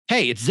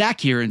Hey, it's Zach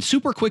here, and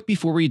super quick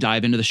before we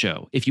dive into the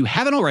show. If you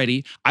haven't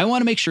already, I want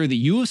to make sure that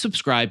you have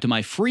subscribed to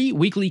my free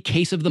weekly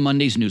Case of the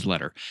Mondays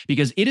newsletter,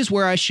 because it is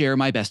where I share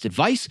my best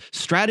advice,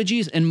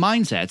 strategies, and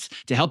mindsets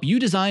to help you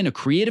design a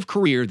creative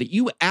career that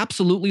you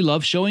absolutely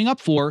love showing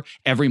up for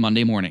every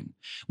Monday morning.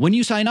 When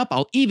you sign up,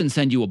 I'll even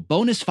send you a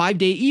bonus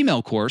 5-day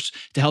email course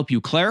to help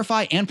you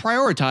clarify and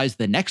prioritize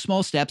the next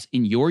small steps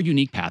in your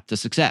unique path to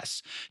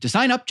success. To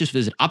sign up, just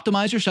visit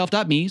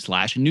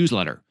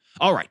optimizeyourself.me/newsletter.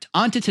 All right,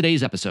 on to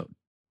today's episode.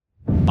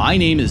 My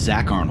name is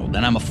Zach Arnold,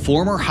 and I'm a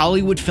former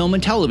Hollywood film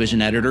and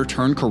television editor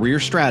turned career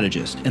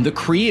strategist and the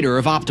creator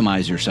of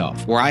Optimize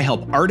Yourself, where I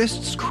help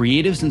artists,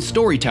 creatives, and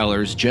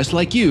storytellers just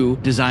like you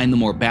design the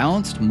more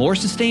balanced, more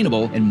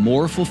sustainable, and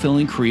more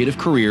fulfilling creative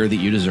career that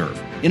you deserve.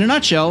 In a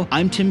nutshell,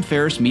 I'm Tim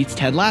Ferriss meets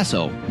Ted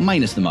Lasso,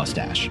 minus the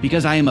mustache,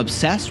 because I am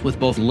obsessed with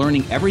both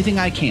learning everything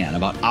I can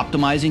about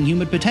optimizing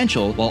human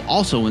potential while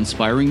also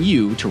inspiring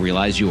you to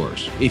realize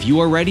yours. If you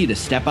are ready to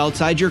step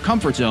outside your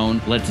comfort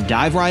zone, let's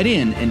dive right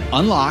in and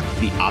unlock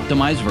the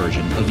optimized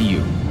version of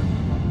you.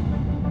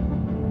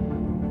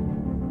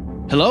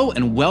 Hello,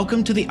 and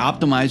welcome to the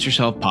Optimize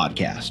Yourself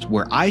podcast,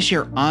 where I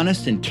share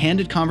honest and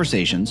candid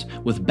conversations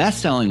with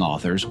best-selling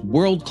authors,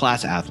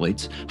 world-class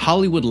athletes,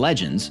 Hollywood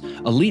legends,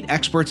 elite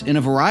experts in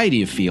a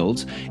variety of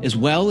fields, as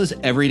well as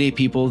everyday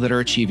people that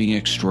are achieving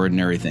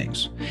extraordinary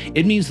things.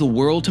 It means the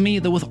world to me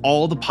that with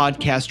all the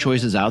podcast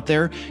choices out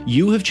there,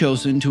 you have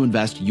chosen to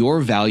invest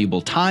your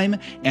valuable time,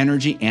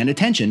 energy, and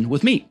attention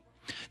with me.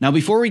 Now,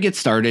 before we get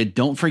started,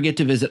 don't forget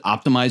to visit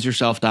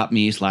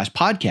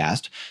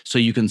optimizeyourself.me/podcast so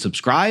you can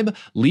subscribe,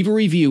 leave a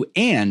review,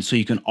 and so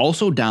you can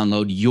also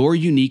download your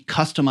unique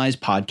customized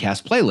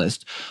podcast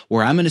playlist,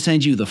 where I'm going to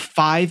send you the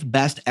 5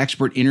 best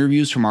expert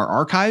interviews from our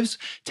archives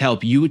to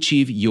help you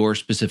achieve your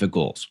specific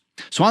goals.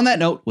 So on that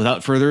note,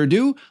 without further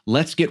ado,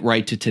 let's get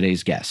right to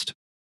today's guest.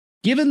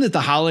 Given that the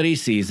holiday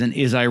season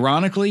is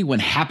ironically when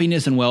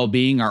happiness and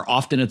well-being are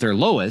often at their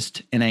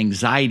lowest and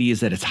anxiety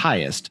is at its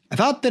highest, I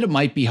thought that it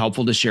might be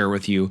helpful to share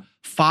with you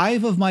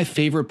 5 of my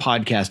favorite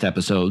podcast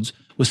episodes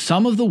with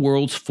some of the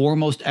world's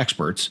foremost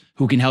experts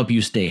who can help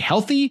you stay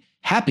healthy,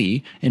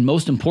 happy, and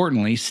most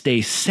importantly,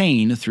 stay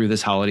sane through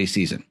this holiday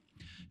season.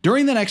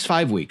 During the next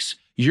 5 weeks,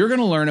 you're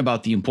going to learn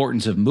about the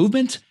importance of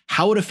movement,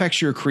 how it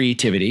affects your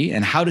creativity,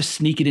 and how to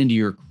sneak it into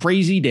your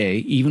crazy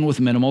day, even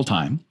with minimal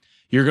time.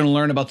 You're going to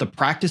learn about the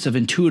practice of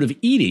intuitive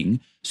eating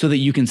so that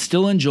you can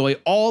still enjoy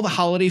all the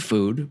holiday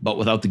food, but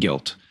without the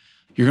guilt.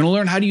 You're going to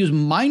learn how to use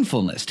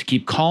mindfulness to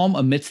keep calm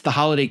amidst the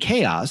holiday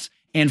chaos.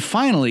 And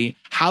finally,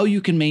 how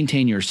you can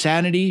maintain your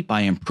sanity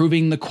by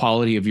improving the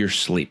quality of your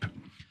sleep.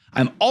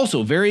 I'm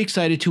also very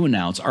excited to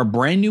announce our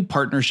brand new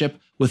partnership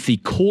with the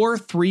Core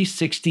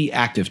 360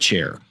 Active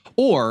Chair,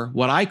 or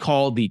what I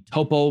call the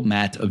Topo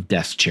Mat of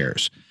desk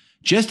chairs.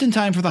 Just in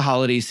time for the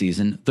holiday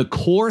season, the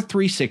Core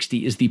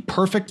 360 is the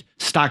perfect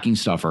stocking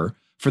stuffer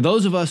for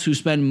those of us who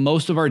spend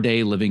most of our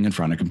day living in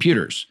front of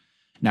computers.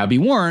 Now, be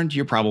warned,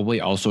 you're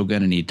probably also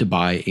going to need to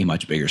buy a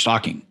much bigger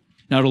stocking.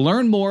 Now, to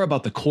learn more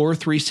about the Core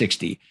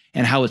 360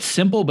 and how its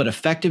simple but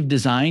effective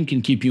design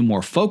can keep you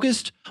more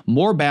focused,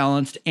 more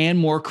balanced, and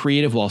more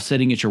creative while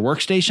sitting at your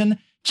workstation,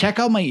 check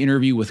out my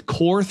interview with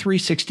Core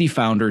 360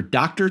 founder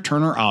Dr.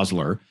 Turner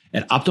Osler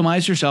at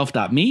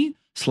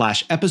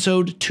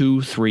optimizeyourself.me/episode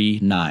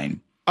 239.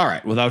 All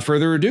right, without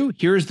further ado,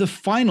 here's the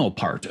final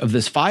part of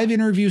this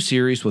 5-interview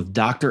series with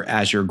Dr.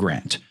 Azure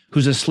Grant,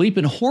 who's a sleep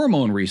and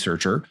hormone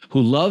researcher who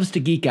loves to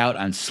geek out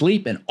on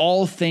sleep and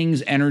all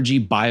things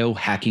energy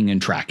biohacking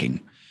and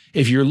tracking.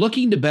 If you're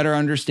looking to better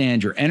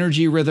understand your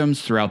energy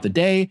rhythms throughout the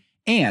day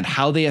and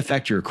how they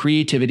affect your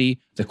creativity,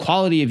 the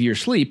quality of your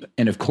sleep,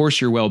 and of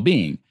course your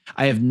well-being,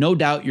 I have no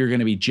doubt you're going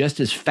to be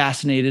just as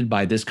fascinated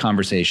by this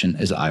conversation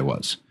as I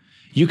was.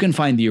 You can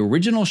find the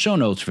original show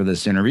notes for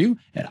this interview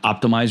at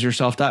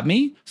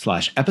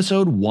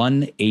optimizeyourself.me/episode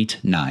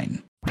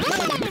 189.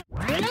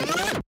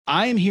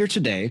 I am here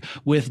today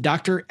with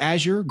Dr.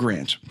 Azure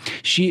Grant.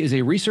 She is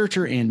a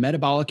researcher in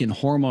metabolic and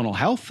hormonal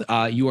health.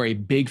 You are a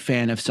big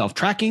fan of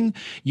self-tracking.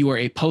 You are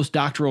a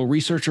postdoctoral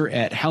researcher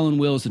at Helen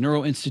Wills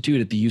Neuro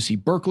Institute at the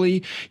UC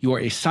Berkeley. You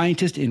are a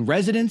scientist in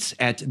residence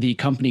at the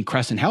company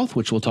Crescent Health,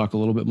 which we'll talk a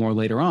little bit more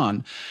later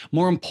on.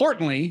 More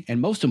importantly,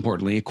 and most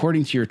importantly,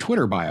 according to your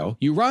Twitter bio,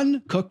 you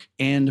run, cook,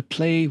 and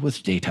play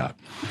with data.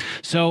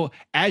 So,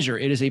 Azure,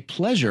 it is a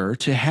pleasure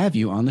to have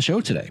you on the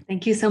show today.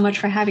 Thank you so much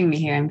for having me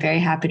here. I'm very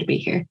happy to be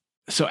here.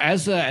 So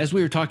as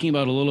we were talking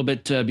about a little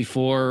bit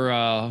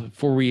before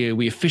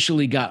we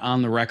officially got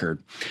on the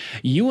record,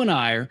 you and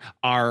I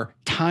are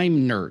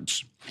time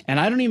nerds, and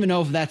I don't even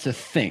know if that's a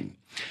thing.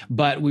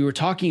 But we were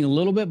talking a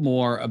little bit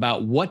more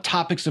about what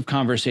topics of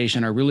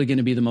conversation are really going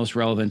to be the most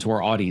relevant to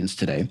our audience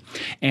today.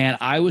 And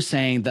I was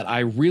saying that I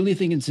really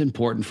think it's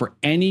important for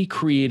any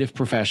creative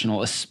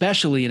professional,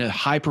 especially in a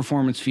high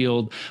performance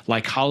field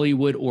like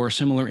Hollywood or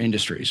similar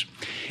industries.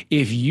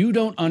 If you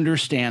don't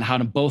understand how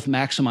to both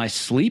maximize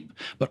sleep,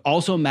 but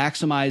also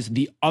maximize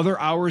the other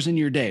hours in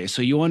your day,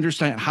 so you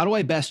understand how do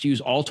I best use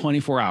all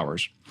 24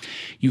 hours,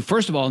 You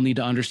first of all need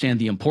to understand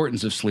the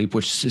importance of sleep,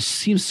 which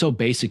seems so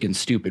basic and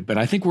stupid, but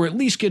I think we're at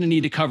least going to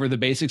need to cover the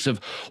basics of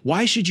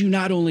why should you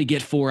not only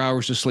get 4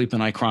 hours of sleep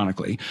and I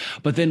chronically,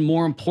 but then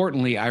more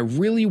importantly, I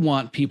really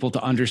want people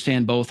to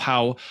understand both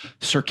how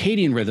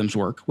circadian rhythms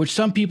work, which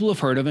some people have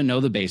heard of and know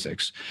the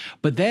basics,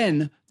 but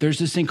then there's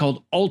this thing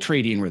called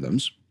ultradian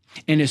rhythms.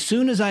 And as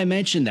soon as I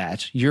mentioned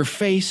that, your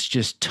face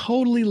just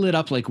totally lit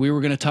up like we were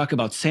going to talk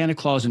about Santa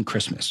Claus and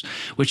Christmas,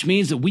 which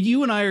means that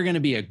you and I are going to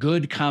be a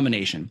good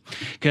combination,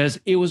 because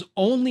it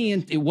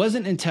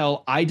wasn't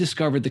until I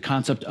discovered the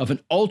concept of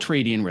an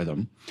ultradian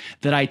rhythm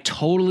that I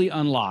totally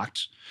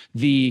unlocked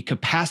the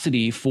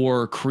capacity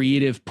for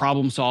creative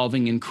problem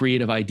solving and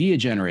creative idea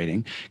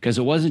generating, because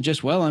it wasn't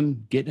just, well,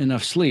 I'm getting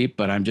enough sleep,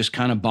 but I'm just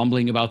kind of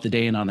bumbling about the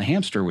day and on the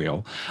hamster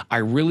wheel. I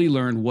really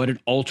learned what an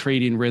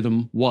ultradian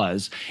rhythm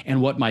was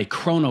and what my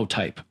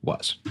chronotype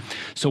was.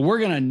 So we're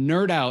going to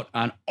nerd out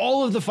on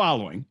all of the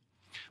following.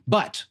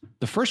 But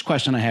the first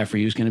question I have for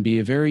you is going to be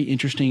a very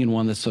interesting and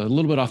one that's a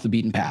little bit off the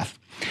beaten path.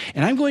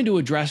 And I'm going to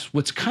address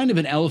what's kind of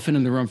an elephant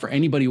in the room for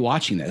anybody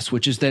watching this,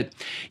 which is that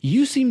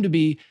you seem to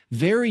be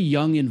very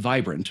young and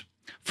vibrant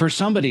for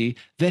somebody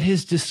that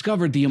has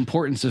discovered the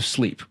importance of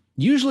sleep.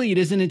 Usually it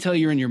isn't until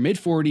you're in your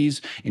mid-40s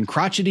and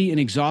crotchety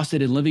and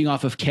exhausted and living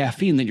off of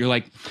caffeine that you're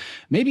like,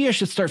 maybe I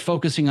should start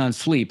focusing on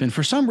sleep. And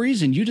for some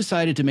reason, you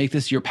decided to make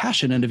this your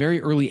passion at a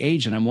very early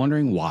age, and I'm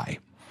wondering why.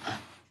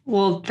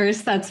 Well,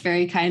 first, that's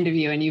very kind of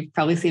you. And you've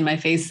probably seen my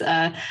face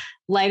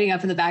lighting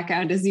up in the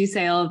background as you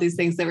say all of these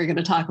things that we're going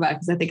to talk about,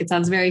 because I think it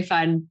sounds very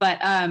fun. But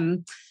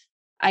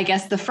I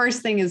guess the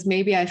first thing is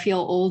maybe I feel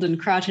old and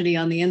crotchety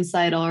on the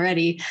inside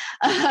already.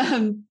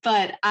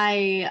 But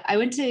I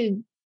went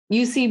to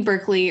UC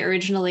Berkeley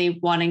originally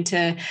wanting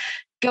to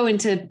go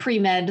into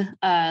pre-med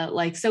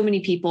like so many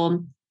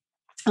people.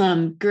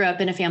 Grew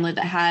up in a family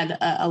that had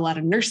a lot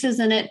of nurses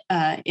in it,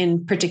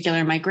 in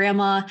particular my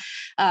grandma,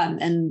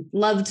 and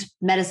loved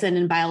medicine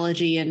and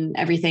biology and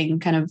everything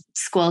kind of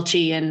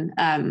squelchy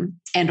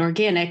and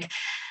organic.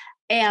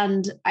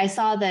 And I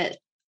saw that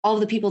all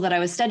of the people that I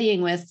was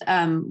studying with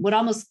would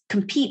almost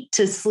compete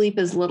to sleep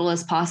as little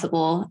as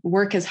possible,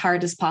 work as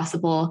hard as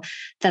possible,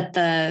 that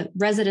the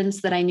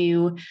residents that I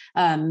knew,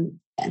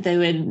 they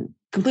would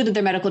completed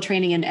their medical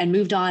training and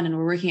moved on and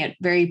were working at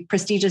very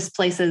prestigious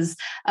places,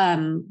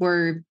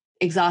 were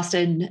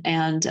exhausted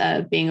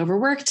and being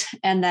overworked.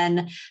 And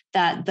then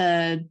that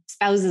the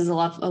spouses, a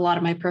lot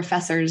of my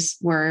professors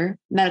were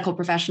medical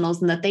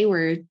professionals, and that they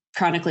were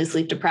chronically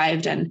sleep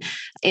deprived. And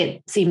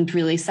it seemed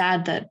really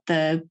sad that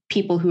the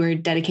people who are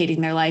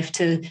dedicating their life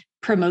to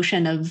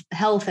promotion of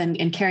health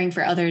and caring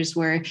for others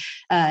were,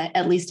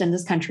 at least in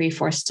this country,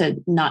 forced to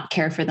not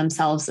care for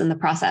themselves in the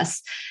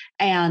process.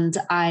 And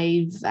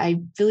I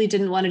really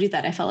didn't want to do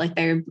that. I felt like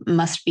there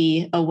must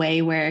be a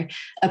way where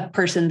a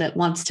person that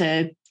wants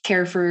to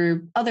care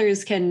for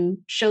others can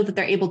show that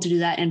they're able to do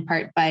that, in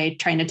part by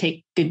trying to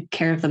take good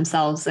care of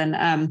themselves. And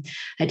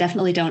I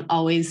definitely don't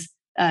always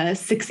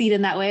succeed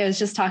in that way. I was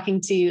just talking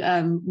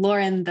to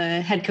Lauren,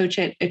 the head coach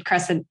at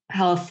Crescent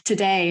Health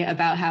today,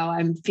 about how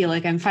I feel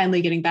like I'm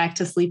finally getting back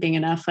to sleeping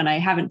enough when I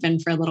haven't been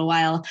for a little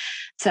while.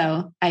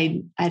 So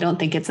I don't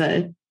think it's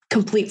a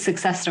complete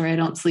success story. I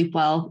don't sleep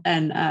well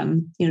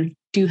and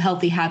do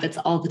healthy habits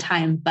all the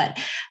time, but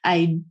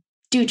I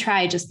do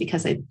try, just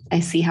because I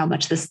see how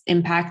much this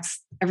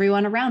impacts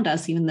everyone around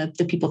us, even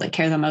the people that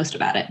care the most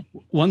about it.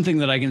 One thing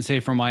that I can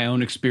say from my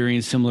own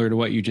experience, similar to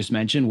what you just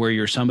mentioned, where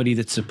you're somebody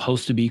that's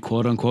supposed to be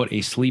quote unquote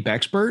a sleep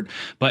expert,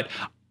 but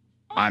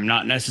I'm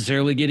not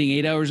necessarily getting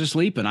 8 hours of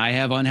sleep and I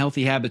have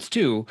unhealthy habits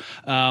too.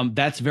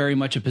 That's very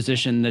much a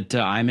position that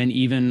I'm in.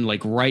 Even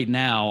like right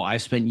now,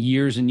 I've spent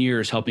years and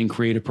years helping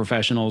creative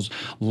professionals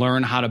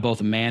learn how to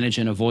both manage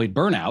and avoid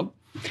burnout.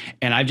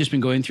 And I've just been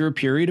going through a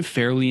period of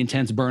fairly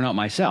intense burnout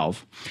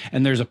myself.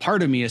 And there's a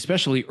part of me,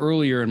 especially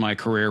earlier in my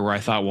career, where I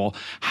thought, well,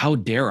 how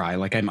dare I?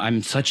 Like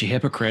I'm such a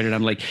hypocrite, and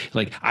I'm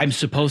like I'm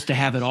supposed to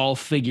have it all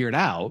figured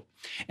out.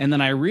 And then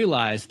I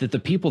realized that the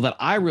people that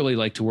I really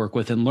like to work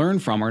with and learn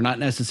from are not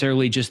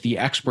necessarily just the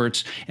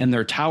experts and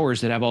their towers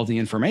that have all the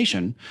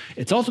information.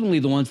 It's ultimately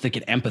the ones that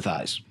can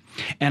empathize.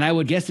 And I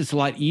would guess it's a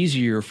lot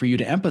easier for you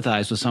to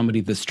empathize with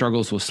somebody that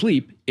struggles with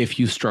sleep if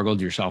you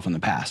struggled yourself in the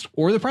past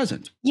or the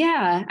present.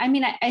 Yeah. I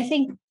mean, I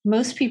think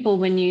most people,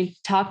 when you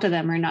talk to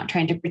them, are not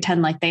trying to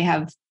pretend like they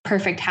have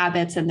perfect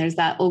habits. And there's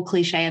that old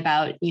cliche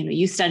about,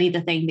 you study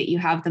the thing that you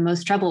have the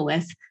most trouble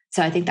with.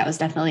 So I think that was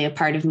definitely a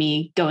part of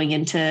me going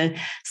into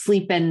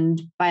sleep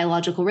and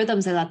biological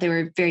rhythms. I thought they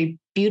were very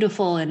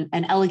beautiful and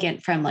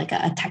elegant from like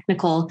a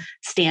technical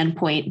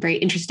standpoint, very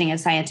interesting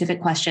as scientific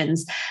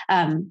questions.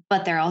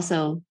 But they're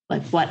also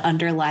like what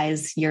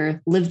underlies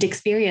your lived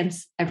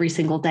experience every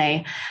single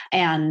day.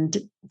 And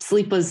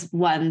sleep was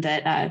one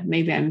that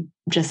maybe I'm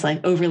just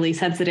like overly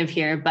sensitive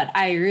here, but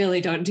I really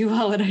don't do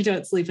well when I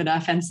don't sleep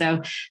enough. And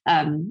so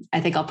I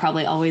think I'll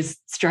probably always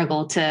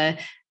struggle to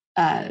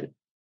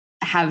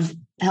have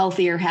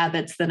healthier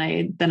habits than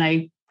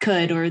I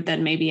could, or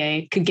than maybe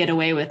I could get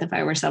away with if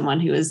I were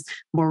someone who is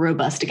more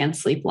robust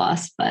against sleep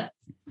loss. But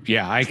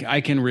Yeah,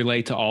 I can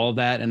relate to all of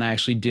that, and I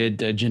actually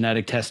did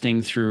genetic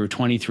testing through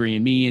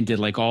 23andMe and did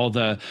like all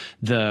the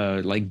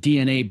like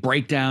DNA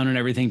breakdown and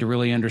everything to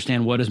really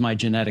understand what is my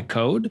genetic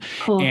code.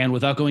 Cool. And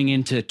without going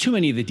into too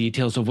many of the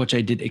details, of which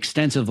I did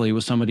extensively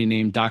with somebody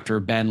named Dr.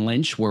 Ben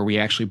Lynch, where we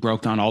actually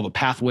broke down all the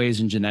pathways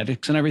and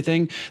genetics and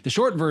everything. The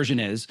short version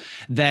is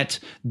that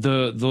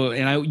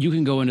you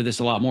can go into this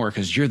a lot more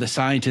because you're the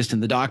scientist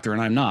and the doctor,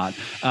 and I'm not.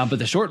 But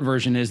the short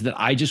version is that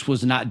I just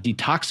was not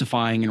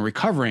detoxifying and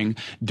recovering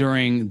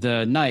during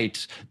the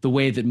night the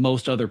way that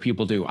most other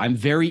people do. I'm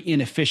very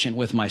inefficient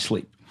with my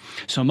sleep.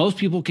 So most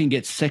people can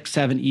get 6,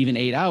 7, even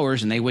 8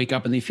 hours and they wake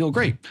up and they feel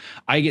great.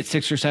 I get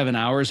 6 or 7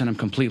 hours and I'm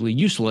completely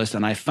useless.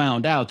 And I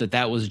found out that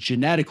that was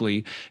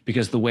genetically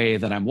because the way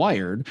that I'm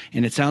wired.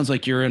 And it sounds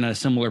like you're in a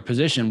similar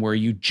position where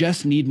you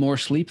just need more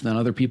sleep than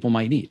other people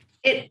might need.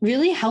 It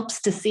really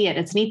helps to see it.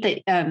 It's neat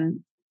that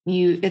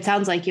it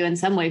sounds like you in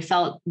some way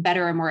felt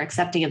better or more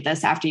accepting of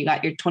this after you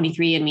got your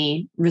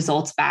 23andMe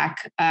results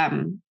back.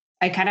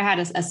 I kind of had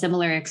a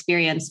similar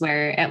experience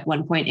where at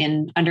one point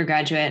in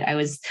undergraduate, I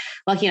was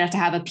lucky enough to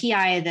have a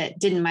PI that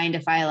didn't mind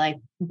if I like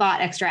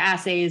bought extra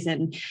assays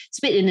and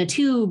spit in a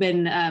tube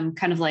and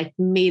kind of like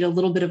made a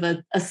little bit of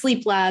a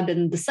sleep lab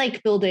in the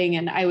psych building.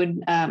 And I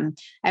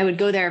would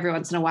go there every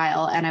once in a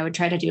while and I would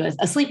try to do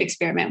a sleep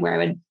experiment where I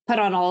would put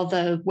on all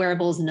the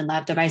wearables and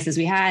in-lab devices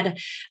we had.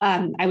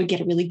 I would get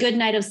a really good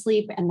night of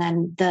sleep. And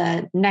then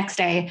the next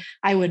day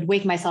I would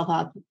wake myself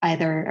up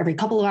either every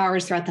couple of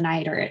hours throughout the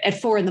night or at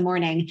 4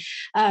 a.m.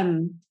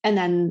 And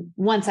then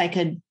once I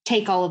could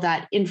take all of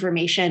that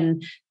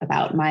information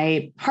about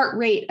my heart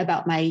rate,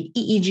 about my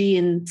EEG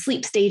and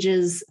sleep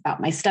stages, about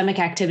my stomach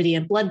activity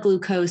and blood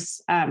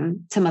glucose,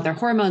 some other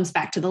hormones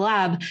back to the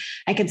lab,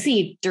 I could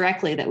see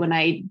directly that when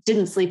I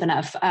didn't sleep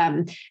enough,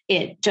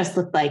 it just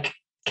looked like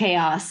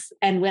chaos.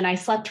 And when I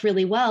slept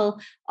really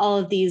well, all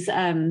of these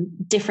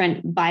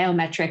different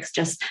biometrics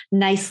just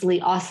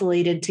nicely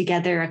oscillated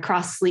together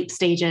across sleep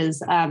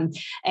stages.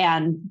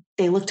 And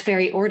they looked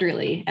very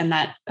orderly. And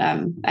that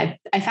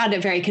I found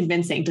it very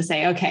convincing to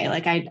say, okay,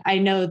 like I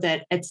know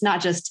that it's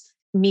not just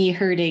me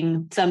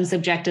hurting some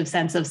subjective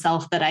sense of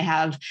self that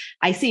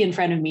I see in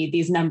front of me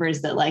these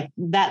numbers that like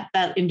that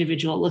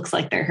individual looks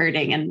like they're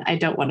hurting. And I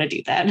don't want to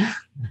do that.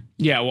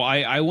 Yeah, well,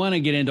 I want to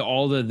get into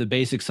all the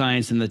basic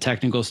science and the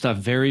technical stuff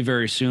very,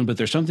 very soon. But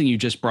there's something you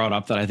just brought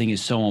up that I think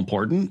is so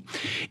important,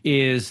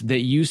 is that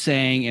you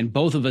saying, and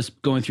both of us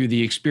going through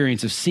the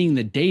experience of seeing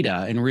the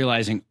data and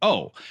realizing,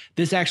 oh,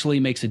 this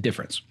actually makes a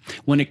difference.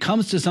 When it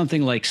comes to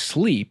something like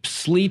sleep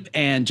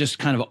and just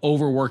kind of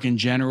overwork in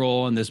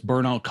general and this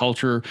burnout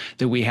culture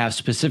that we have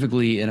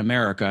specifically in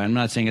America, I'm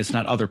not saying it's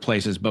not other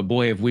places, but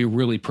boy, have we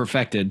really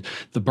perfected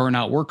the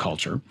burnout work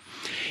culture.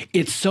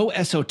 It's so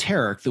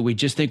esoteric that we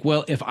just think,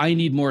 well, if I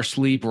need more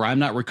sleep or I'm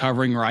not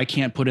recovering or I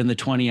can't put in the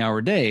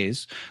 20-hour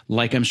days,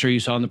 like I'm sure you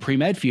saw in the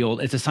pre-med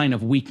field, it's a sign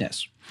of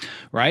weakness,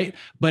 right?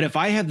 But if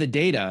I have the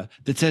data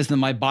that says that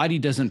my body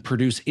doesn't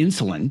produce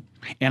insulin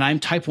and I'm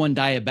type 1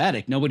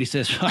 diabetic, nobody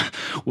says,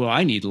 well,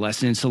 I need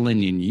less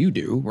insulin than you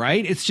do,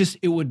 right? It's just,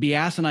 it would be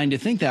asinine to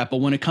think that. But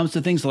when it comes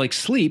to things like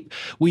sleep,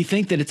 we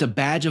think that it's a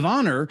badge of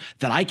honor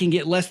that I can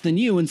get less than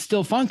you and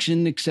still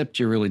function, except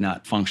you're really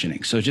not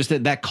functioning. So just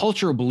that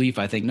cultural belief,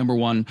 I think, number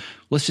one,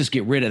 let's just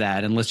get rid of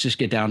that and let's just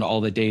get down to all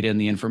the data and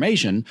the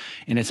information.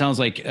 And it sounds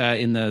like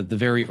in the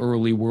very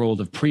early world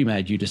of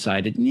pre-med, you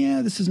decided,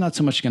 yeah, this is not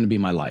so much going to be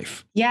my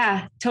life.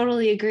 Yeah,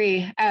 totally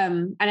agree.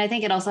 And I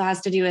think it also has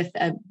to do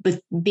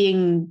with being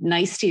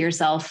nice to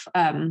yourself.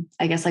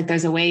 I guess like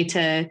there's a way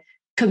to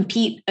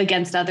compete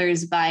against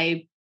others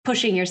by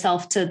pushing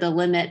yourself to the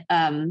limit,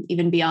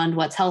 even beyond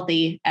what's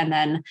healthy. And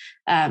then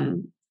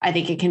I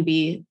think it can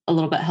be a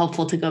little bit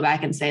helpful to go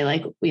back and say,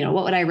 like, you know,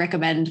 what would I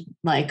recommend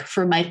like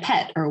for my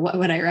pet, or what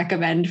would I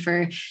recommend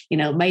for, you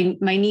know, my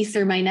niece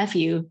or my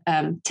nephew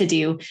to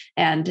do?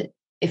 And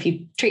if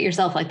you treat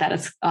yourself like that,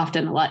 it's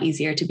often a lot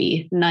easier to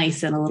be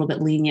nice and a little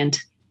bit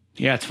lenient.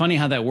 Yeah, it's funny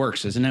how that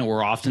works, isn't it?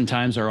 Where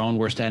oftentimes our own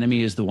worst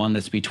enemy is the one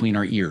that's between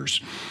our ears,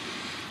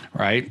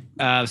 right?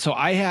 So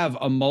I have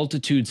a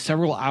multitude,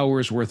 several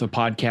hours worth of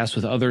podcasts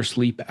with other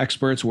sleep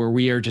experts where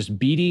we are just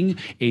beating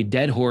a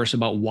dead horse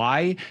about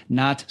why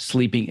not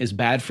sleeping is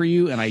bad for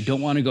you. And I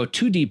don't want to go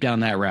too deep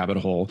down that rabbit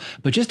hole,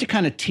 but just to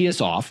kind of tee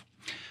us off,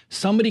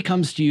 somebody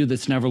comes to you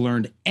that's never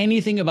learned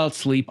anything about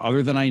sleep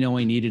other than I know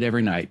I need it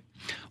every night.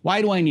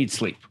 Why do I need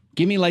sleep?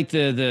 Give me like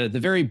the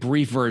very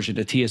brief version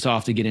to tee us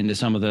off to get into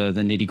some of the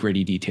nitty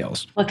gritty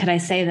details. What could I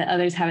say that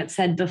others haven't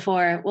said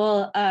before?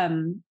 Well,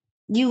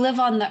 you live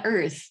on the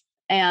earth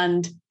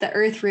and the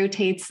earth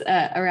rotates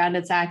around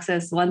its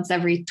axis once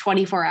every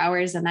 24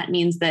 hours. And that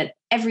means that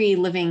every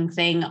living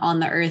thing on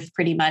the earth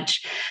pretty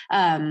much,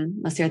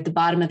 unless you're at the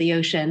bottom of the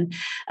ocean,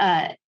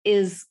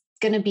 is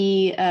going to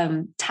be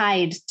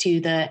tied to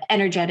the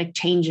energetic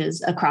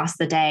changes across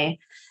the day.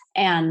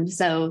 And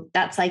so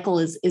that cycle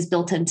is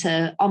built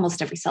into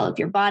almost every cell of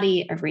your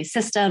body, every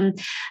system.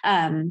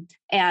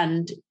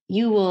 And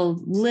you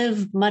will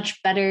live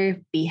much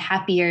better, be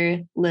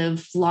happier,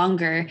 live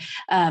longer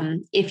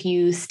if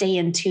you stay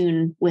in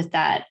tune with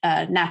that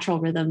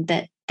natural rhythm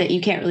that that you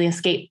can't really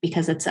escape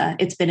because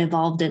it's been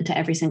evolved into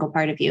every single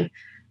part of you.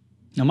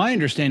 Now, my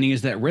understanding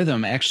is that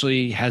rhythm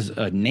actually has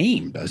a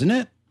name, doesn't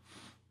it?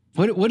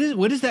 What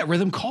is that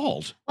rhythm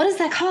called? What is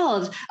that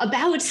called?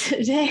 About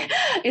today,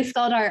 it's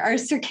called our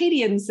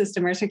circadian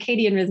system, our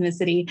circadian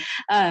rhythmicity.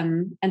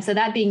 And so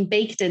that being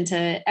baked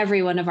into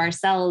every one of our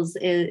cells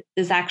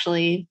is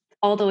actually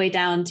all the way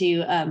down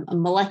to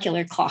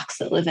molecular clocks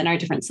that live in our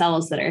different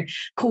cells that are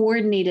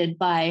coordinated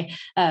by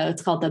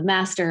it's called the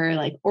master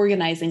like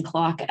organizing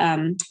clock,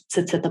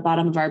 sits at the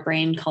bottom of our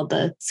brain called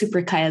the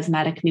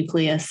suprachiasmatic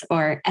nucleus,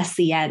 or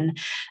SCN.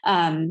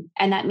 And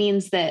that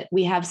means that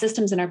we have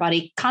systems in our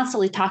body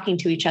constantly talking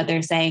to each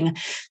other saying,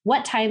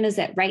 what time is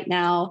it right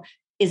now?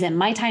 Is it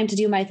my time to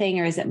do my thing,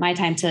 or is it my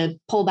time to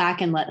pull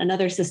back and let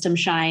another system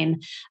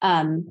shine?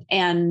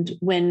 And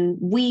when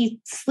we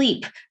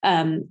sleep,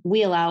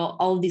 we allow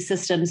all of these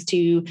systems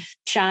to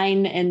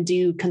shine and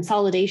do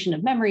consolidation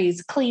of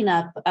memories,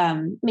 cleanup,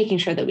 making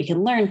sure that we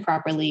can learn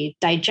properly,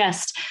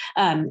 digest.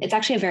 It's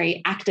actually a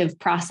very active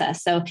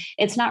process. So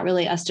it's not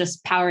really us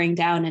just powering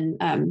down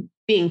and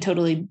being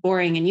totally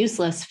boring and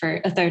useless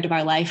for a third of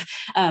our life.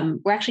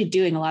 We're actually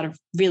doing a lot of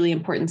really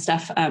important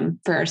stuff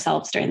for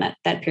ourselves during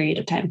that period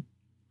of time.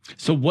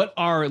 So what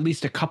are at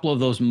least a couple of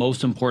those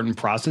most important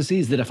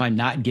processes that if I'm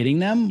not getting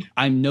them,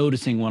 I'm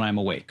noticing when I'm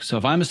awake? So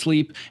if I'm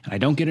asleep and I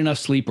don't get enough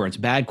sleep, or it's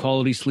bad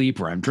quality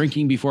sleep, or I'm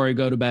drinking before I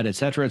go to bed, et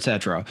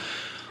cetera,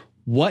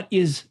 what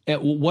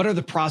are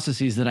the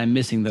processes that I'm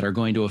missing that are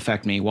going to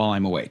affect me while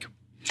I'm awake?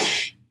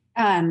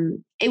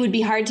 It would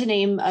be hard to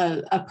name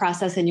a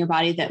process in your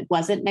body that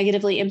wasn't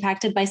negatively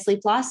impacted by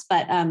sleep loss.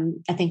 But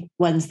I think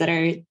ones that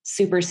are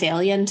super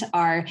salient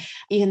are,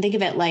 you can think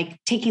of it like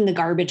taking the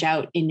garbage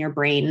out in your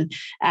brain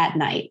at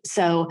night.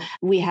 So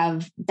we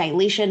have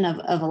dilation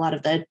of a lot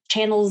of the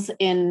channels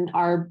in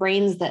our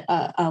brains that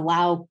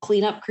allow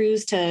cleanup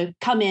crews to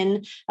come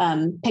in,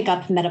 pick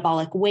up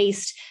metabolic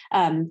waste,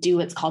 do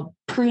what's called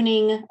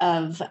pruning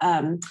of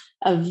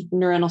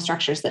neuronal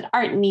structures that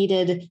aren't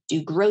needed,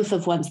 do growth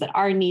of ones that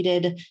are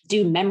needed,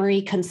 do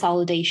memory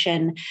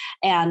consolidation.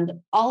 And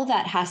all of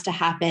that has to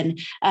happen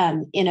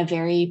in a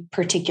very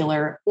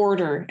particular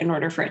order in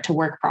order for it to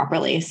work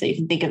properly. So you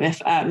can think of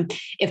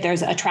if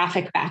there's a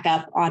traffic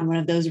backup on one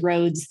of those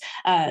roads,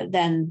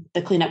 then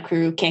the cleanup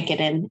crew can't get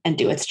in and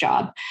do its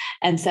job.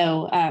 And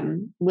so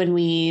when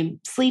we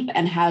sleep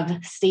and have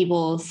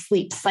stable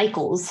sleep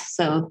cycles,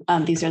 so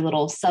these are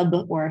little sub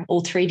or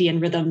ultradian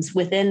rhythms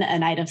within a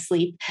night of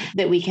sleep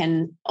that we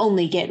can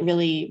only get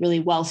really, really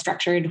well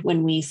structured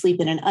when we sleep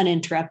in an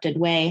uninterrupted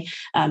way,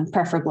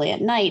 preferably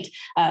at night.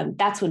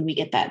 That's when we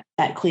get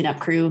that cleanup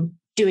crew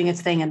doing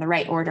its thing in the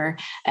right order.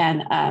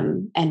 And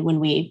when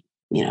we,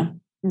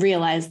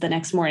 realize the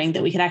next morning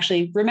that we can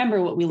actually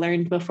remember what we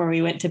learned before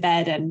we went to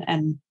bed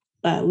and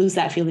lose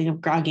that feeling of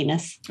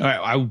grogginess. All right,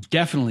 I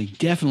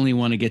definitely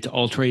want to get to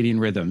ultradian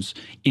rhythms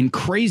in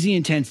crazy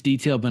intense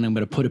detail, but I'm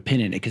going to put a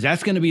pin in it because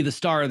that's going to be the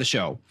star of the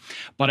show.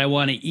 But I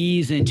want to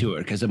ease into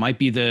it because it might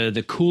be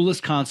the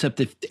coolest concept.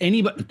 If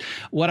anybody,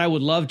 what I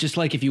would love, just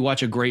like if you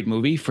watch a great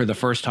movie for the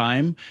first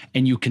time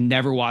and you can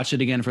never watch it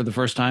again for the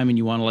first time and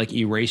you want to like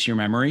erase your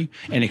memory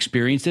and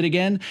experience it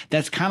again,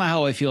 that's kind of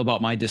how I feel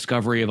about my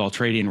discovery of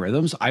ultradian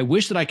rhythms. I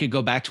wish that I could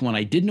go back to when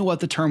I didn't know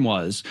what the term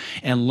was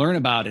and learn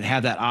about it and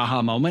have that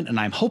aha moment. And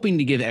I'm hoping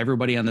to give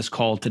everybody on this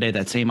call today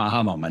that same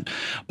aha moment,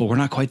 but we're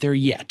not quite there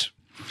yet.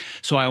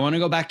 So I want to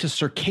go back to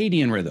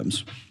circadian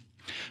rhythms.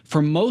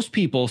 For most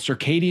people,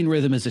 circadian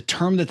rhythm is a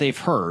term that they've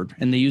heard,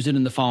 and they use it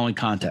in the following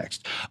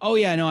context. Oh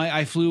yeah, no,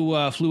 I flew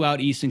out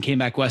east and came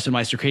back west, and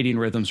my circadian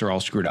rhythms are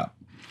all screwed up.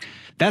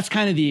 That's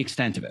kind of the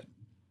extent of it.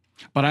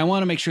 But I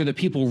want to make sure that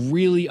people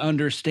really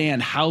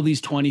understand how these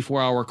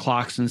 24-hour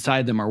clocks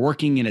inside them are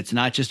working. And it's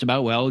not just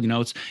about,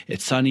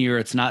 it's sunny or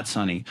it's not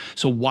sunny.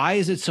 So why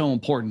is it so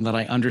important that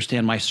I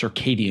understand my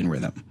circadian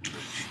rhythm?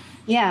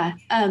 Yeah,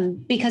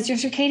 because your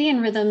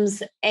circadian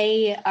rhythms,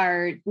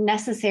 are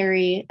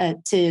necessary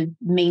to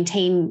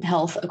maintain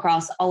health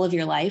across all of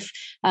your life.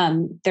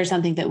 There's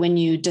something that when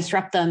you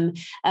disrupt them,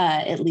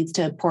 it leads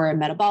to poor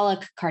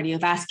metabolic,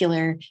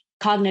 cardiovascular,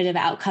 cognitive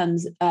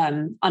outcomes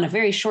on a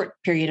very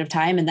short period of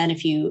time. And then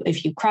if you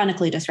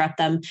chronically disrupt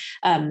them,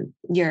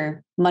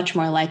 you're much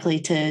more likely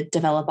to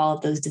develop all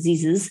of those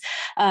diseases.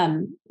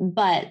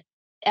 But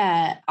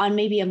on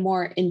maybe a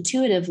more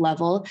intuitive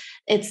level,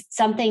 it's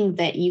something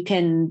that you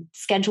can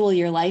schedule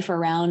your life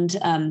around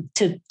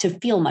to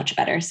feel much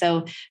better.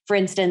 So for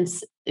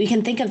instance, you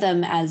can think of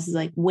them as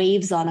like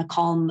waves on a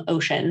calm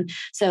ocean.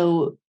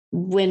 So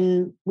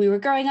when we were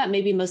growing up,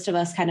 maybe most of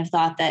us kind of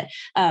thought that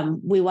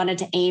we wanted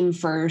to aim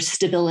for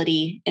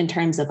stability in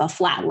terms of a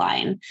flat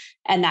line.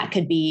 And that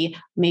could be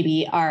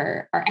maybe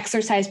our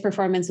exercise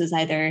performance was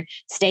either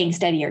staying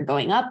steady or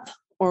going up,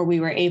 or we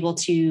were able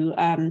to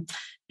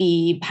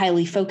be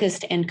highly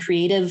focused and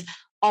creative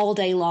all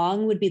day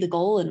long would be the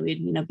goal. And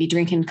we'd, be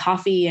drinking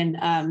coffee and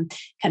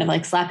kind of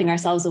like slapping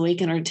ourselves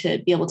awake in order to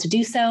be able to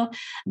do so.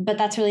 But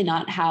that's really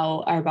not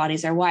how our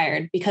bodies are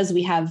wired, because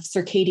we have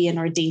circadian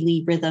or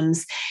daily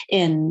rhythms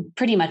in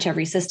pretty much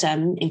every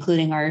system,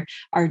 including our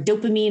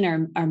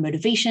dopamine, our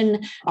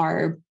motivation,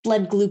 our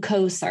blood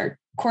glucose, our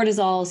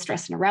cortisol,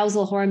 stress and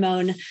arousal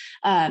hormone,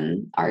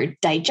 our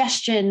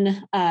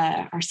digestion,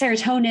 our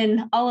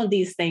serotonin, all of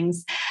these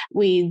things.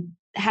 We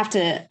have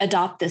to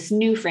adopt this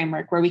new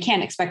framework where we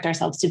can't expect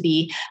ourselves to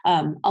be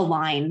a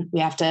line. We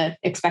have to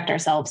expect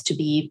ourselves to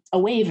be a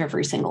wave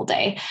every single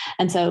day.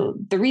 And so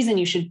the reason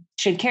you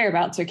should care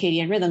about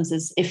circadian rhythms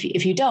is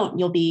if you don't,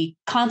 you'll be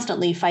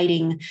constantly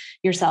fighting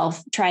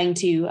yourself, trying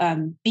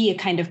to be a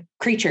kind of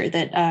creature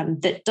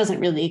that doesn't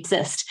really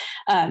exist.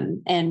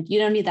 And you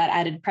don't need that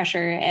added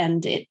pressure.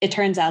 And it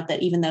turns out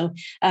that even though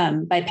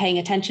by paying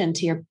attention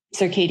to your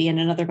circadian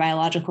and other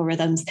biological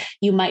rhythms,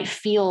 you might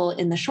feel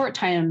in the short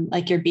time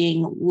like you're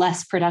being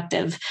less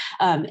productive.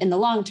 In the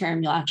long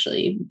term, you'll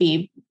actually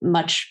be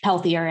much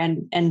healthier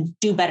and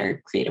do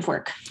better creative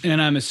work.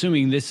 And I'm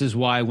assuming this is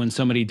why when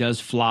somebody does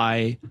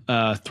fly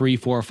 3,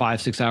 4,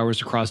 5, 6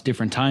 hours across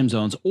different time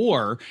zones,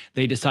 or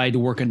they decide to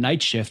work a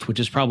night shift, which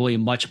is probably a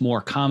much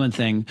more common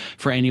thing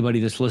for anybody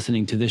that's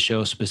listening to this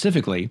show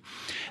specifically,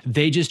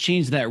 they just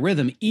change that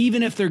rhythm.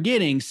 Even if they're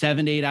getting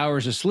 7 to 8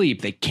 hours of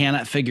sleep, they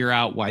cannot figure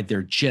out why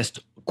they're just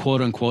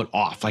quote unquote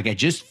off. Like, I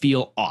just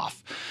feel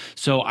off.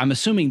 So I'm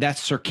assuming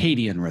that's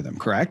circadian rhythm,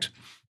 correct?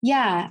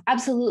 Yeah,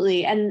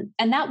 absolutely. And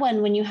that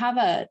one, when you have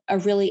a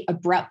really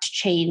abrupt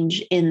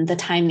change in the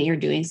time that you're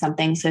doing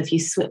something, so if you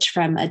switch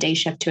from a day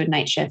shift to a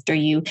night shift, or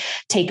you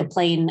take a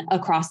plane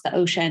across the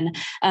ocean,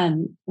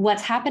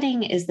 what's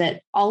happening is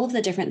that all of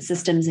the different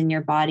systems in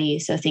your body,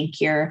 so think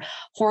your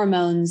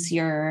hormones,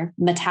 your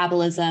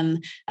metabolism,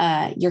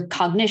 your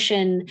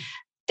cognition,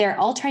 they're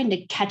all trying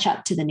to catch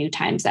up to the new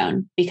time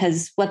zone,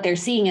 because what they're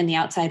seeing in the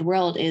outside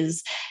world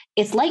is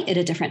it's light at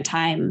a different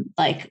time.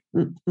 Like,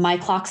 my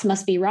clocks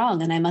must be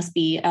wrong, and I must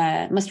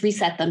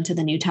reset them to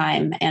the new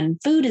time. And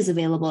food is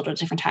available at a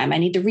different time. I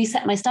need to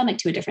reset my stomach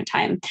to a different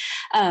time.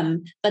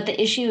 But the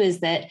issue is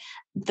that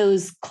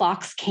those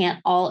clocks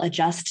can't all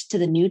adjust to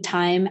the new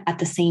time at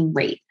the same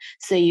rate.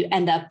 So you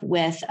end up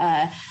with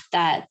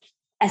that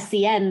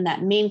SCN,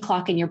 that main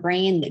clock in your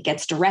brain that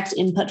gets direct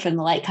input from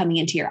the light coming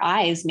into your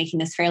eyes, making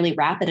this fairly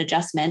rapid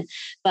adjustment.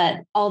 But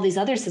all these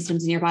other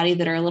systems in your body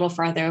that are a little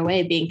farther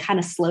away being kind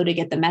of slow to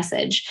get the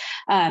message.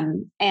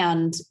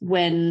 And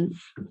when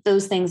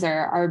those things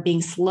are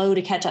being slow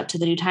to catch up to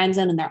the new time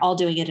zone, and they're all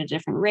doing it at a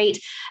different rate,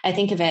 I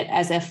think of it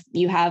as if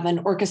you have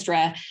an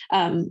orchestra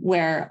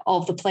where all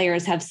of the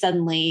players have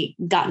suddenly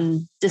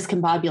gotten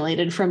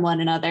discombobulated from one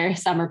another.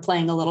 Some are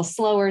playing a little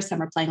slower,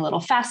 some are playing a little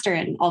faster,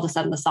 and all of a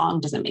sudden the song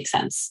doesn't make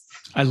sense.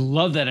 I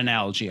love that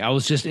analogy. I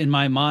was just in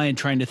my mind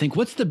trying to think,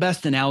 what's the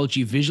best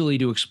analogy visually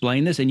to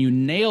explain this? And you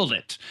nailed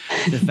it.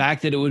 The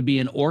fact that it would be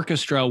an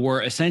orchestra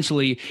where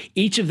essentially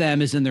each of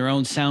them is in their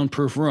own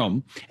soundproof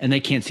room and they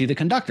can't see the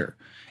conductor.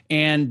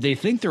 And they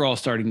think they're all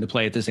starting to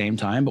play at the same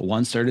time, but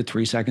one started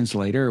 3 seconds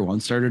later, or one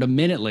started a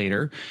minute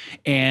later.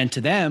 And to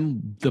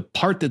them, the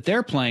part that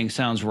they're playing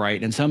sounds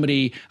right. And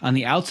somebody on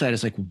the outside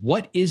is like,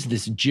 what is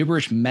this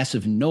gibberish mess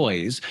of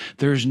noise?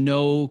 There's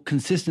no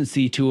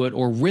consistency to it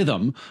or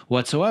rhythm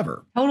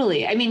whatsoever.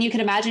 Totally. I mean, you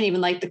can imagine even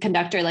like the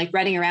conductor, like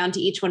running around to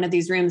each one of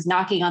these rooms,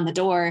 knocking on the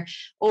door,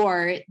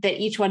 or that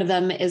each one of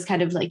them is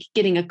kind of like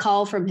getting a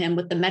call from him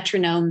with the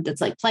metronome that's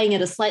like playing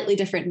at a slightly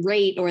different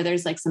rate, or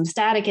there's like some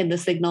static in the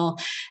signal.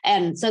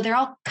 And so they're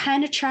all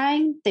kind of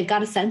trying, they've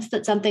got a sense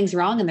that something's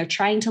wrong and they're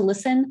trying to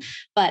listen.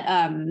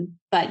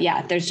 But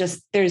yeah,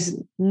 there's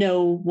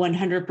no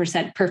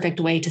 100% perfect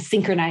way to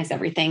synchronize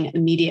everything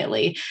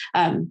immediately.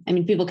 I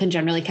mean, people can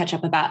generally catch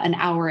up about an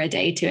hour a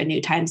day to a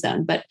new time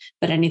zone, but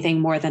anything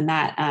more than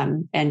that,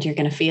 and you're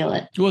going to feel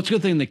it. Well, it's a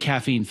good thing that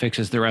caffeine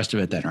fixes the rest of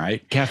it then,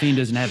 right? Caffeine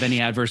doesn't have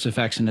any adverse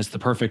effects, and it's the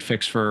perfect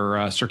fix for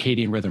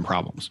circadian rhythm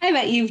problems. I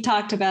bet you've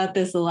talked about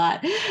this a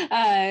lot.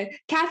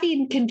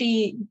 Caffeine can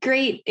be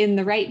great in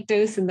the right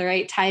dose and the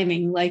right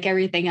timing, like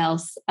everything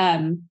else.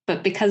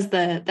 But because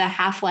the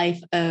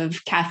half-life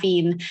of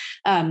caffeine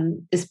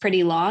is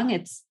pretty long,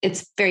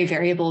 it's very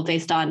variable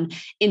based on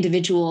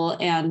individual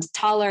and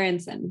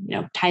tolerance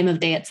and time of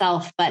day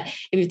itself. But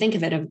if you think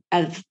of it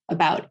of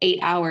about 8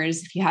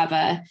 hours, if you have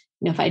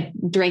if I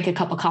drank a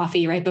cup of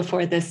coffee right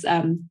before this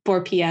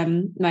 4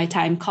 p.m. my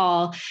time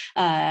call,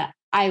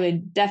 I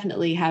would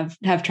definitely have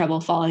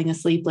trouble falling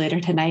asleep later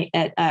tonight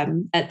at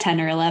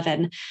 10 or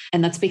 11.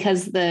 And that's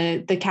because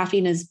the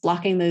caffeine is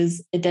blocking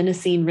those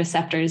adenosine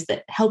receptors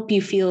that help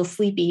you feel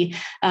sleepy.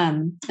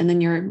 And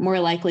then you're more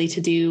likely to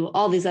do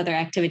all these other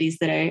activities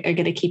that are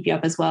going to keep you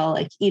up as well,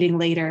 like eating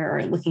later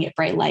or looking at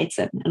bright lights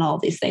and all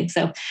of these things.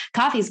 So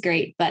coffee's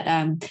great, but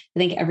I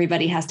think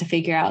everybody has to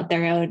figure out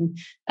their own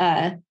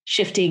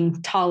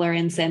shifting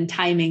tolerance and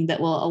timing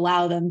that will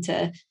allow them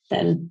to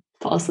then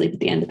fall asleep at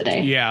the end of the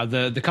day. Yeah,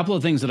 the couple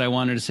of things that I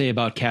wanted to say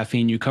about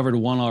caffeine, you covered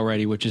one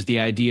already, which is the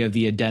idea of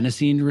the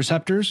adenosine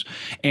receptors.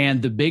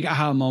 And the big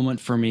aha moment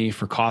for me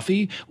for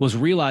coffee was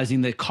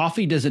realizing that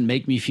coffee doesn't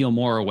make me feel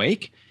more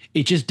awake.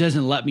 It just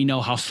doesn't let me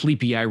know how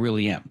sleepy I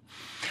really am.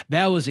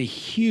 That was a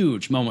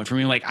huge moment for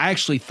me. Like, I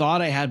actually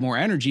thought I had more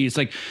energy. It's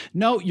like,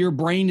 no, your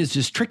brain is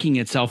just tricking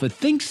itself. It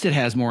thinks it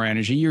has more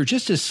energy. You're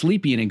just as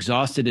sleepy and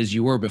exhausted as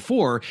you were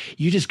before.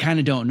 You just kind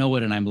of don't know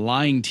it. And I'm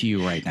lying to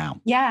you right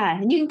now. Yeah.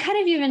 And you can kind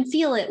of even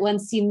feel it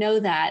once you know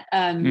that,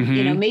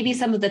 you know, maybe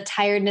some of the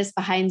tiredness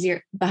behind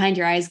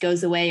your eyes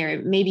goes away,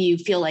 or maybe you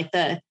feel like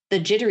the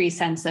jittery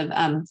sense of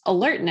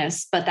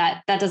alertness, but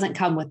that doesn't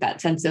come with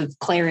that sense of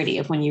clarity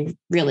of when you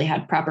really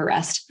had proper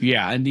rest.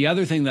 Yeah. And the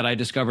other thing that I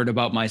discovered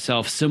about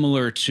myself,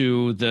 similar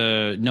to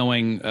the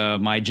knowing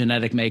my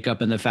genetic makeup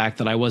and the fact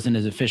that I wasn't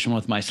as efficient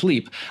with my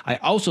sleep, I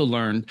also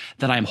learned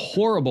that I'm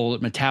horrible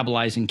at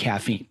metabolizing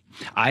caffeine.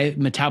 I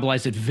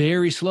metabolize it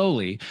very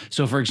slowly.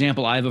 So, for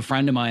example, I have a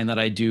friend of mine that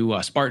I do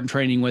Spartan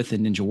training with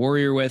and Ninja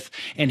Warrior with,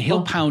 and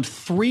he'll pound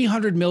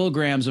 300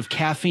 milligrams of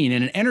caffeine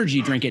in an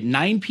energy drink at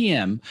 9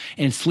 p.m.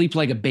 and sleep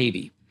like a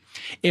baby.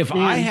 If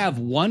I have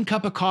 1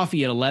 cup of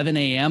coffee at 11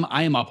 a.m.,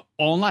 I am up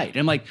all night.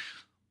 I'm like,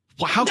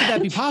 well, how could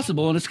that be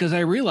possible? And it's because I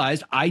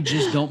realized I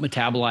just don't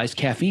metabolize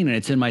caffeine, and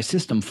it's in my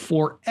system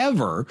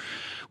forever,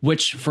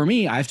 which for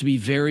me, I have to be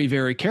very,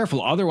 very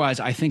careful. Otherwise,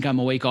 I think I'm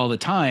awake all the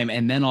time.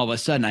 And then all of a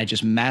sudden I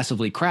just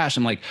massively crash.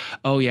 I'm like,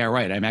 oh yeah,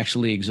 right. I'm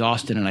actually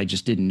exhausted and I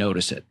just didn't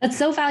notice it. That's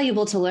so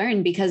valuable to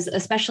learn, because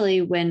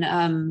especially when,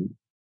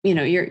 you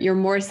know, you're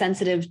more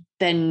sensitive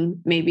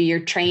than maybe you're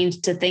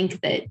trained to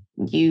think that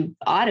you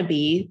ought to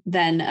be,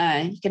 then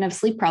you can have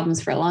sleep problems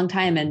for a long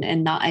time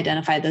and not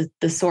identify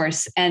the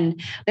source.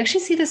 And we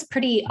actually see this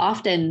pretty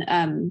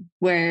often,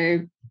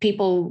 where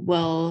people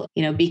will,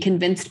 you know, be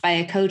convinced by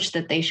a coach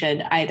that they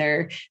should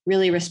either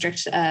really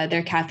restrict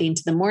their caffeine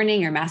to the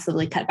morning or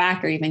massively cut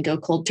back or even go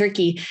cold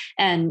turkey.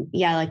 And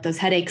yeah, like those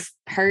headaches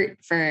hurt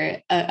for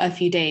a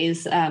few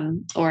days,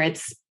 or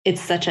it's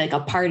such like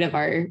a part of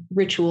our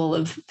ritual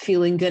of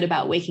feeling good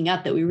about waking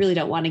up that we really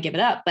don't want to give it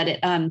up. But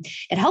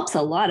it helps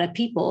a lot of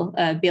people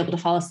be able to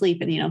fall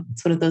asleep. And, you know,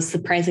 it's one of those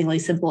surprisingly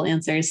simple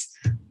answers.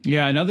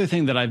 Yeah. Another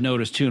thing that I've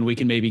noticed too, and we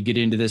can maybe get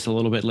into this a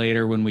little bit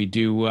later when we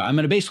do, I'm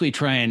going to basically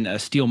try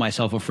and steal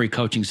myself a free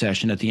coaching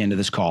session at the end of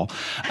this call.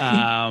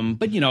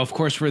 But, you know, of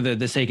course, for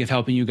the sake of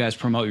helping you guys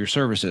promote your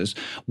services,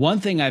 one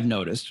thing I've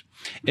noticed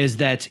is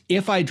that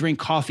if I drink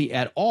coffee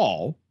at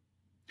all,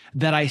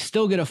 that I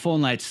still get a full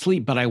night's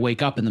sleep, but I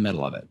wake up in the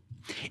middle of it.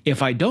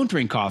 If I don't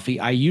drink coffee,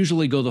 I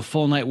usually go the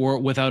full night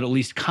without at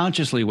least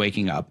consciously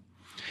waking up.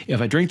 If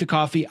I drink the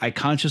coffee, I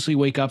consciously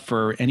wake up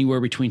for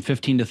anywhere between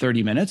 15 to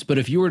 30 minutes. But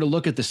if you were to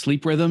look at the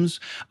sleep rhythms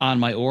on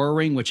my Oura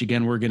Ring, which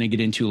again, we're going to get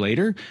into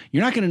later,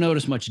 you're not going to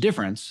notice much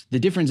difference. The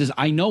difference is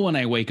I know when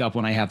I wake up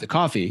when I have the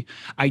coffee.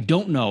 I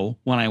don't know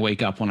when I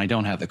wake up when I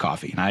don't have the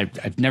coffee. And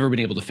I've never been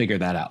able to figure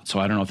that out. So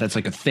I don't know if that's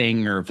like a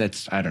thing or if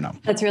that's, I don't know.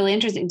 That's really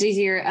interesting. Does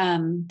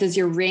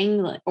your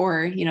ring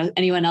or, you know,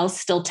 anyone else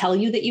still tell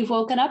you that you've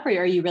woken up, or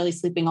are you really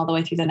sleeping all the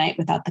way through the night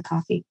without the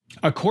coffee?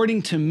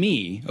 According to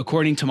me,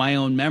 according to my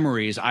own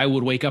memories, I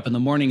would wake up in the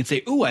morning and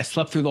say, ooh, I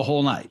slept through the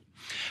whole night.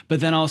 But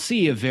then I'll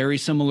see a very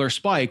similar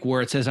spike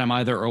where it says I'm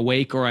either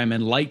awake or I'm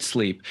in light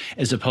sleep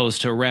as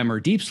opposed to REM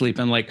or deep sleep.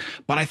 And like,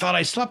 but I thought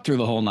I slept through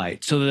the whole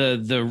night. So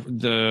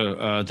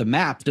the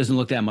map doesn't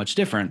look that much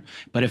different.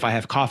 But if I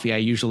have coffee, I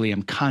usually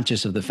am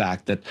conscious of the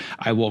fact that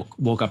I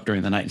woke up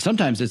during the night. And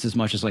sometimes it's as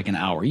much as like an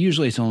hour.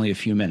 Usually it's only a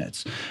few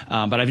minutes.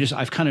 But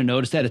I've kind of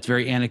noticed that it's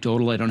very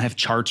anecdotal. I don't have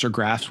charts or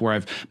graphs where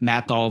I've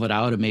mapped all of it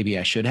out, and maybe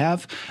I should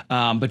have.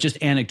 But just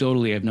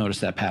anecdotally, I've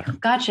noticed that pattern.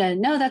 Gotcha.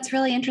 No, that's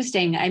really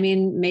interesting. I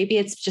mean,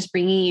 maybe it's just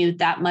bringing you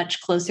that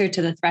much closer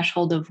to the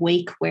threshold of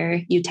wake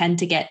where you tend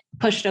to get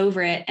pushed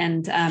over it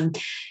and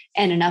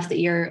enough that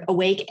you're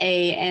awake,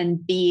 A,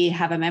 and B,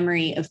 have a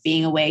memory of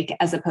being awake,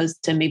 as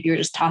opposed to maybe you're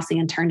just tossing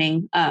and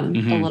turning a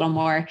little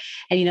more.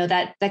 And, you know,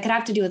 that could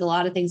have to do with a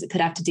lot of things. It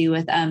could have to do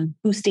with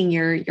boosting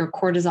your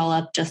cortisol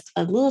up just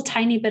a little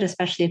tiny bit,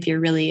 especially if you're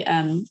really,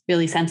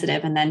 really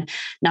sensitive, and then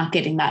not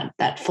getting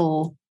that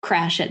full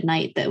crash at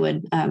night that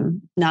would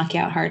knock you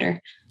out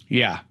harder.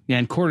 Yeah.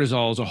 And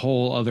cortisol is a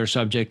whole other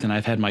subject. And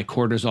I've had my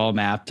cortisol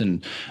mapped.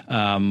 And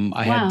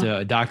I had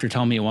a doctor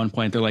tell me at one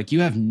point, they're like,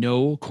 you have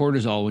no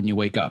cortisol when you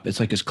wake up.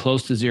 It's like as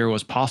close to zero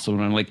as possible.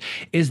 And I'm like,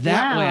 is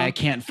that why I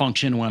can't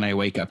function when I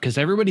wake up? Because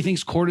everybody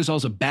thinks cortisol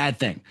is a bad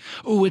thing.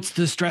 Oh, it's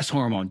the stress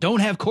hormone.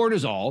 Don't have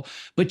cortisol,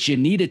 but you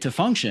need it to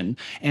function.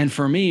 And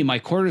for me, my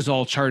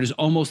cortisol chart is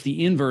almost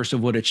the inverse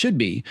of what it should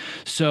be.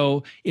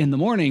 So in the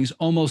mornings,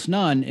 almost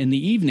none. In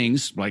the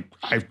evenings, like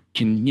I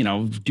can, you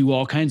know, do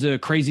all kinds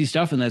of crazy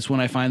stuff. And that's when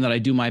I find that I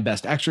do my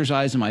best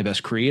exercise and my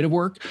best creative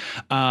work.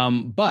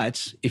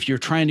 But if you're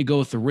trying to go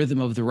with the rhythm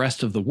of the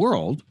rest of the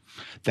world,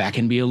 that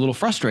can be a little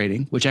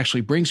frustrating, which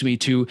actually brings me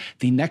to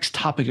the next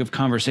topic of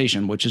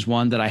conversation, which is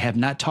one that I have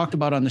not talked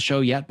about on the show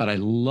yet, but I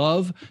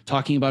love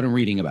talking about and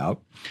reading about.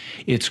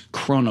 It's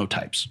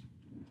chronotypes.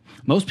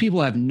 Most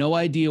people have no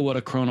idea what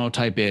a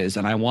chronotype is.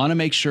 And I want to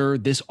make sure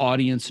this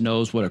audience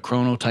knows what a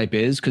chronotype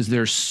is, because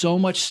there's so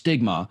much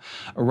stigma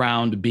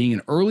around being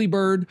an early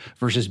bird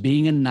versus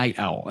being a night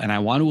owl. And I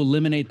want to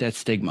eliminate that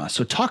stigma.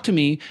 So talk to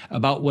me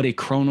about what a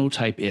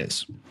chronotype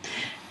is.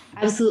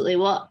 Absolutely.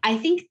 Well, I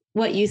think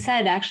what you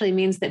said actually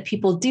means that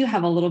people do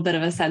have a little bit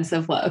of a sense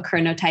of what a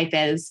chronotype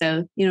is.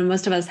 So,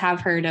 most of us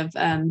have heard of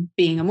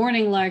being a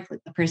morning lark, like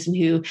the person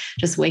who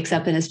just wakes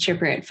up and is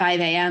chipper at 5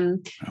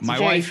 a.m. It's My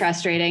very wife.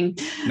 frustrating.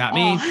 Not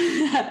me.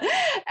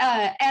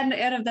 And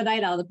of the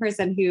night owl, the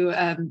person who,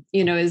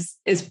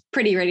 is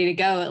pretty ready to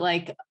go at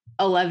like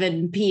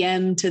 11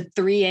 p.m. to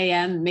 3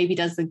 a.m., maybe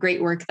does the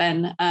great work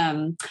then.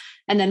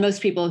 And then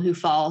most people who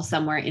fall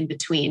somewhere in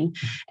between.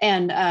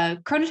 And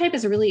chronotype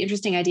is a really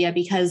interesting idea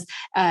because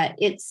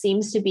it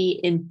seems to be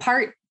in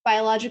part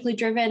biologically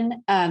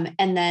driven,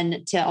 and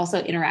then to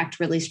also interact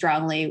really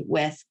strongly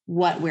with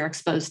what we're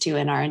exposed to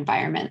in our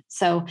environment.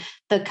 So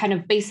the kind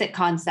of basic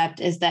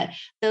concept is that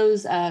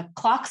those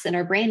clocks in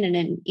our brain and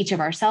in each of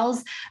our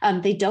cells,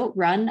 they don't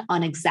run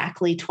on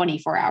exactly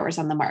 24 hours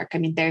on the mark. I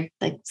mean, they're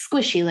like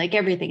squishy, like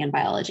everything in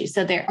biology.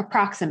 So they're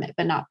approximate,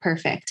 but not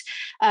perfect.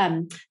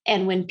 And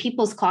when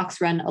people's clocks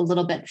run a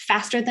little bit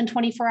faster than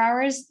 24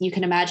 hours, you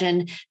can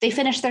imagine they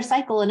finish their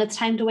cycle and it's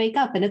time to wake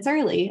up and it's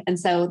early. And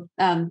so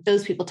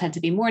those people tend to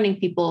be morning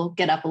people,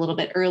 get up a little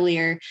bit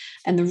earlier.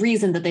 And the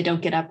reason that they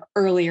don't get up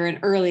earlier and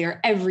earlier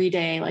every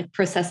day, like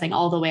processing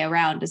all the way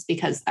around, is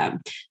because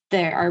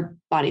our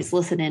bodies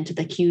listen into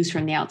the cues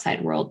from the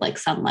outside world, like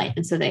sunlight.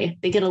 And so they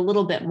get a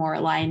little bit more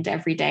aligned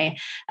every day,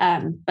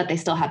 but they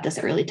still have this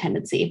early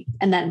tendency.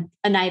 And then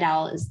a night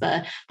owl is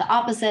the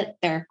opposite.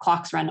 Their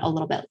clocks run a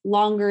little bit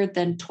longer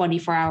than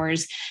 24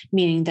 hours,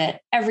 meaning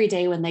that every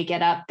day when they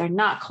get up, they're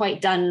not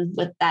quite done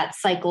with that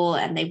cycle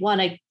and they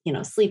want to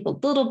sleep a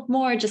little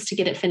more just to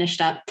get it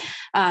finished up.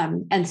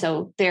 And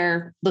so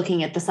they're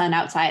looking at the sun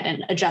outside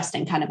and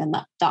adjusting kind of in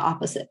the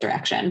opposite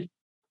direction.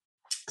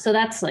 So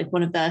that's like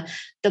one of the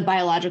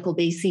biological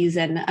bases,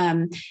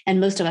 and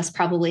most of us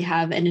probably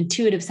have an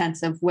intuitive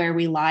sense of where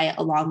we lie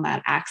along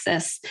that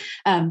axis.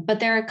 But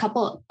there are a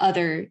couple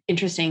other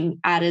interesting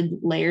added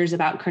layers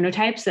about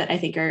chronotypes that I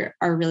think are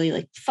really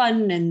like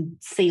fun and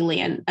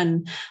salient.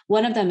 And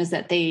one of them is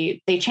that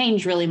they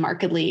change really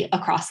markedly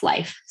across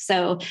life.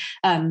 So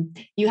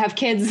you have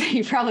kids,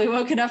 you've probably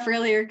woken up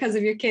earlier because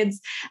of your kids.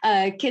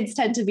 Kids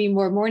tend to be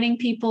more morning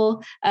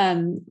people.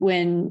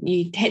 When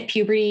you hit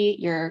puberty,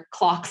 your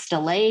clocks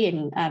delay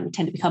and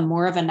tend to become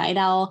more of a night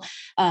owl.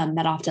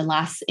 That often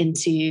lasts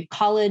into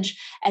college.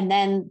 And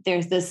then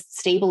there's this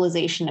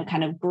stabilization of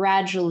kind of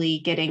gradually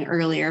getting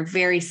earlier,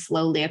 very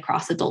slowly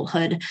across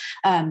adulthood.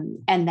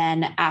 And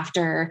then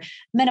after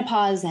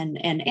menopause and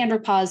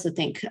andropause, so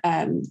think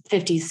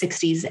 50s,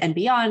 60s and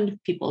beyond,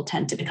 people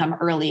tend to become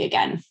early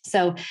again.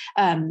 So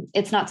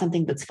it's not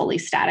something that's fully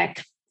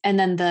static. And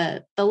then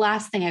the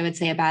last thing I would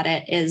say about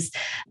it is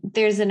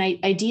there's an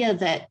idea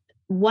that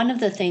one of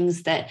the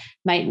things that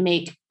might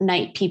make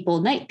night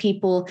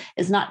people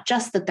is not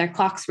just that their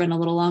clocks run a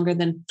little longer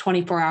than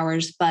 24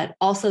 hours, but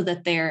also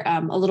that they're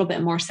a little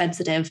bit more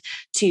sensitive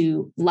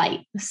to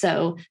light.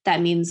 So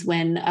that means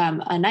when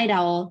a night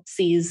owl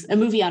sees a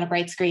movie on a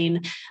bright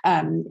screen,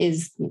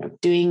 is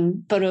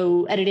doing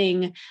photo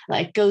editing,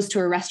 like goes to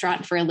a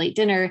restaurant for a late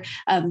dinner,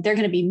 they're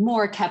going to be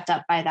more kept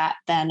up by that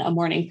than a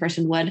morning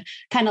person would.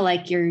 Kind of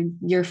like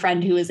your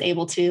friend who is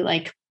able to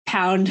like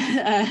pound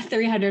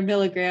 300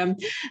 milligram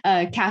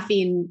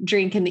caffeine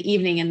drink in the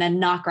evening and then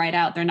knock right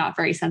out. They're not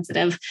very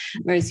sensitive,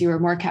 whereas you are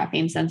more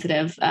caffeine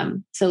sensitive.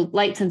 So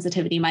light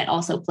sensitivity might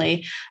also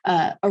play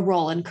a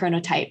role in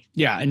chronotype.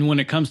 Yeah. And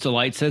when it comes to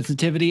light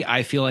sensitivity,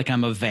 I feel like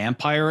I'm a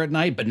vampire at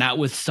night, but not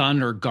with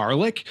sun or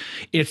garlic.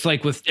 It's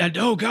like with,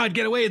 oh God,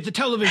 get away. It's the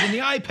television, the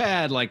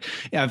iPad. Like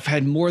I've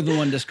had more than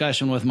one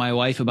discussion with my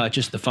wife about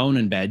just the phone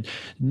in bed.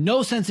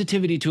 No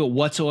sensitivity to it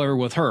whatsoever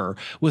with her.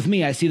 With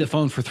me, I see the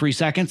phone for 3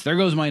 seconds. There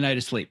goes my night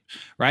of sleep,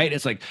 right?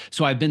 It's like,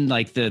 so I've been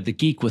like the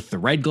geek with the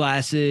red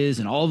glasses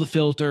and all the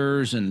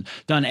filters and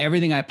done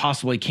everything I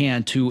possibly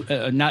can to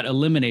not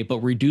eliminate, but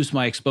reduce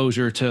my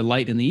exposure to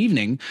light in the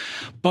evening.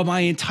 But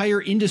my entire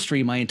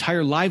industry, my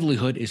entire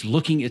livelihood is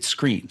looking at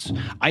screens.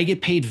 I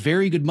get paid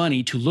very good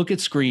money to look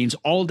at screens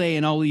all day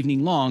and all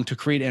evening long to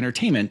create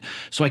entertainment.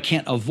 So I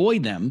can't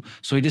avoid them.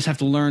 So I just have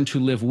to learn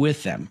to live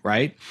with them,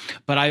 right?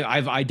 But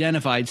I've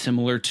identified,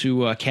 similar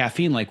to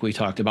caffeine, like we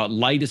talked about,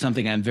 light is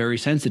something I'm very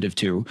sensitive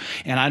to.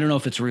 And I don't know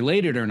if it's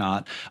related or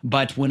not,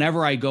 but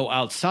whenever I go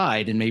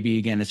outside, and maybe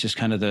again, it's just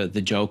kind of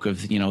the joke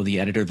of, the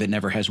editor that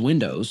never has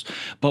windows.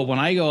 But when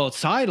I go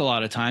outside, a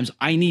lot of times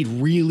I need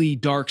really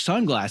dark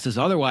sunglasses.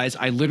 Otherwise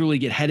I literally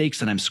get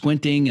headaches and I'm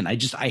squinting, and I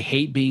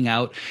hate being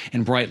out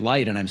in bright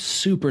light, and I'm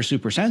super,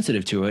 super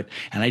sensitive to it.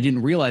 And I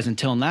didn't realize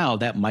until now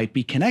that might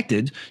be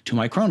connected to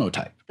my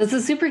chronotype. That's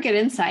a super good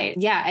insight.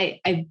 Yeah,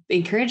 I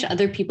encourage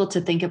other people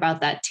to think about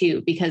that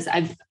too, because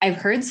I've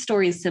heard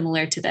stories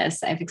similar to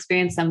this. I've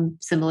experienced some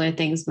similar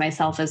things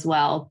myself as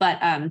well. But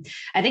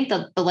I think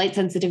the light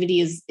sensitivity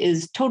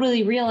is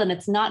totally real, and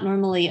it's not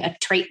normally a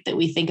trait that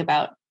we think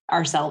about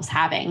ourselves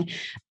having.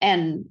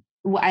 And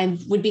I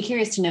would be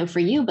curious to know for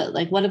you, but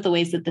like one of the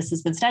ways that this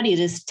has been studied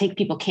is to take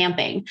people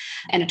camping.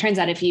 And it turns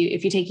out if you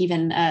take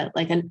even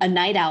like a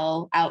night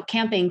owl out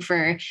camping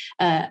for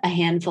a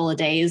handful of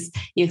days,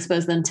 you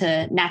expose them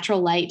to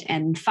natural light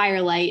and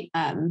firelight,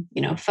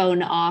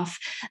 phone off,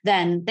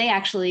 then they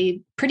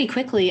actually pretty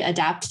quickly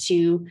adapt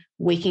to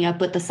waking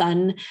up with the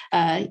sun,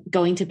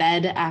 going to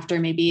bed after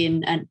maybe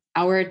an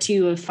hour or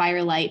two of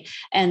firelight,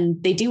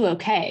 and they do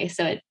okay.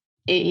 So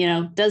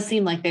it does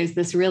seem like there's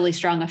this really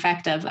strong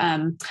effect of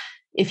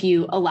if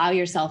you allow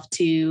yourself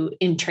to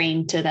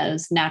entrain to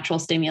those natural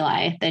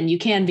stimuli, then you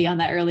can be on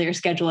that earlier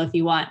schedule if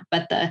you want.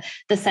 But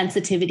the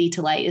sensitivity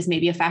to light is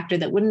maybe a factor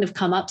that wouldn't have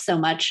come up so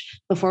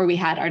much before we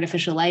had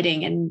artificial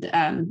lighting,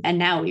 and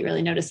now we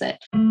really notice it.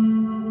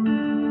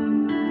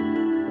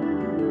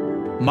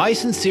 My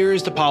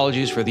sincerest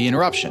apologies for the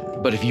interruption,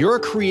 but if you're a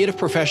creative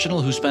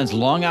professional who spends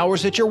long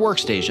hours at your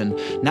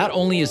workstation, not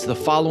only is the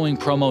following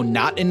promo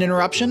not an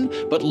interruption,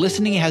 but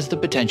listening has the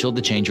potential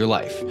to change your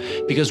life.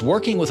 Because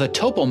working with a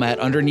topo mat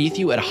underneath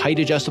you at a height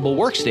adjustable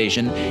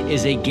workstation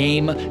is a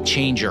game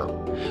changer.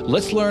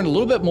 Let's learn a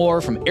little bit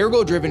more from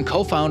Ergo-Driven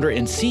co-founder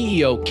and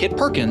CEO Kit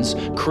Perkins,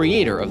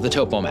 creator of the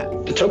Topo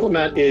Mat. The Topo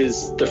Mat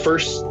is the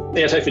first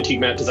anti-fatigue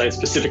mat designed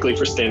specifically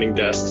for standing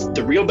desks.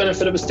 The real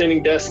benefit of a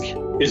standing desk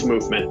is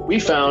movement. We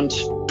found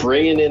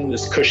bringing in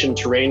this cushioned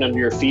terrain under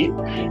your feet,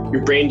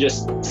 your brain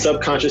just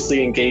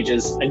subconsciously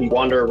engages and you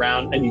wander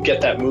around and you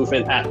get that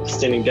movement at the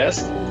standing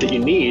desk that you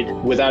need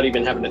without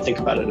even having to think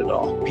about it at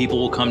all. People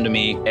will come to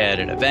me at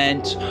an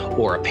event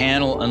or a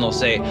panel and they'll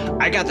say,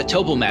 I got the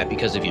Topo Mat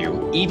because of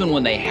you. Even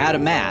when they had a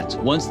mat,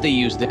 once they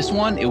used this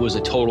one, it was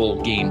a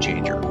total game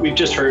changer. We've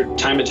just heard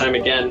time and time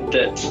again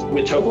that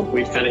with Topo,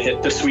 we've kind of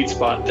hit the sweet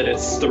spot, that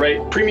it's the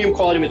right premium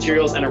quality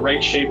materials and a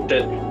right shape,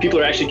 that people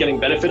are actually getting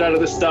benefit out of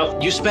this stuff.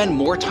 You spend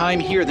more time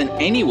here than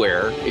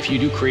anywhere if you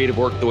do creative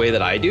work the way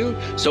that I do.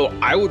 So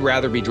I would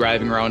rather be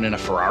driving around in a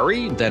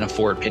Ferrari than a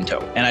Ford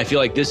Pinto. And I feel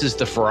like this is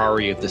the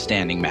Ferrari of the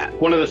standing mat.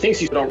 One of the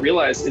things you don't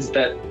realize is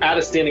that at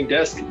a standing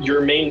desk,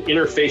 your main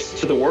interface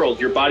to the world,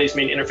 your body's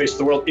main interface to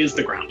the world is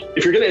the ground.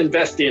 If you're going to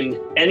invest in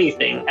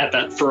anything at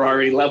that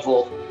Ferrari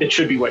level, it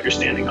should be what you're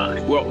standing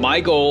on. Well,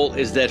 my goal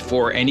is that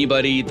for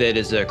anybody that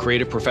is a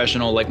creative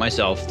professional like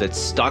myself that's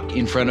stuck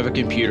in front of a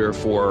computer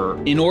for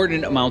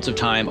inordinate amounts of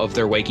time of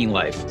their waking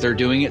life, they're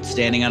doing it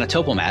standing on a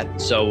Topo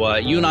Mat. So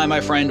you and I,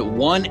 my friend,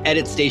 one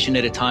edit station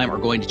at a time are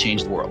going to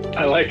change the world.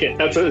 I like it.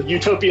 That's a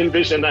utopian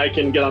vision I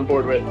can get on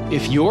board with.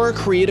 If you're a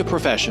creative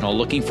professional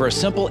looking for a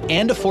simple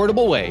and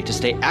affordable way to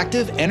stay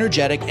active,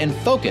 energetic, and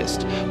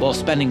focused while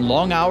spending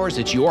long hours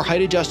at your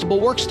height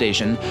adjustable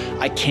workstation,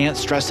 I can't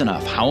stress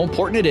enough how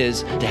important it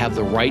is to have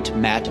the right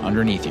mat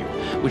underneath you,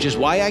 which is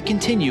why I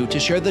continue to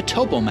share the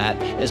Topo Mat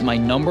as my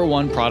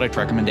 #1 product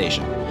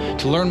recommendation.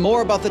 To learn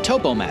more about the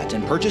Topo Mat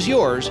and purchase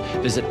yours,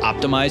 visit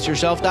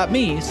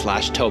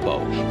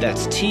optimizeyourself.me/topo.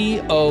 That's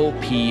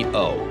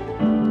TOPO.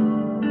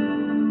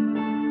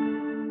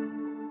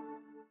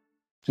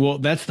 Well,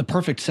 that's the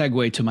perfect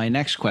segue to my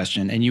next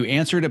question. And you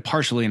answered it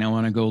partially, and I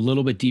want to go a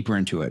little bit deeper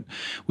into it,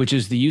 which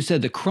is you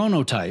said the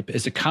chronotype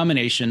is a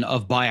combination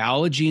of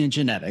biology and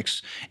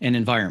genetics and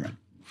environment.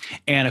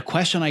 And a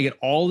question I get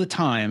all the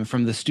time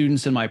from the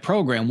students in my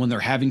program when they're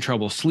having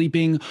trouble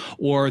sleeping,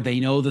 or they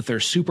know that they're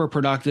super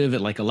productive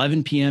at like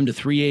 11 p.m. to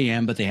 3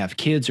 a.m., but they have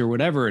kids or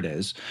whatever it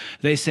is,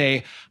 they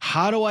say,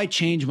 how do I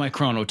change my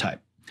chronotype?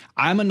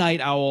 I'm a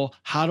night owl.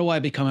 How do I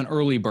become an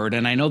early bird?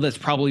 And I know that's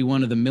probably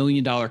one of the $1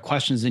 million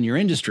questions in your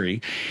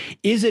industry.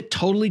 Is it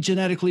totally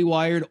genetically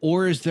wired,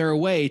 or is there a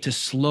way to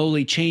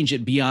slowly change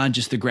it beyond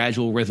just the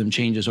gradual rhythm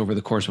changes over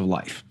the course of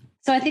life?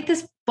 So I think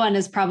this one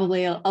is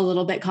probably a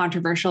little bit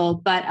controversial,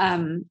 but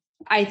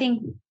I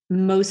think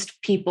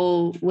most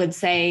people would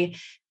say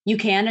you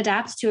can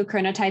adapt to a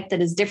chronotype that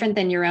is different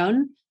than your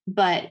own,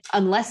 but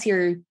unless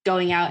you're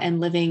going out and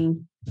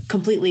living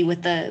completely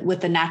with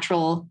the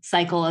natural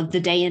cycle of the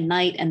day and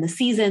night and the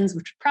seasons,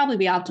 which would probably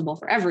be optimal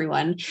for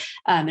everyone,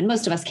 and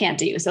most of us can't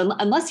do. So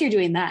unless you're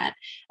doing that,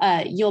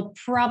 you'll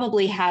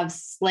probably have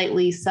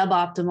slightly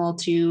suboptimal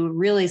to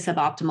really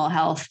suboptimal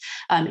health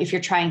if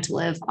you're trying to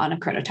live on a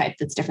chronotype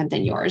that's different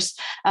than yours.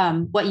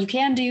 What you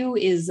can do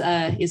is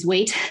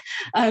wait,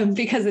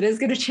 because it is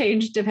going to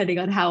change depending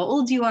on how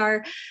old you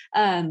are,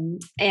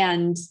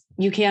 and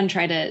you can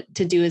try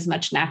to do as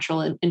much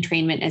natural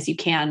entrainment as you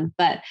can.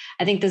 But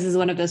I think this is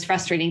one of those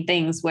frustrating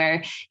things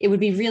where it would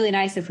be really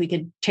nice if we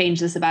could change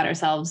this about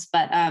ourselves.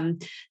 But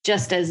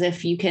just as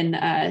if you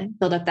can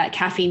build up that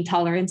caffeine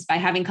tolerance by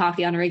having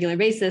coffee on a regular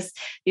basis,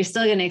 you're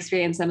still going to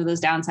experience some of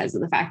those downsides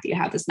of the fact that you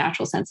have this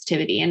natural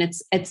sensitivity. And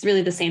it's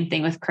really the same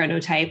thing with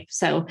chronotype.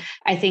 So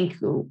I think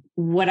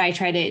what I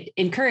try to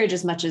encourage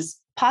as much as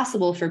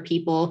possible for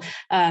people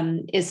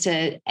is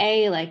to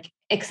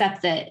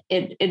accept that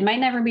it might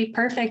never be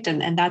perfect,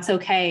 and that's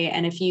okay.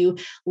 And if you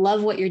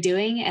love what you're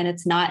doing and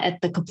it's not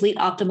at the complete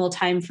optimal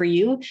time for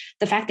you,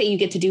 the fact that you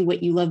get to do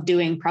what you love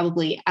doing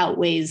probably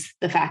outweighs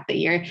the fact that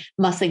you're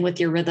messing with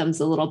your rhythms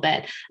a little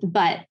bit.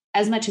 But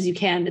as much as you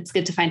can, it's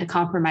good to find a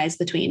compromise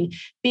between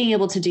being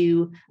able to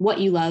do what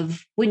you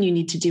love when you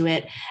need to do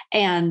it,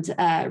 and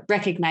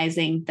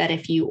recognizing that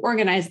if you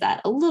organize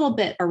that a little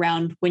bit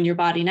around when your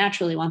body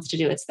naturally wants to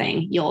do its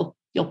thing, you'll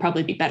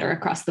probably be better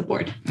across the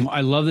board.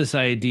 I love this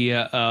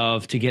idea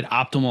of, to get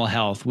optimal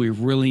health, we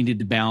really need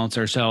to balance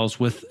ourselves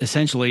with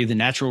essentially the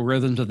natural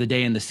rhythms of the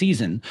day and the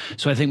season.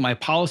 So I think my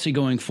policy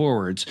going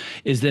forwards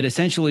is that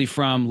essentially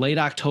from late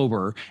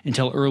October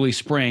until early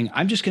spring,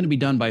 I'm just going to be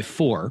done by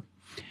 4.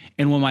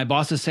 And when my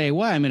bosses say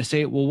why, I'm going to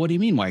say, well, what do you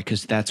mean why?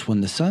 Because that's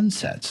when the sun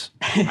sets.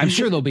 I'm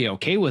sure they'll be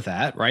okay with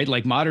that, right?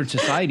 Like modern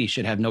society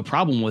should have no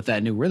problem with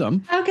that new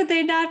rhythm. How could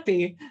they not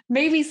be?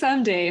 Maybe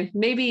someday,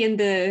 maybe in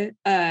the,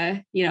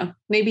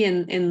 maybe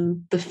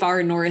in the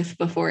far north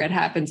before it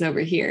happens over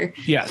here.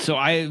 Yeah. So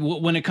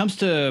when it comes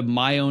to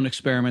my own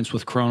experiments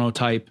with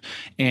chronotype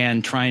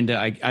and trying to,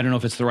 I don't know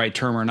if it's the right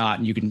term or not,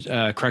 and you can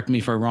correct me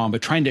if I'm wrong,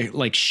 but trying to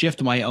like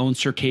shift my own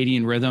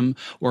circadian rhythm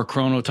or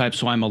chronotype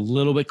so I'm a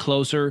little bit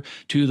closer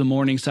to the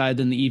morning side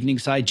than the evening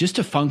side, just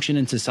to function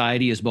in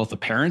society as both a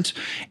parent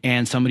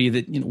and somebody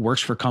that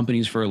works for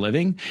companies for a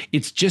living.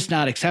 It's just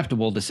not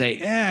acceptable to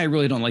say, I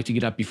really don't like to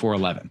get up before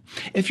 11.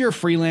 If you're a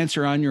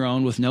freelancer on your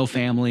own with no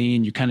family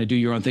and you kind of do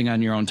your own thing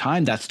on your own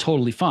time, that's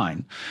totally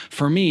fine.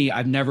 For me,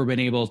 I've never been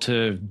able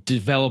to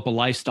develop a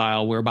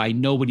lifestyle whereby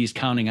nobody's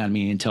counting on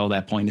me until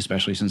that point,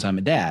 especially since I'm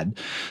a dad.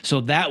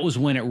 So that was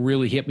when it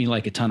really hit me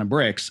like a ton of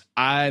bricks.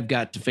 I've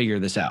got to figure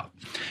this out,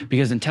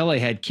 because until I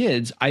had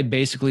kids, I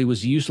basically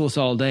was useless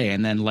all day.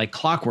 And then like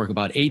clockwork,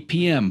 about 8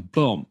 p.m.,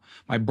 boom,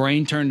 my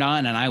brain turned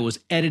on and I was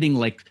editing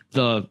like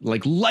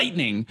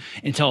lightning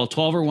until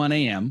 12 or 1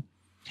 a.m.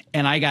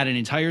 And I got an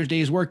entire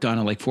day's work done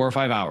in like 4 or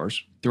 5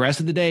 hours. The rest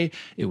of the day,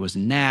 it was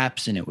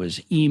naps and it was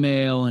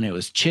email and it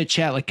was chit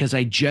chat, like, because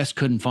I just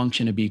couldn't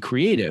function to be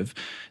creative.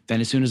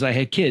 Then as soon as I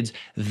had kids,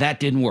 that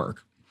didn't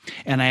work.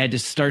 And I had to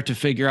start to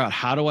figure out,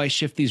 how do I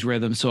shift these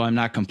rhythms so I'm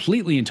not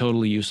completely and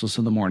totally useless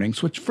in the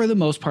mornings, which for the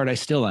most part I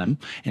still am.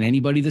 And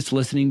anybody that's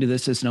listening to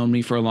this has known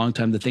me for a long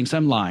time that thinks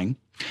I'm lying,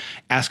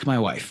 ask my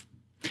wife.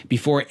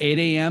 Before 8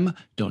 a.m.,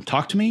 don't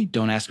talk to me.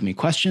 Don't ask me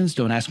questions.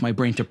 Don't ask my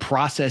brain to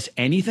process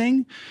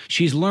anything.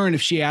 She's learned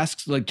if she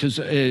asks, like, because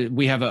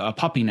we have a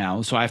puppy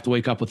now, so I have to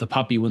wake up with the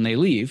puppy when they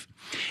leave.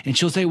 And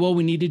she'll say, well,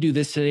 we need to do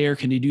this today, or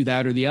can you do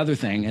that or the other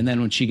thing? And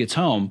then when she gets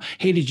home,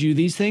 hey, did you do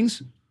these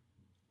things?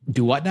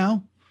 Do what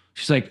now?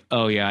 She's like,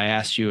 oh, yeah, I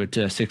asked you at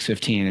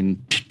 6:15,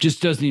 and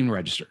just doesn't even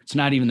register. It's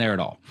not even there at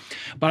all.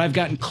 But I've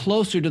gotten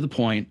closer to the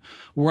point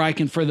where I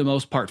can, for the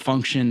most part,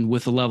 function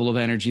with the level of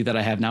energy that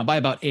I have now by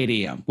about 8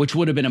 a.m., which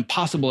would have been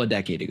impossible a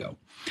decade ago.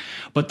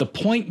 But the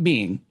point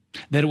being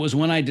that it was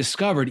when I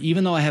discovered,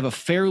 even though I have a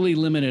fairly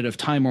limited of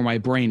time where my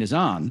brain is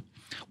on,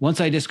 once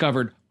I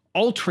discovered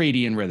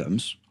ultradian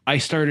rhythms, I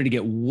started to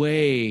get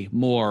way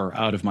more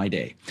out of my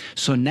day.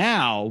 So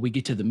now we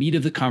get to the meat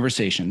of the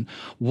conversation.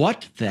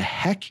 What the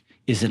heck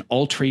is an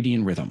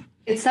ultradian rhythm?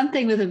 It's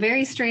something with a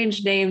very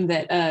strange name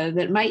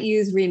that might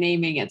use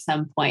renaming at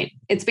some point.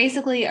 It's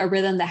basically a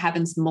rhythm that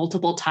happens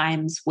multiple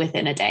times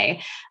within a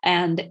day.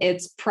 And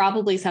it's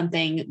probably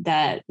something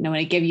that, when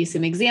I give you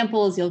some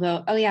examples, you'll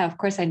go, oh yeah, of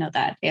course I know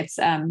that. It's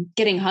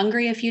getting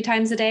hungry a few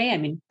times a day. I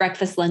mean,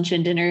 breakfast, lunch,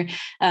 and dinner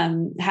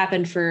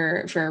happen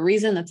for a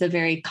reason. That's a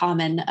very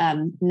common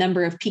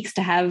number of peaks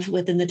to have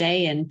within the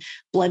day, and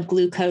blood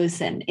glucose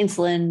and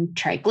insulin,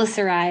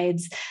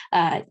 triglycerides,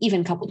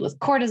 even coupled with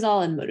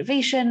cortisol and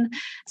motivation.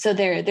 So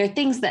they're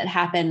things that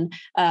happen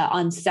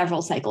on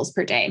several cycles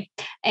per day.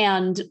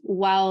 And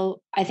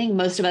while I think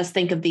most of us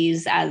think of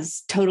these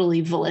as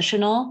totally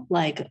volitional,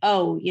 like,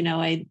 oh,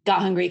 I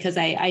got hungry because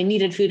I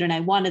needed food and I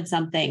wanted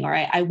something, or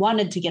I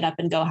wanted to get up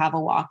and go have a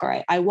walk,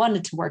 or I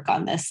wanted to work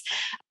on this.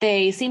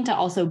 They seem to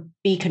also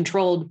be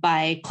controlled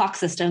by clock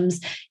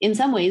systems in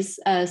some ways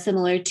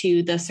similar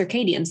to the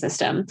circadian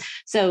system.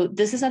 So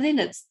this is something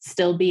that's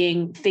still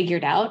being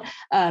figured out,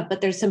 but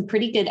there's some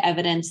pretty good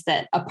evidence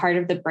that a part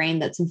of the brain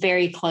that's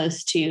very close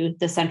to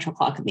the central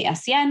clock of the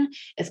SCN,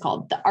 it's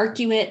called the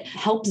arcuate,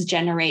 helps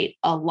generate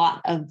a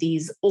lot of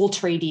these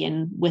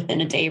ultradian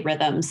within a day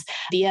rhythms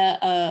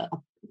via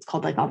it's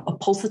called like a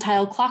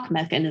pulsatile clock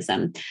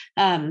mechanism.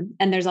 And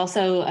there's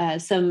also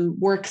some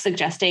work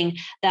suggesting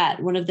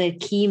that one of the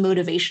key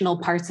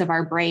motivational parts of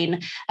our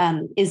brain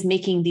is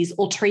making these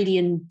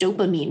ultradian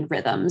dopamine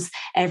rhythms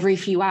every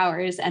few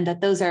hours, and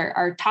that those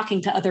are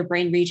talking to other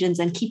brain regions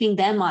and keeping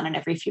them on an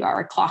every few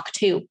hour clock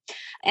too.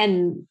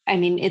 And I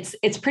mean,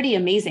 it's pretty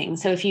amazing.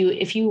 So if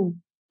you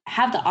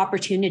have the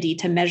opportunity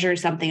to measure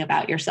something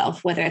about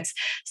yourself, whether it's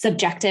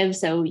subjective,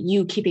 so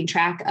you keeping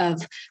track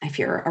of, if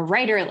you're a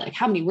writer, like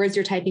how many words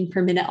you're typing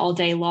per minute all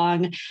day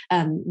long,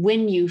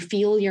 when you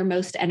feel your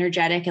most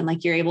energetic and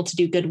like you're able to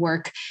do good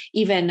work,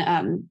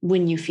 even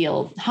when you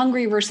feel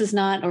hungry versus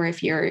not, or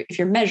if you're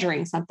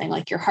measuring something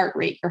like your heart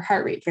rate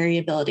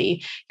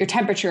variability, your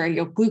temperature,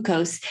 your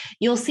glucose,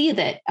 you'll see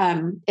that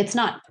it's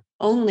not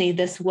only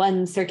this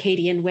one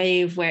circadian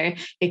wave where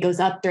it goes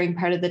up during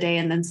part of the day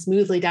and then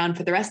smoothly down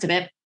for the rest of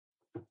it.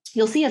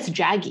 You'll see it's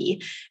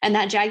jaggy, and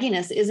that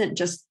jagginess isn't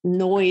just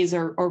noise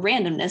or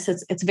randomness.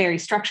 It's very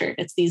structured.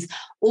 It's these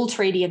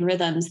ultradian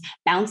rhythms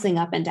bouncing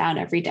up and down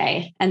every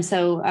day. And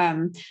so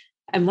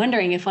I'm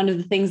wondering if one of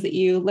the things that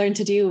you learned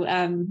to do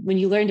when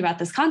you learned about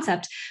this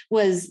concept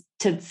was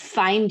to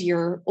find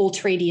your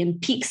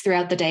ultradian peaks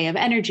throughout the day of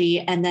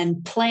energy and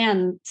then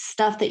plan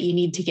stuff that you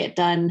need to get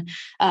done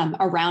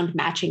around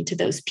matching to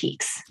those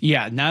peaks.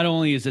 Yeah, not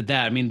only is it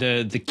that, I mean,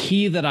 the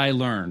key that I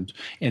learned,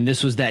 and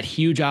this was that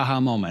huge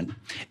aha moment,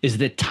 is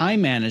that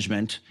time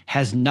management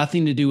has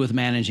nothing to do with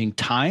managing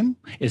time.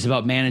 It's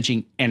about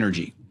managing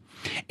energy.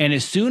 And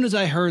as soon as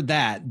I heard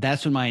that,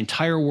 that's when my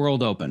entire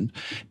world opened,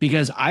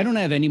 because I don't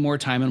have any more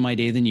time in my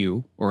day than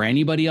you or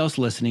anybody else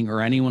listening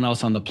or anyone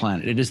else on the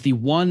planet. It is the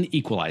one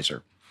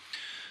equalizer.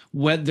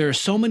 There are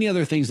so many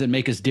other things that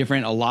make us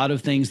different, a lot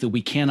of things that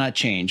we cannot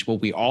change, but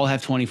we all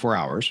have 24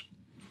 hours.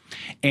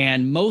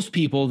 And most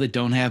people that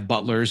don't have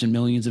butlers and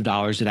millions of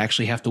dollars that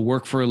actually have to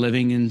work for a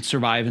living and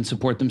survive and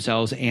support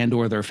themselves and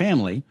or their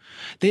family,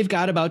 they've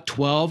got about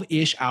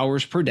 12-ish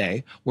hours per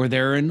day where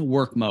they're in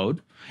work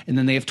mode. And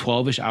then they have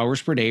 12-ish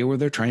hours per day where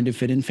they're trying to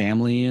fit in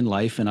family and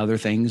life and other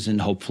things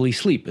and hopefully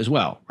sleep as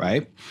well,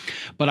 right?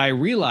 But I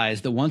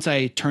realized that once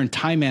I turned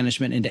time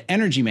management into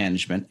energy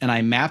management and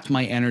I mapped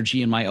my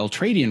energy and my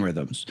ultradian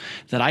rhythms,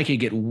 that I could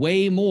get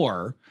way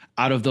more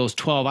out of those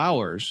 12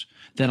 hours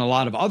than a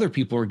lot of other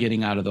people are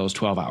getting out of those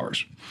 12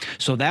 hours.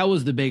 So that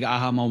was the big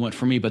aha moment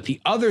for me. But the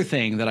other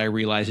thing that I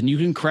realized, and you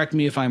can correct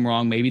me if I'm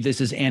wrong, maybe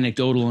this is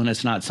anecdotal and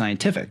it's not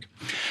scientific,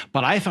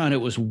 but I found it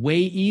was way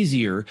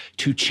easier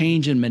to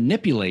change and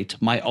manipulate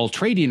my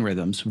ultradian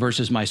rhythms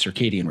versus my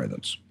circadian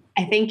rhythms.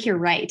 I think you're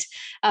right.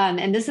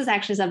 And this is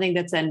actually something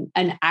that's an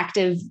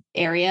active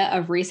area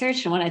of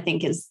research and what I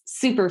think is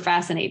super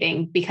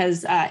fascinating,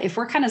 because if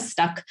we're kind of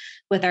stuck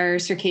with our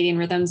circadian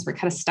rhythms, we're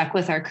kind of stuck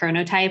with our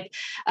chronotype.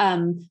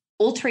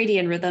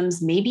 Ultradian rhythms,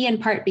 maybe in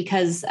part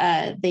because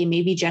they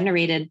may be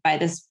generated by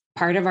this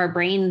part of our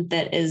brain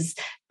that is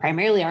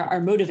primarily our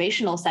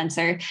motivational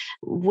sensor.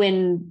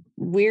 When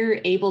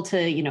we're able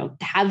to,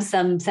 have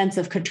some sense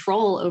of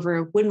control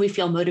over when we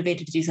feel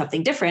motivated to do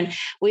something different,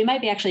 we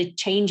might be actually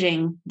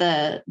changing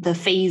the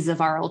phase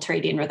of our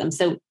ultradian rhythm.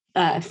 So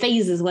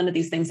phase is one of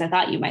these things I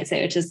thought you might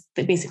say, which is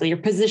basically your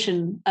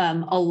position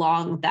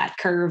along that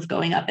curve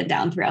going up and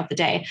down throughout the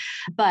day.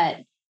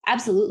 But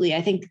absolutely,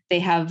 I think they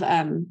have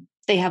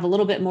a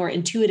little bit more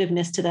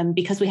intuitiveness to them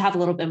because we have a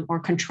little bit more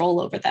control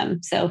over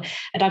them. So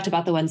I talked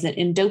about the ones that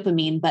in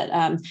dopamine,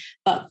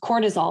 but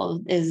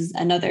cortisol is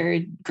another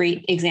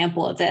great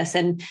example of this.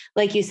 And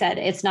like you said,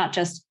 it's not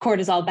just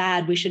cortisol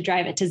bad, we should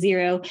drive it to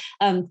zero.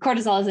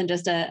 Cortisol isn't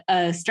just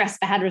a stress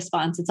bad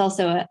response. It's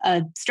also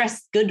a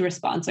stress good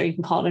response, or you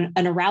can call it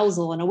an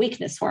arousal and a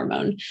weakness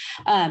hormone.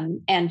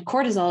 And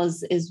cortisol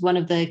is one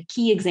of the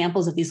key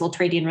examples of these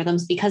ultradian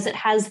rhythms because it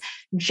has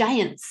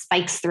giant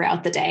spikes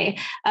throughout the day.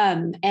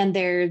 And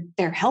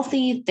they're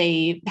healthy.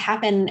 They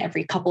happen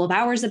every couple of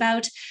hours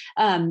about,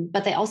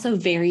 but they also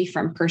vary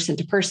from person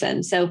to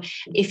person. So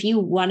if you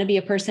want to be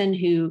a person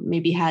who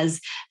maybe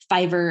has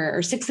 5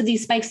 or 6 of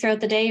these spikes throughout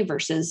the day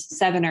versus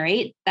 7 or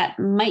 8, that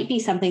might be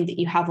something that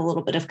you have a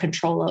little bit of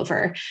control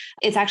over.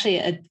 It's actually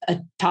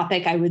a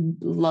topic I would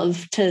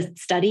love to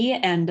study.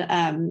 And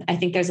I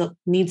think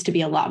needs to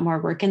be a lot more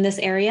work in this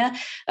area.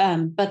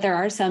 But there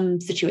are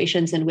some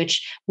situations in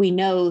which we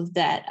know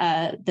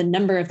that the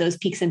number of those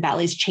peaks and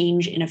valleys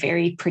change in a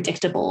very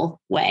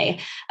predictable way.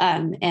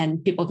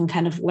 And people can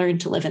kind of learn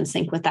to live in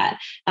sync with that.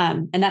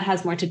 And that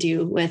has more to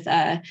do with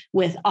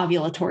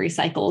ovulatory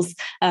cycles.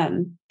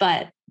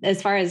 But as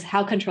far as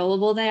how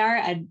controllable they are,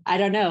 I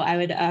don't know. I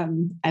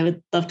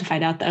would love to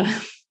find out though.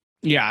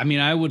 Yeah, I mean,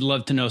 I would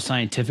love to know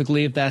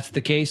scientifically if that's the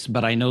case,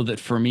 but I know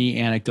that for me,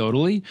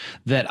 anecdotally,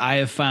 that I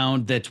have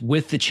found that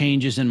with the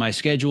changes in my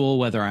schedule,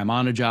 whether I'm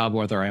on a job,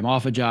 whether I'm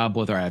off a job,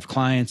 whether I have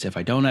clients, if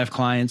I don't have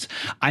clients,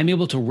 I'm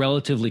able to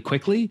relatively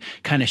quickly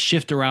kind of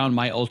shift around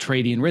my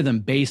ultradian rhythm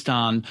based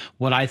on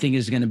what I think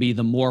is going to be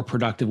the more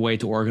productive way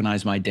to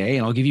organize my day.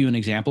 And I'll give you an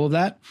example of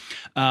that.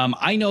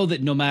 I know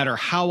that no matter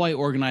how I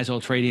organize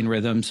ultradian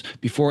rhythms,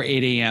 before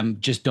 8 a.m.,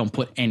 just don't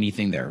put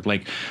anything there.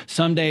 Like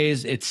some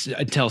days it's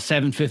until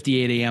 7:58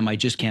 a.m. I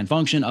just can't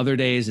function. Other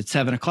days at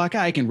 7 o'clock,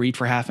 I can read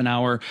for half an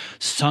hour.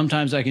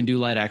 Sometimes I can do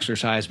light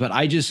exercise, but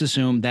I just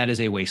assume that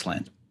is a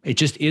wasteland. It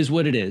just is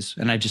what it is.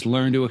 And I just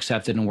learn to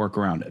accept it and work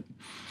around it.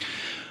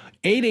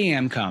 8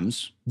 a.m.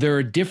 comes, there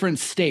are different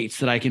states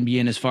that I can be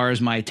in as far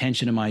as my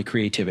attention and my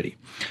creativity.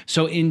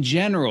 So in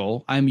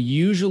general, I'm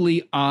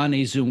usually on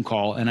a Zoom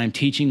call and I'm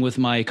teaching with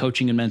my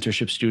coaching and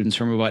mentorship students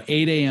from about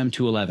 8 a.m.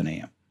 to 11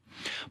 a.m.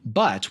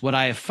 But what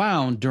I have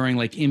found during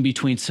like in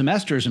between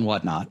semesters and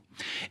whatnot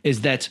is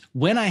that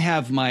when I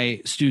have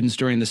my students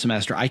during the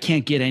semester, I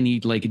can't get any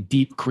like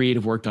deep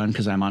creative work done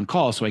because I'm on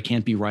call. So I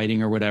can't be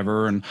writing or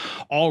whatever. And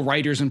all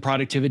writers and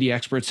productivity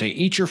experts say,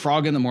 eat your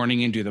frog in the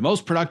morning and do the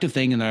most productive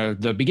thing in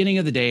the beginning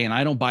of the day. And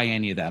I don't buy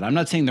any of that. I'm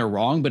not saying they're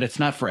wrong, but it's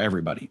not for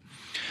everybody.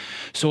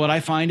 So what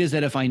I find is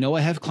that if I know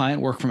I have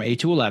client work from 8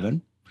 to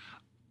 11,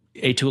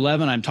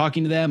 I'm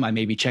talking to them. I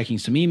may be checking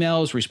some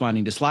emails,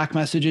 responding to Slack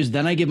messages.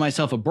 Then I give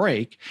myself a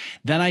break.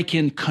 Then I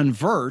can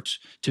convert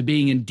to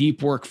being in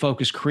deep work,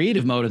 focused,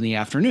 creative mode in the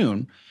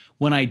afternoon.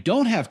 When I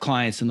don't have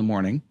clients in the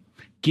morning,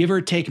 give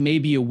or take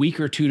maybe a week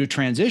or two to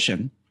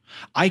transition,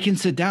 I can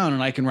sit down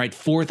and I can write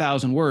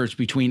 4,000 words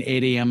between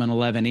 8 a.m. and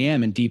 11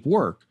 a.m. in deep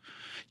work,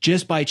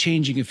 just by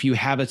changing a few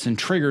habits and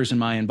triggers in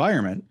my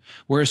environment.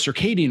 Whereas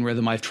circadian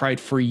rhythm, I've tried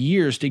for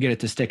years to get it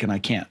to stick and I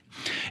can't.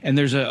 And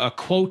there's a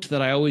quote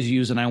that I always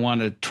use, and I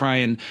want to try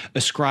and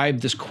ascribe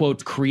this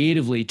quote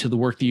creatively to the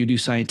work that you do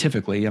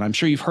scientifically. And I'm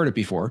sure you've heard it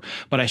before,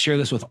 but I share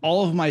this with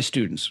all of my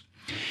students.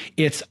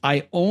 It's,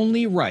 I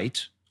only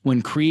write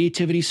when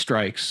creativity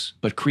strikes,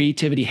 but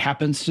creativity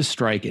happens to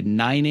strike at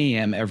 9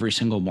 a.m. every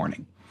single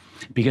morning,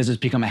 because it's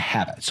become a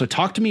habit. So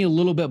talk to me a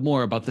little bit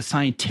more about the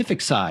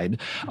scientific side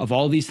of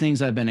all these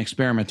things I've been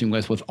experimenting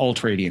with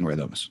ultradian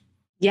rhythms.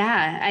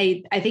 Yeah,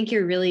 I think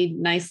you're really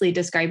nicely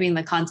describing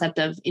the concept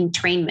of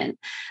entrainment,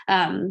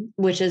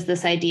 which is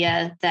this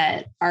idea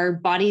that our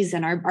bodies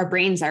and our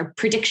brains are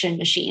prediction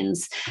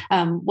machines.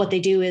 What they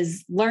do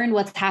is learn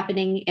what's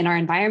happening in our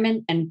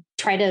environment and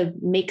try to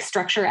make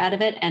structure out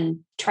of it and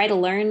try to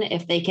learn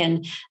if they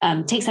can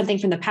take something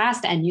from the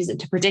past and use it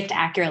to predict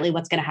accurately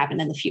what's going to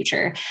happen in the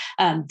future.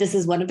 This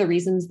is one of the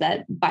reasons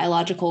that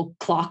biological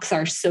clocks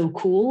are so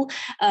cool,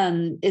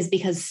 is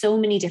because so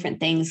many different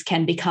things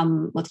can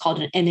become what's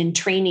called an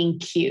entraining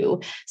cue.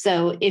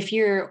 So if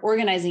you're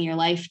organizing your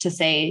life to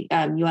say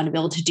you want to be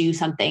able to do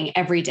something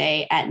every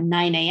day at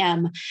 9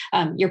 a.m.,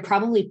 you're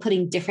probably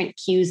putting different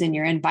cues in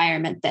your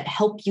environment that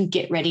help you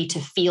get ready to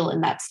feel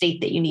in that state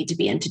that you need to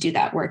be in to do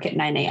that work at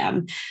 9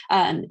 a.m.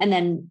 And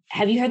then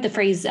have you heard the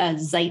phrase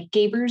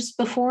Zeitgebers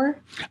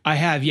before? I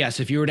have, yes.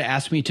 If you were to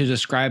ask me to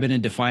describe it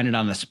and define it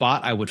on the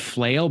spot, I would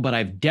flail, but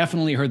I've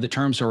definitely heard the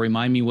term. So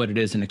remind me what it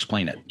is and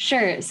explain it.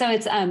 Sure. So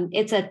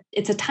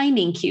it's a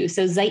timing cue.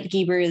 So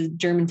Zeitgeber is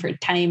German for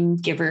time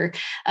giver.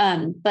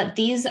 But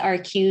these are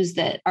cues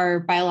that our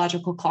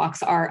biological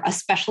clocks are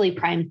especially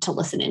primed to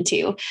listen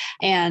into.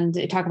 And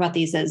I talk about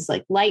these as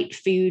like light,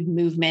 food,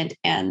 movement,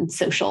 and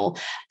social.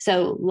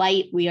 So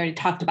light, we already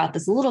talked about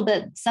this a little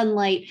bit.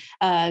 Sunlight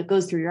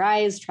goes through your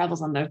eyes,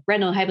 travels on the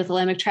retinal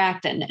hypothalamic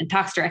tract, and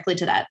talks directly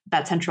to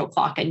that central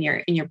clock in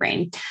your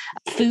brain.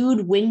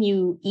 Food, when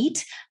you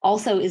eat,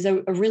 also is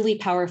a really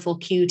powerful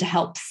cue to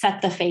help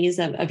set the phase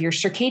of your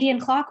circadian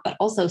clock, but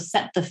also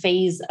set the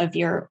phase of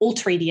your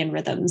ultradian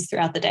rhythms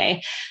throughout the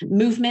day.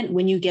 Movement,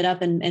 when you get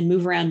up and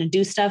move around and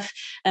do stuff,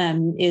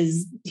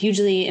 is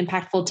hugely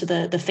impactful to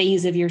the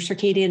phase of your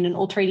circadian and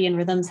ultradian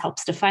rhythms,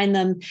 helps define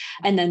them.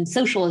 And then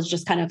social is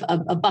just kind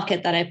of a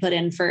bucket that I put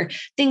in for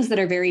things that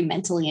are very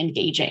mentally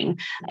engaging.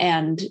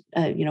 And,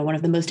 one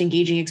of the most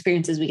engaging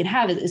experiences we can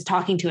have is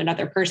talking to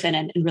another person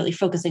and really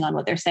focusing on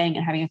what they're saying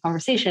and having a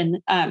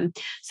conversation.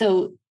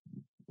 So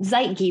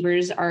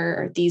Zeitgebers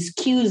are these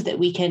cues that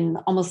we can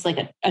almost like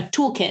a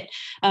toolkit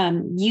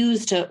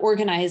use to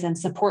organize and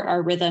support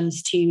our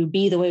rhythms to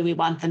be the way we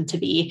want them to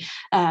be,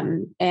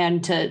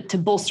 and to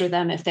bolster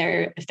them if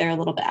they're a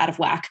little bit out of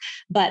whack.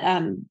 But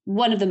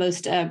one of the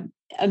most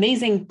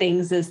amazing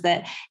things is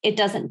that it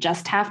doesn't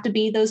just have to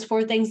be those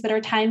 4 things that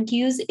are time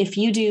cues. If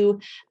you do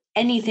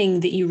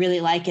anything that you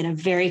really like in a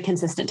very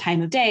consistent time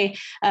of day,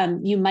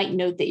 you might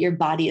note that your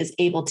body is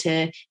able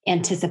to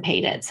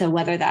anticipate it. So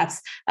whether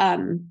that's,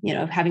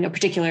 having a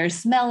particular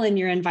smell in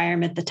your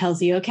environment that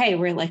tells you, okay,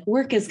 we're like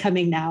work is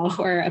coming now,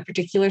 or a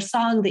particular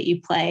song that you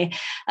play,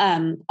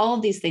 all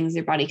of these things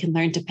your body can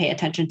learn to pay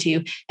attention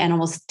to and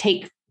almost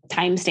take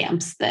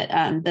timestamps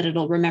that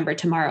it'll remember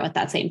tomorrow at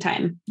that same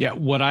time. Yeah,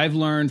 what I've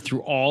learned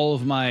through all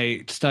of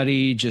my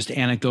study, just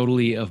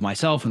anecdotally of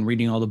myself and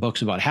reading all the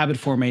books about habit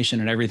formation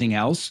and everything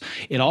else,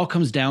 it all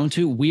comes down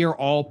to we are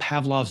all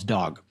Pavlov's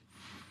dog.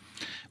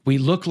 We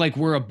look like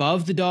we're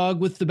above the dog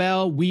with the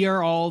bell. We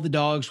are all the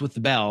dogs with the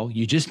bell.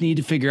 You just need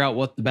to figure out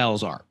what the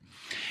bells are.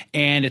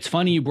 And it's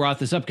funny you brought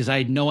this up because I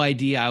had no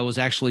idea I was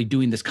actually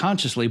doing this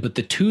consciously, but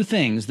the 2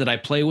 things that I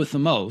play with the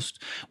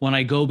most when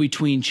I go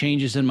between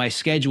changes in my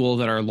schedule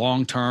that are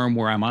long-term,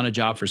 where I'm on a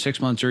job for 6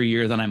 months or a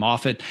year, then I'm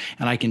off it,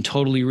 and I can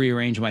totally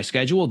rearrange my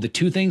schedule. The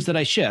 2 things that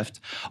I shift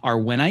are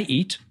when I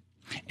eat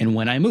and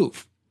when I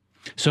move.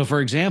 So for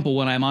example,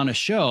 when I'm on a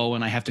show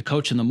and I have to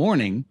coach in the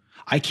morning,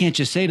 I can't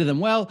just say to them,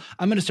 well,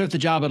 I'm going to start the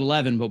job at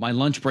 11, but my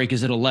lunch break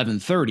is at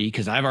 11:30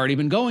 because I've already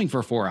been going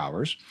for 4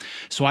 hours.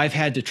 So I've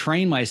had to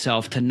train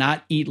myself to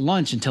not eat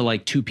lunch until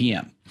like 2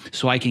 p.m.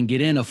 so I can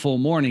get in a full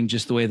morning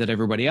just the way that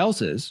everybody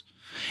else is.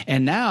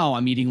 And now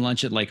I'm eating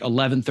lunch at like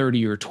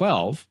 11:30 or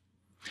 12.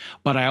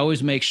 But I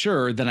always make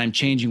sure that I'm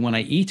changing when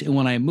I eat and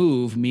when I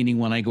move, meaning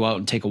when I go out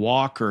and take a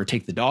walk or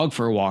take the dog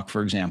for a walk,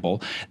 for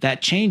example,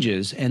 that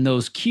changes. And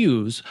those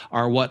cues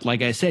are what,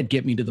 like I said,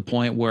 get me to the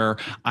point where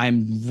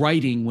I'm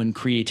writing when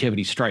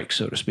creativity strikes,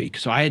 so to speak.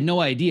 So I had no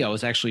idea I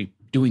was actually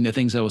doing the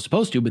things I was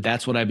supposed to, but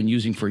that's what I've been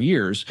using for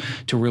years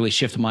to really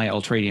shift my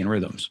ultradian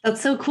rhythms.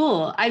 That's so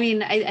cool. I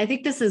mean, I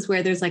think this is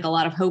where there's like a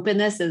lot of hope in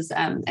this is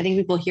I think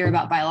people hear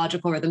about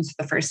biological rhythms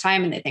for the first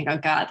time and they think, oh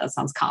God, that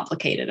sounds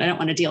complicated. I don't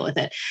want to deal with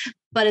it.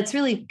 But it's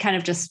really kind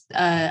of just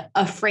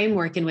a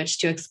framework in which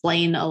to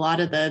explain a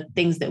lot of the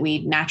things that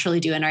we naturally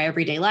do in our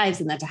everyday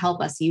lives and then to help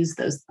us use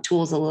those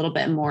tools a little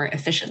bit more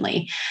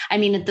efficiently. I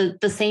mean,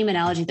 the same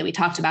analogy that we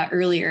talked about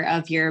earlier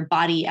of your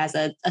body as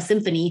a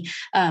symphony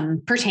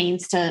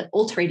pertains to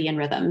ultradian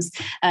rhythms.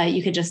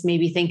 You could just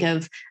maybe think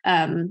of,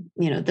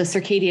 the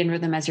circadian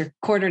rhythm as your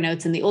quarter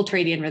notes and the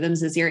ultradian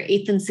rhythms as your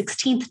 8th and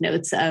 16th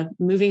notes,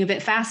 moving a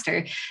bit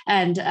faster.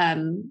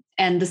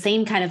 And the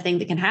same kind of thing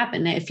that can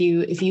happen if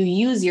you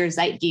use your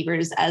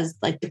Zeitgebers as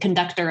like the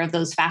conductor of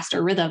those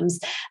faster rhythms,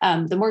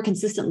 the more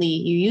consistently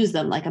you use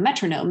them like a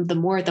metronome, the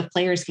more the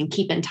players can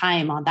keep in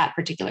time on that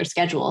particular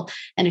schedule.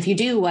 And if you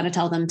do want to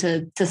tell them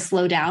to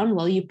slow down,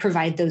 well, you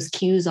provide those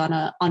cues on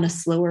a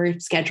slower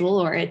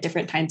schedule or at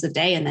different times of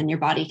day, and then your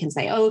body can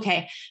say, oh,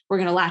 okay, we're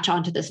going to latch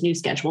onto this new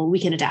schedule. We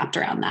can adapt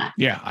around that.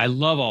 Yeah, I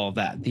love all of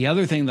that. The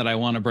other thing that I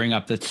want to bring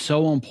up that's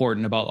so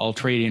important about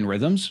ultradian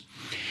rhythms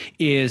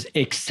is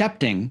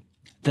accepting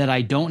that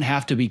I don't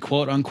have to be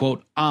quote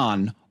unquote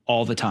on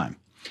all the time.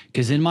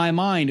 Because in my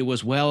mind, it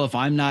was, well, if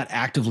I'm not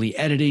actively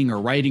editing or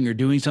writing or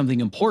doing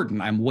something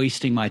important, I'm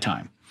wasting my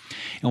time.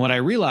 And what I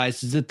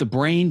realized is that the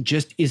brain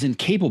just isn't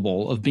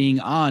capable of being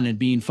on and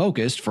being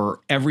focused for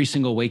every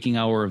single waking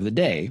hour of the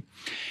day.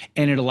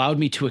 And it allowed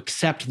me to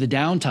accept the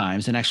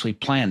downtimes and actually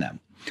plan them.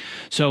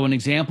 So an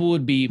example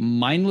would be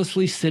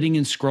mindlessly sitting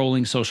and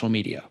scrolling social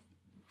media.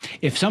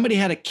 If somebody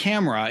had a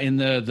camera in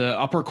the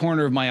upper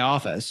corner of my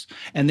office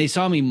and they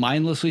saw me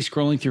mindlessly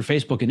scrolling through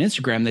Facebook and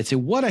Instagram, they'd say,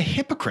 what a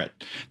hypocrite.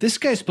 This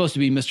guy's supposed to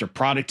be Mr.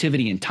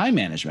 Productivity and Time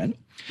Management.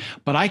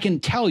 But I can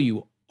tell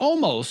you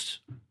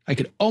I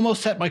could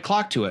almost set my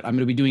clock to it. I'm going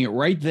to be doing it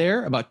right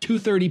there about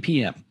 2:30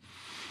 p.m.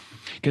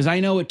 Because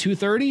I know at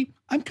 2:30,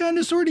 I'm kind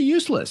of sort of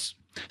useless.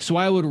 So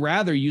I would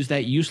rather use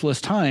that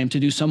useless time to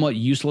do somewhat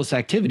useless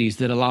activities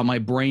that allow my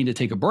brain to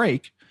take a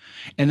break.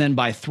 And then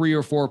by 3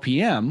 or 4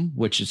 p.m.,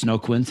 which is no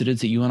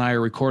coincidence that you and I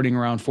are recording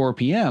around 4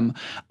 p.m.,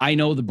 I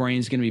know the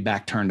brain's going to be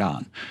back turned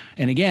on.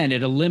 And again,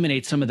 it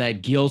eliminates some of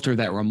that guilt or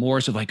that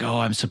remorse of like, oh,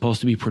 I'm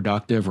supposed to be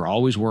productive or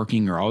always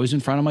working or always in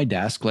front of my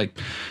desk. Like,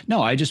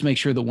 no, I just make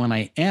sure that when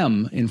I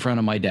am in front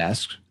of my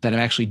desk, that I'm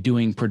actually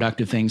doing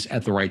productive things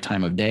at the right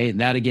time of day.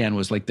 And that, again,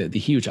 was like the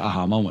huge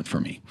aha moment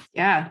for me.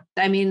 Yeah,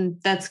 I mean,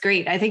 that's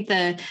great. I think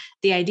the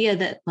idea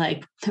that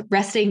like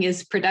resting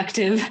is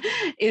productive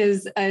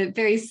is a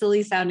very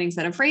silly sounding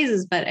set of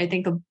phrases, but I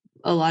think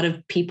a lot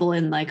of people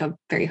in like a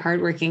very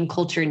hardworking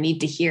culture need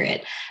to hear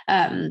it.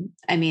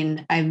 I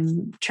mean,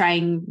 I'm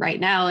trying right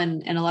now,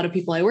 and a lot of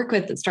people I work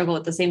with that struggle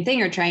with the same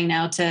thing are trying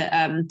now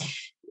to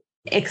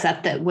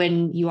accept that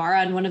when you are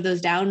on one of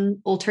those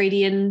down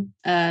ultradian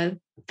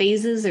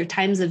phases or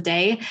times of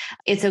day,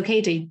 it's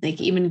okay to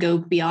like even go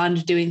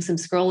beyond doing some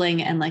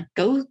scrolling and like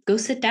go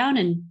sit down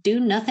and do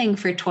nothing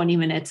for 20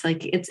 minutes.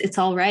 Like it's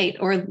all right,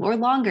 or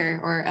longer,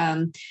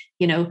 or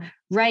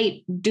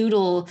write,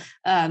 doodle,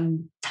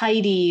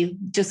 tidy,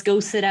 just go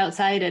sit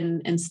outside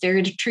and stare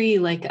at a tree.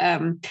 Like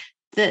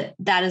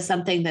that is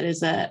something that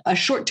is a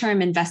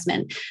short-term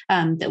investment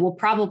that will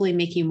probably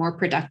make you more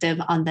productive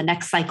on the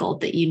next cycle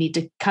that you need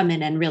to come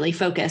in and really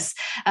focus.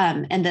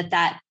 And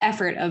that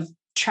effort of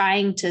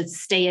trying to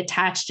stay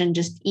attached and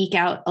just eke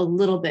out a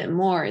little bit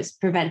more is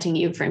preventing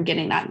you from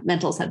getting that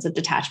mental sense of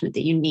detachment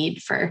that you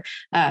need for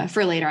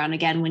later on,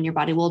 again, when your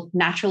body will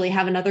naturally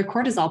have another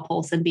cortisol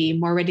pulse and be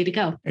more ready to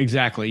go.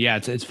 Exactly. Yeah.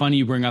 It's funny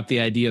you bring up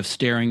the idea of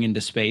staring into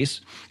space,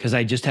 because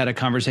I just had a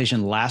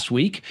conversation last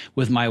week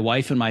with my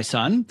wife and my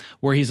son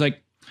where he's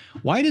like,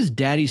 why does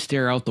daddy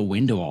stare out the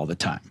window all the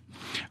time?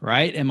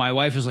 Right. And my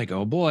wife was like,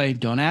 oh boy,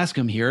 don't ask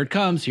him. Here it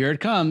comes. Here it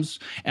comes.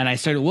 And I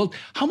started, well,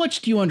 how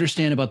much do you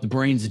understand about the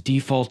brain's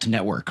default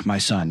network, my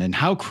son, and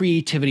how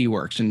creativity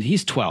works? And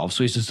he's 12.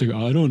 So he's just like,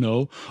 I don't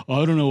know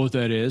what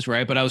that is.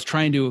 Right. But I was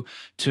trying to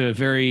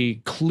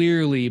very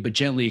clearly but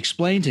gently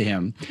explain to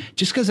him,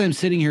 just because I'm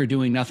sitting here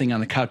doing nothing on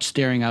the couch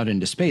staring out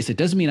into space, it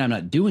doesn't mean I'm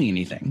not doing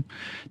anything.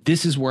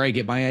 This is where I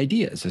get my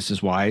ideas. This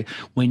is why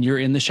when you're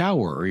in the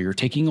shower or you're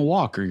taking a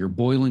walk or you're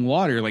boiling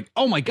water, you're like,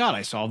 oh my God,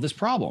 I solved this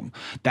problem.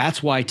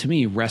 That's why, to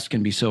me, rest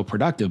can be so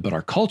productive. But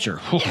our culture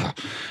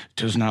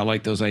does not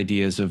like those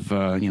ideas of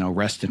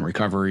rest and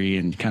recovery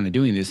and kind of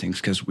doing these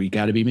things, because we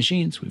got to be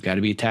machines. We've got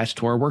to be attached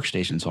to our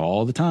workstations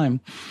all the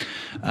time.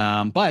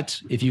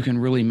 But if you can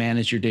really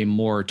manage your day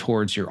more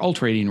towards your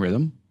ultradian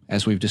rhythm,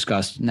 as we've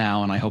discussed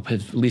now, and I hope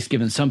have at least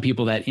given some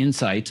people that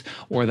insight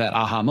or that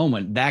aha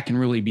moment, that can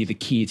really be the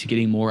key to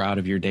getting more out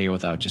of your day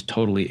without just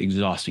totally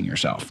exhausting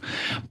yourself.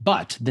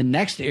 But the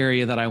next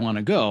area that I want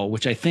to go,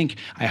 which I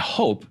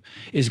hope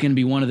is going to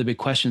be one of the big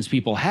questions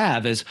people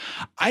have, is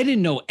I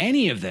didn't know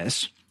any of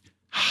this.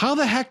 How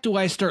the heck do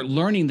I start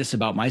learning this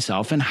about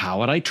myself, and how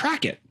would I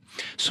track it?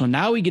 So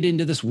now we get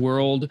into this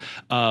world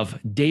of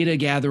data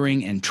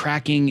gathering and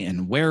tracking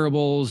and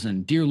wearables.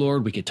 And dear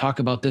Lord, we could talk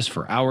about this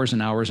for hours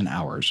and hours and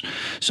hours.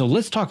 So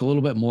let's talk a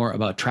little bit more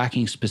about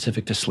tracking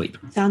specific to sleep.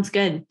 Sounds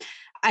good.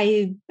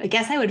 I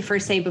guess I would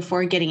first say,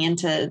 before getting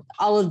into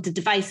all of the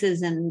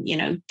devices and,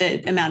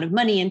 the amount of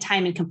money and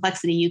time and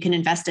complexity you can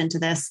invest into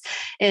this,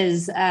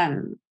 is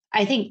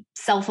I think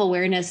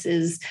self-awareness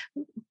is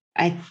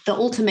the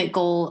ultimate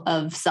goal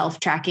of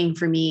self-tracking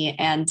for me.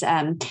 And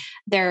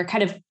there are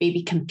kind of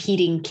maybe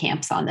competing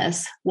camps on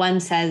this. One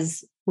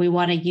says we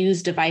want to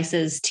use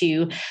devices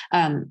to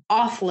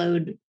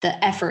offload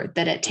the effort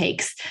that it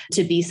takes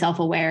to be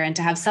self-aware, and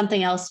to have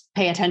something else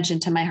pay attention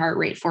to my heart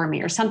rate for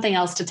me, or something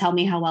else to tell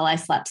me how well I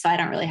slept, so I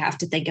don't really have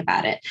to think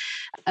about it.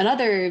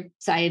 Another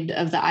side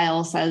of the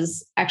aisle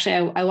says,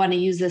 actually, I want to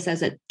use this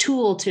as a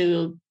tool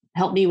to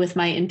help me with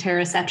my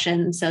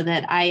interoception, so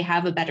that I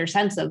have a better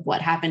sense of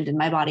what happened in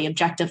my body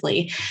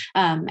objectively.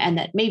 And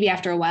that maybe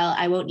after a while,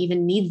 I won't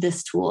even need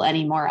this tool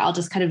anymore. I'll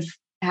just kind of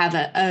have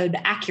an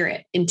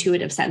accurate,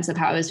 intuitive sense of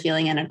how I was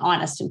feeling, and an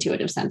honest,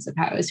 intuitive sense of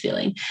how I was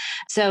feeling.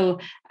 So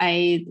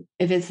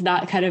if it's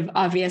not kind of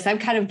obvious, I'm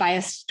kind of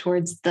biased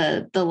towards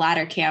the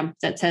latter camp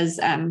that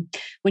says,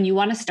 when you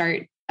want to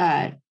start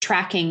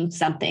tracking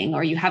something,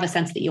 or you have a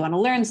sense that you want to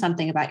learn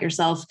something about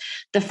yourself,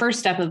 the first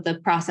step of the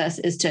process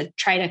is to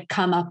try to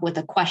come up with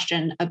a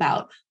question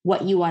about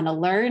what you want to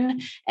learn,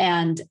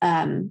 and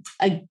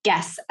a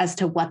guess as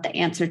to what the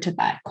answer to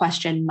that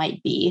question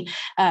might be.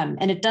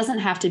 And it doesn't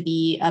have to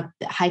be a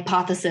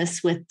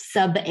hypothesis with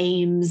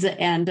sub-aims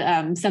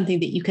and something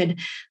that you could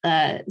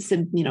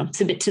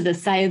submit to the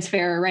science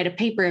fair or write a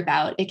paper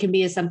about. It can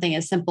be something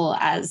as simple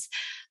as,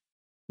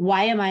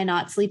 why am I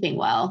not sleeping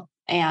well?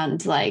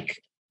 And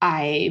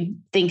I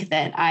think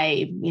that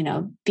I,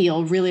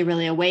 feel really,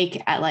 really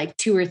awake at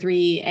 2 or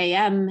 3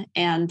 a.m.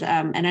 and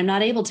I'm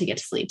not able to get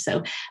to sleep.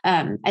 So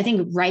I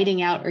think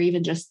writing out, or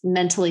even just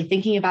mentally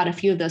thinking about a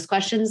few of those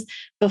questions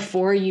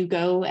before you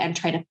go and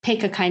try to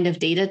pick a kind of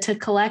data to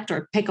collect,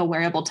 or pick a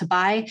wearable to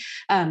buy,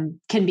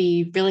 can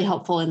be really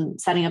helpful in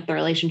setting up the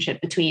relationship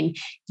between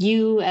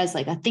you as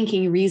a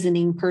thinking,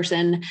 reasoning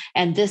person,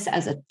 and this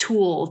as a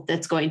tool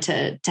that's going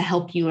to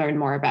help you learn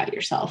more about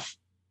yourself.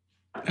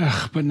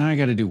 But now I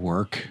got to do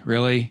work,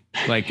 really?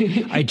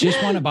 I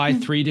just want to buy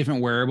 3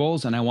 different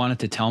wearables, and I want it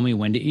to tell me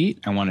when to eat.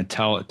 I want to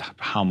tell it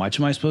how much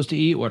am I supposed to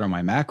eat? What are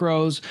my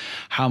macros?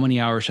 How many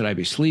hours should I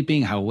be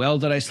sleeping? How well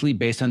did I sleep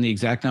based on the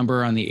exact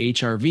number on the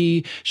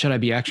HRV? Should I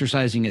be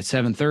exercising at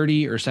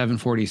 7:30 or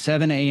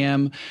 7:47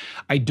 a.m.?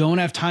 I don't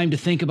have time to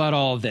think about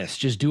all of this.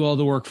 Just do all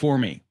the work for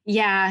me.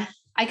 Yeah,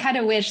 I kind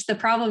of wish. The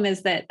problem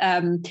is that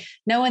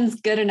no one's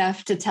good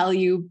enough to tell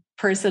you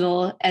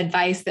personal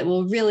advice that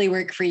will really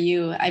work for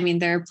you. I mean,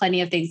 there are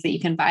plenty of things that you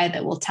can buy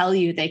that will tell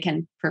you, they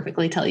can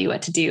perfectly tell you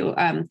what to do.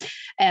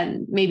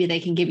 And maybe they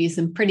can give you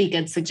some pretty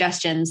good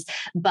suggestions,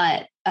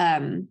 but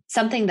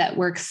something that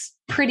works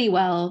pretty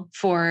well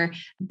for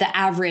the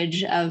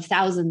average of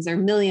thousands or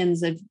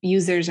millions of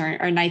users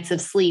or nights of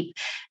sleep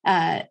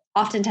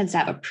often tends to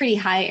have a pretty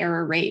high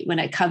error rate when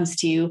it comes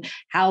to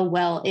how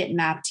well it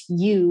mapped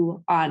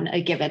you on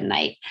a given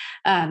night.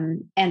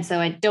 And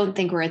so I don't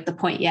think we're at the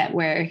point yet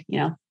where,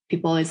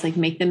 people always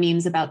make the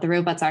memes about the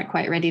robots aren't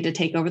quite ready to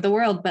take over the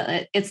world,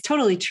 but it's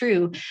totally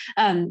true.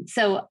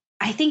 So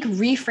I think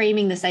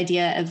reframing this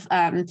idea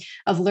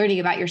of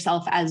learning about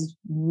yourself as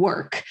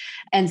work,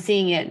 and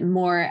seeing it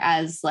more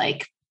as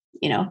it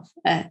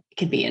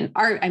could be an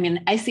art. I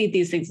mean, I see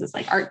these things as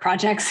art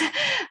projects,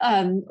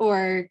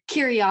 or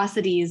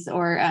curiosities,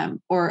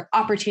 or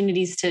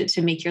opportunities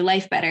to make your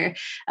life better.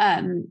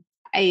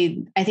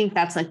 I think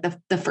that's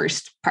the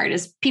first part.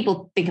 Is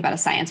people think about a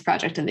science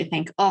project and they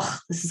think, oh,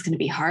 this is going to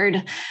be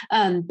hard.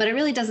 But it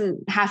really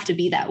doesn't have to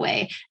be that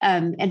way.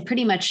 And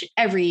pretty much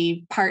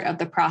every part of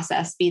the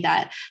process, be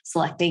that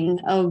selecting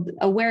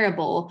a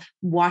wearable,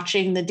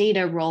 watching the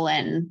data roll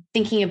in,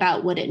 thinking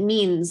about what it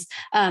means,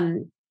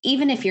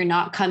 even if you're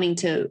not coming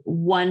to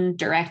one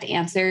direct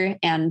answer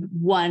and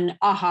one,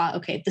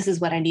 okay, this is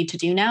what I need to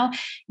do now,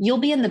 you'll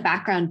be in the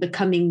background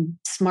becoming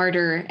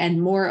smarter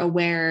and more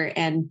aware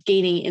and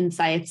gaining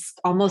insights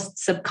almost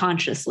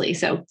subconsciously.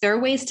 So there are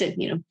ways to,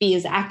 be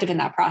as active in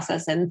that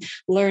process and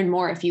learn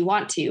more if you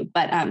want to,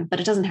 but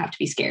it doesn't have to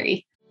be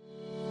scary.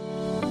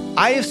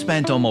 I have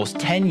spent almost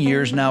 10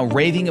 years now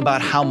raving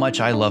about how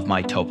much I love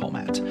my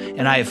TopoMat,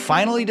 and I have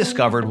finally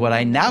discovered what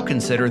I now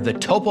consider the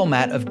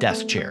TopoMat of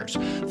desk chairs,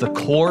 the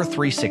Core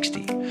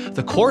 360.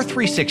 The Core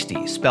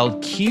 360,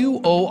 spelled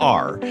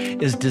QOR,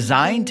 is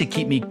designed to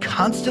keep me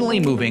constantly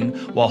moving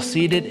while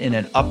seated in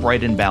an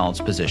upright and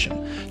balanced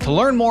position. To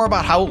learn more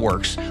about how it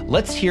works,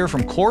 let's hear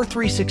from Core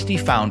 360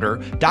 founder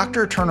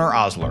Dr. Turner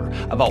Osler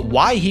about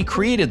why he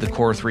created the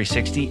Core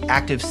 360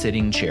 active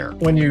sitting chair.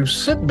 When you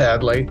sit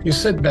badly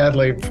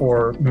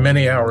for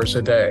many hours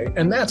a day,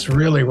 and that's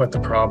really what the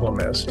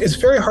problem is. It's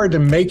very hard to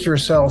make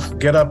yourself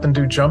get up and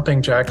do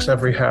jumping jacks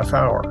every half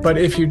hour. But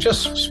if you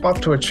just swap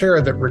to a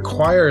chair that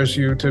requires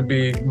you to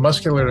be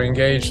muscularly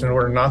engaged in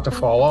order not to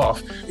fall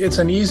off, it's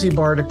an easy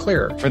bar to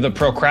clear. For the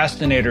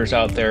procrastinators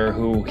out there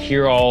who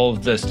hear all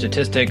of the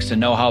statistics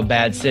and know how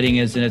bad sitting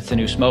is and it's the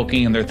new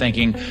smoking, and they're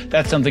thinking,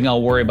 that's something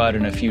I'll worry about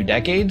in a few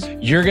decades,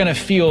 you're going to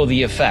feel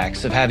the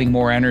effects of having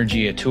more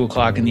energy at 2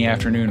 o'clock in the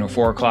afternoon or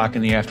 4 o'clock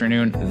in the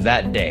afternoon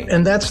that day.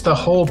 And that's the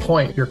whole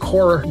point. Your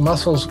core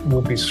muscles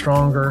will be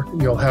stronger.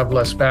 You'll have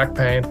less back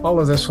pain.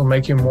 All of this will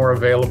make you more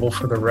available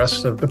for the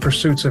rest of the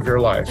pursuits of your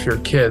life, your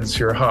kids,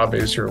 your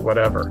hobbies, your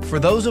whatever. For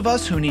those of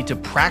us who need to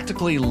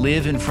practically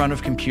live in front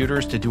of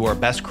computers to do our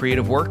best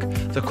creative work,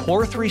 the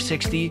Core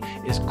 360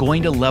 is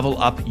going to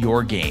level up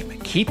your game.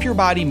 Keep your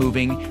body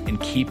moving and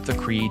keep the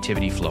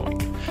creativity flowing.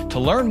 To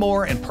learn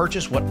more and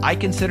purchase what I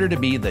consider to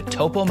be the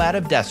TopoMat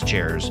of desk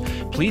chairs,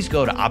 please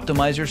go to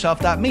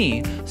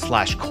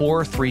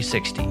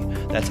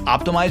optimizeyourself.me/core360. That's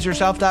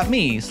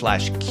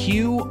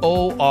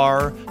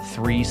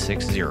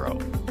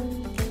optimizeyourself.me/QOR360.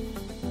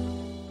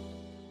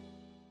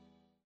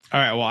 All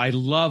right. Well, I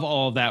love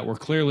all of that. We're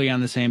clearly on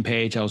the same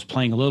page. I was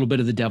playing a little bit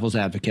of the devil's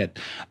advocate.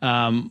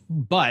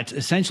 But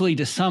essentially,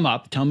 to sum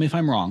up, tell me if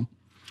I'm wrong.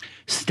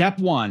 Step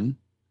one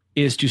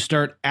is to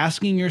start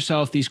asking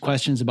yourself these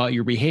questions about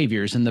your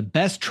behaviors. And the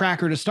best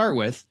tracker to start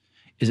with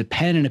is a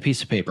pen and a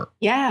piece of paper.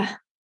 Yeah.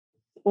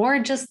 Or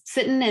just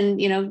sitting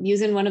and,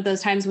 using one of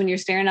those times when you're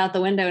staring out the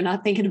window,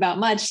 not thinking about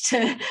much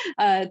to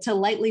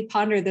lightly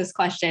ponder this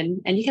question.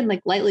 And you can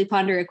lightly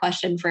ponder a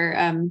question for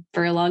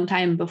a long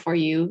time before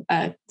you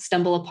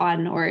stumble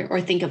upon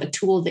or think of a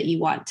tool that you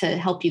want to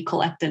help you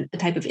collect the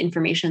type of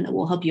information that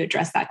will help you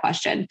address that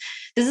question.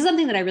 This is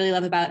something that I really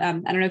love about, I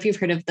don't know if you've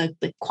heard of the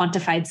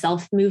quantified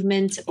self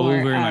movement.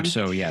 Very much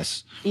so.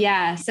 Yes.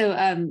 Yeah.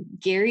 So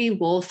Gary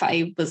Wolf,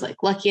 I was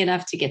lucky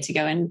enough to get to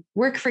go and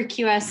work for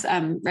QS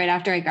right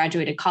after I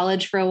graduated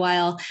college for a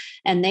while.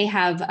 And they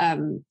have,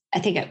 I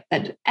think,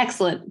 an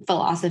excellent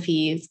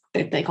philosophy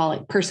that they call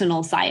it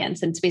personal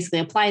science. And it's basically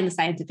applying the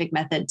scientific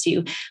method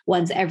to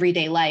one's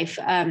everyday life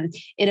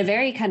in a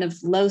very kind of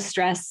low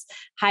stress,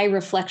 high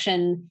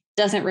reflection,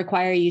 doesn't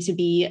require you to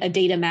be a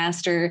data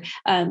master,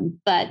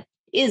 but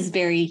is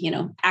very,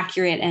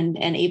 accurate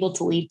and able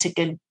to lead to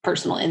good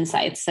personal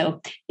insights.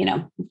 So,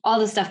 all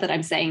the stuff that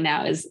I'm saying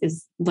now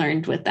is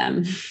learned with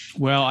them.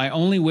 Well, I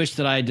only wish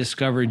that I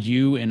discovered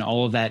you and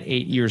all of that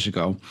 8 years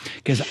ago,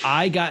 because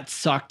I got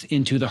sucked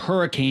into the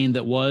hurricane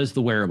that was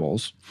the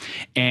wearables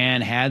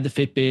and had the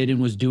Fitbit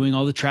and was doing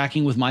all the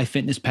tracking with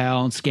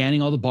MyFitnessPal and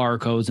scanning all the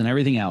barcodes and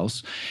everything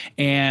else.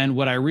 And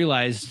what I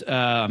realized,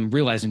 I'm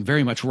realizing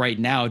very much right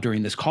now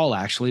during this call,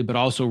 actually, but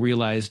also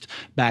realized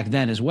back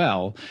then as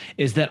well,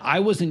 is that I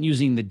wasn't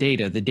using the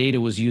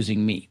data was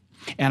using me.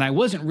 And I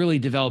wasn't really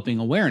developing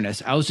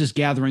awareness. I was just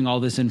gathering all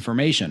this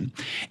information.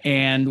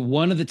 And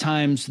one of the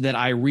times that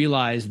I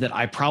realized that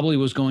I probably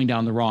was going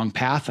down the wrong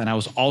path, and I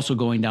was also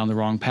going down the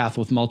wrong path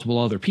with multiple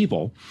other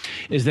people,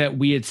 is that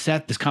we had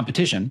set this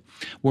competition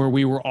where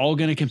we were all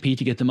going to compete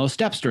to get the most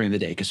steps during the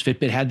day, because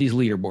Fitbit had these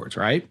leaderboards,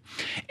 right?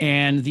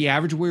 And the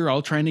average we were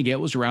all trying to get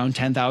was around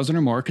 10,000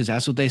 or more, because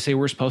that's what they say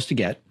we're supposed to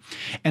get.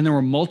 And there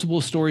were multiple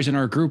stories in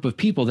our group of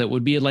people that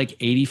would be at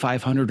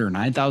 8,500 or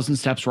 9,000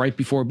 steps right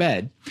before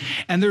bed.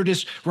 And they're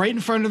just right in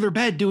front of their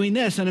bed doing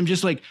this. And I'm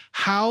just like,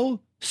 how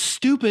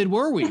stupid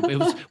were we?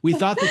 We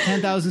thought that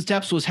 10,000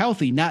 steps was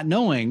healthy, not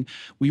knowing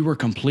we were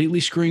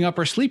completely screwing up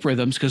our sleep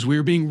rhythms because we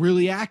were being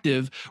really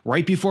active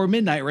right before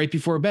midnight, right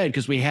before bed,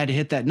 because we had to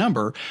hit that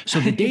number.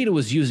 So the data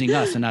was using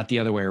us and not the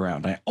other way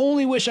around. I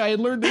only wish I had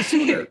learned this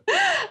sooner.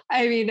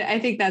 I mean, I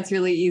think that's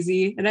really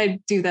easy. And I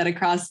do that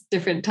across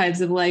different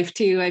types of life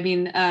too. I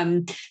mean,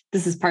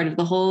 this is part of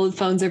the whole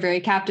phones are very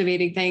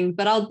captivating thing,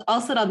 but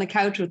I'll sit on the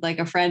couch with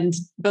a friend,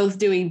 both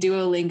doing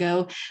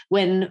Duolingo,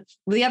 when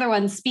the other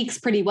one speaks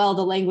pretty well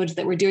the language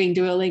that we're doing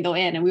Duolingo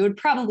in. And we would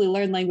probably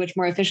learn language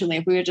more efficiently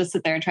if we would just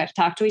sit there and try to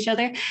talk to each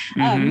other.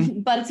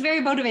 Mm-hmm. But it's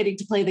very motivating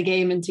to play the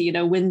game and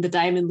to, win the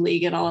Diamond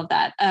League and all of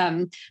that.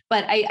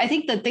 But I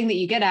think the thing that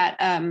you get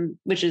at,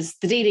 which is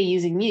the data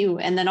using you,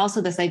 and then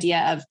also this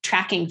idea of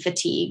tracking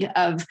fatigue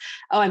of,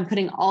 I'm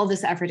putting all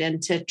this effort in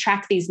to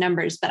track these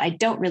numbers, but I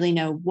don't really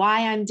know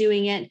why I'm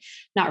doing it,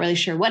 not really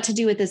sure what to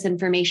do with this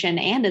information.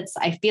 And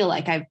I feel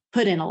like I've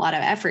put in a lot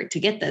of effort to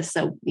get this.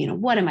 So,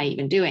 what am I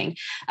even doing?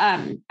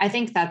 I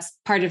think that's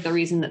part of the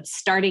reason that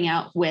starting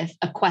out with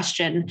a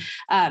question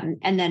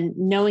and then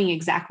knowing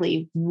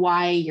exactly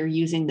why you're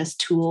using this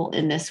tool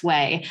in this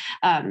way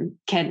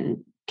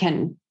can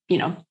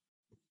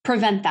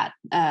prevent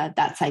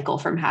that cycle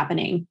from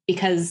happening.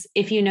 Because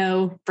if you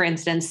know, for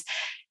instance,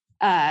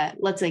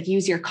 let's like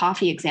use your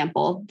coffee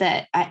example,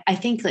 that I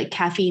think like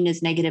caffeine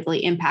is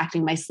negatively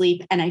impacting my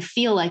sleep and I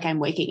feel like I'm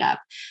waking up,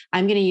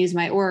 I'm going to use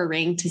my Oura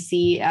ring to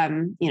see,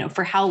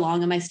 for how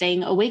long am I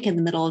staying awake in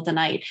the middle of the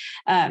night,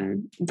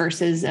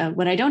 versus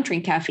when I don't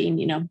drink caffeine,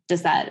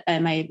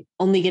 am I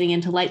only getting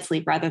into light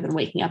sleep rather than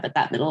waking up at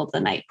that middle of the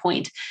night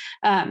point?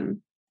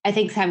 I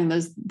think having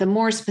the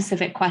more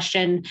specific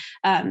question,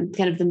 kind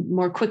of the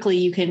more quickly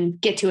you can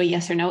get to a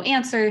yes or no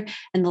answer,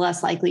 and the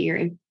less likely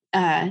you're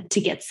to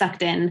get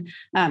sucked in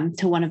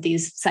to one of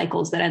these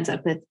cycles that ends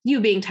up with you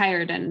being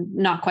tired and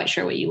not quite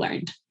sure what you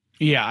learned.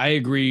 Yeah, I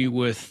agree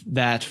with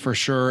that for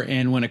sure.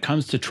 And when it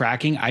comes to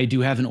tracking, I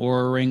do have an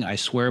Oura ring. I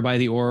swear by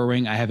the Oura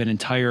ring. I have an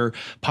entire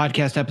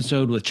podcast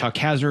episode with Chuck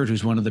Hazard,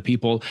 who's one of the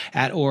people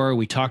at Oura.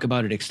 We talk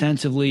about it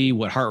extensively,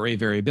 what heart rate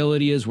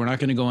variability is. We're not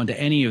going to go into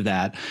any of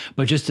that.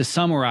 But just to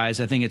summarize,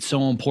 I think it's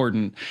so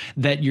important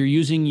that you're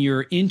using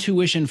your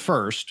intuition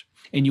first,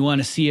 and you want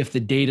to see if the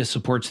data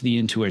supports the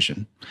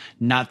intuition,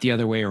 not the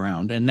other way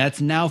around. And that's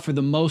now, for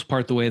the most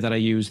part, the way that I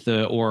use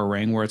the Oura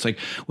ring, where it's like,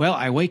 well,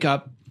 I wake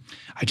up,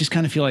 I just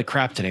kind of feel like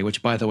crap today,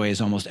 which, by the way, is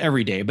almost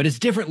every day. But it's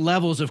different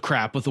levels of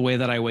crap with the way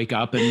that I wake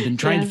up, and been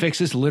trying to fix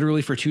this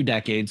literally for 2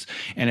 decades.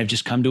 And I've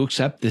just come to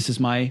accept this is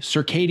my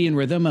circadian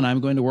rhythm, and I'm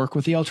going to work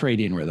with the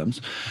ultradian rhythms.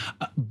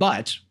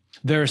 But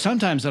there are some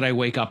times that I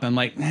wake up and I'm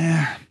like,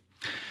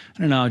 I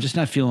don't know, just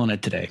not feeling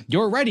it today.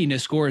 Your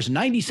readiness score is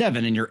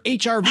 97 and your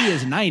HRV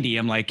is 90.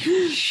 I'm like,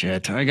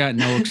 shit, I got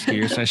no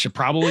excuse. I should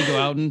probably go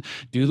out and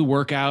do the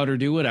workout or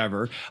do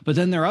whatever. But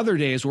then there are other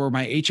days where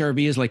my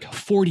HRV is like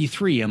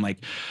 43. I'm like,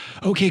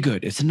 okay,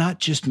 good. It's not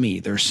just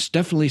me. There's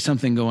definitely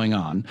something going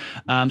on.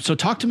 So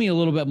talk to me a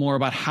little bit more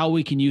about how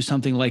we can use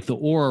something like the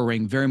Oura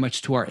ring very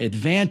much to our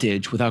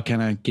advantage without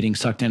kind of getting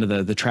sucked into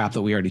the trap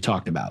that we already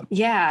talked about.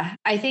 Yeah,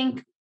 I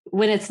think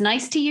when it's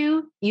nice to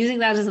you, using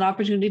that as an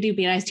opportunity to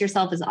be nice to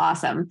yourself is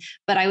awesome.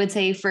 But I would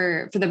say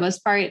for the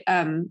most part,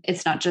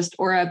 it's not just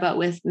Oura, but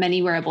with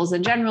many wearables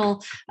in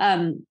general,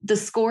 the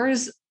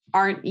scores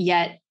aren't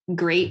yet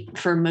great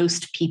for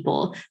most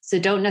people. So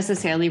don't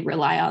necessarily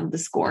rely on the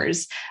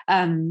scores.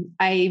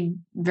 I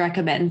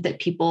recommend that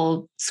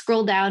people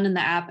scroll down in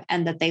the app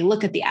and that they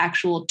look at the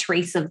actual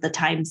trace of the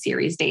time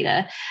series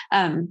data.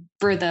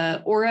 For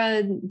the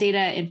Oura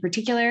data in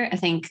particular, I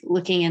think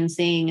looking and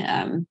seeing,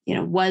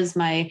 was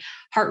my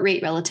heart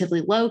rate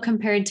relatively low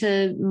compared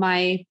to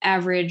my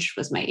average?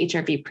 Was my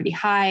HRV pretty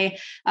high?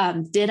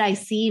 Did I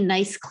see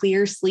nice,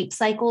 clear sleep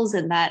cycles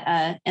in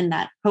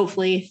that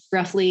hopefully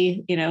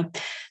roughly,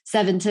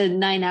 7 to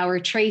 9 hour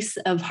trace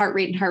of heart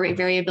rate and heart rate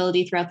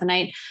variability throughout the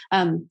night?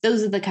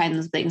 Those are the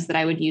kinds of things that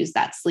I would use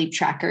that sleep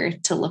tracker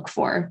to look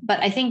for. But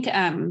I think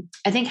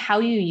how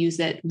you use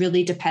it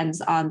really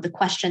depends on the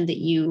question that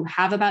you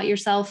have about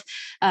yourself,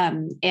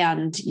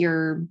 and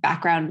your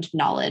background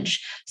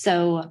knowledge.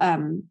 So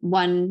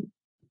one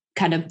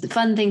kind of the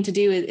fun thing to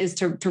do is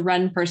to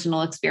run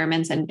personal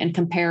experiments and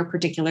compare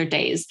particular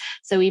days.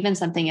 So even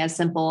something as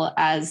simple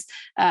as,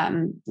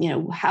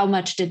 how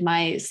much did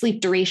my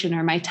sleep duration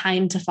or my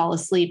time to fall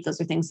asleep?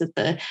 Those are things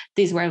that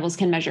these wearables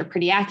can measure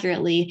pretty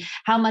accurately.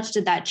 How much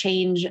did that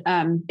change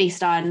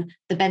based on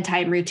the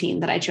bedtime routine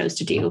that I chose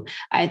to do?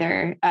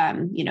 Either,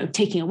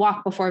 taking a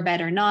walk before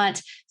bed or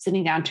not,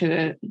 sitting down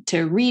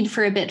to read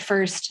for a bit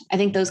first. I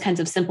think those kinds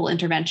of simple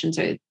interventions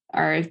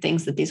are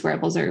things that these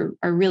wearables are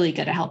really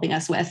good at helping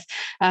us with.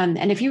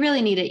 And if you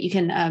really need it, you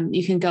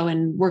can go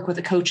and work with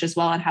a coach as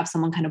well and have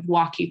someone kind of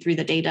walk you through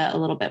the data a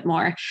little bit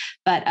more.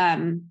 But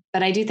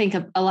I do think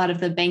a lot of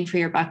the bang for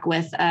your buck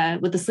with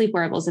the sleep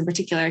wearables in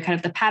particular, kind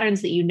of the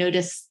patterns that you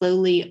notice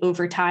slowly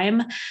over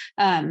time,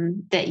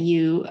 that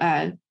you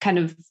kind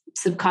of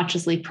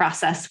subconsciously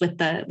process with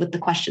the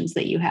questions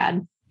that you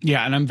had.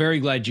 Yeah, and I'm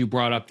very glad you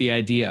brought up the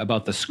idea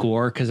about the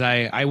score, because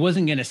I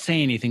wasn't going to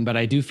say anything, but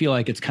I do feel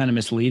like it's kind of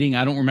misleading.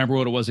 I don't remember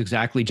what it was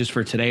exactly just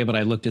for today, but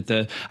I look at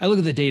the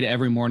data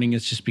every morning.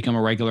 It's just become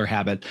a regular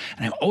habit.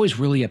 And I'm always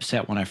really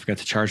upset when I forget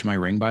to charge my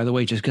ring, by the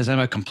way, just because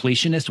I'm a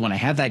completionist. When I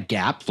have that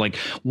gap, like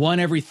one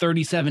every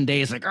 37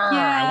 days, like,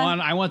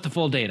 I want the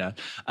full data.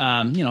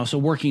 So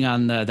working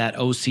on that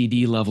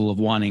OCD level of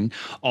wanting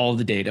all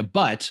the data.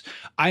 But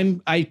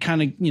I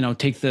kind of,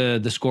 take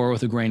the score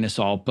with a grain of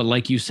salt. But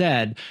like you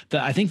said,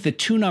 I think the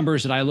 2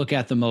 numbers that I look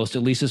at the most,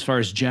 at least as far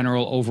as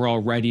general overall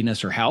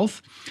readiness or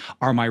health,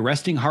 are my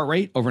resting heart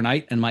rate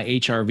overnight and my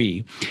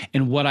HRV.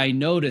 And what I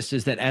noticed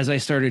is that as I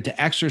started to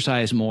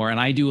exercise more, and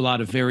I do a lot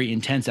of very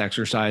intense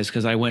exercise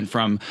because I went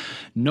from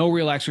no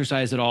real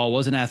exercise at all,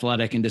 wasn't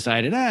athletic, and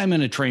decided I'm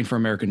going to train for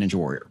American Ninja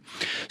Warrior.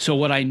 So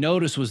what I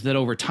noticed was that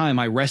over time,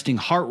 my resting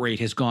heart rate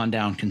has gone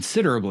down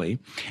considerably.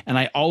 And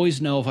I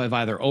always know if I've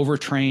either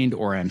overtrained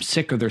or I'm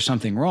sick or there's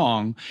something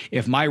wrong.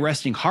 If my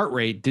resting heart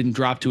rate didn't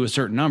drop to a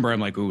certain number, I'm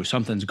like, ooh,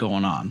 something's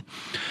going on.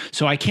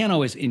 So I can't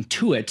always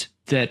intuit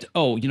that,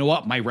 oh, you know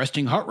what, my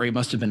resting heart rate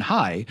must have been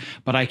high,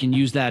 but I can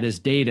use that as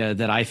data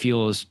that I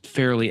feel is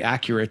fairly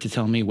accurate to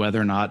tell me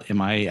whether or not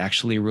am I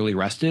actually really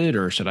rested,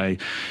 or should I,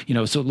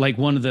 so like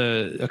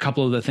a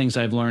couple of the things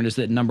I've learned is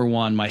that number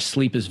one, my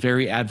sleep is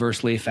very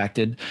adversely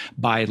affected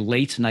by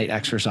late night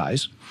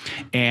exercise.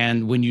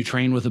 And when you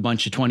train with a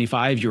bunch of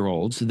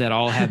 25-year-olds that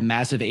all have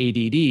massive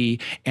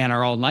ADD and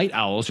are all night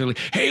owls, they're like,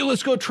 hey,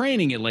 let's go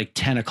training at like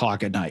 10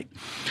 o'clock at night.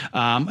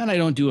 And I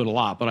don't do it a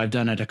lot, but I've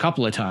done it a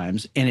couple of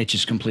times, and it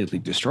just completely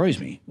destroys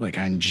me. Like,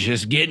 I'm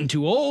just getting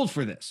too old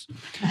for this.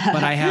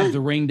 But I have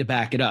the ring to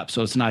back it up.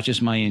 So it's not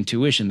just my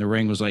intuition. The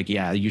ring was like,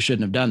 yeah, you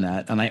shouldn't have done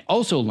that. And I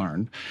also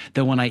learned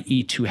that when I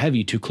eat too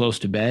heavy, too close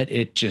to bed,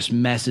 it just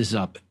messes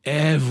up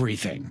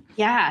everything.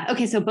 Yeah.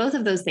 Okay. So both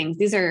of those things,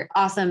 these are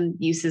awesome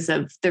uses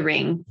of the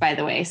ring, by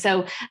the way.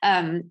 So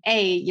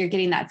you're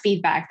getting that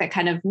feedback that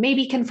kind of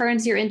maybe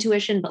confirms your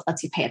intuition, but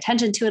lets you pay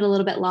attention to it a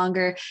little bit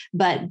longer.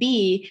 But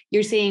B,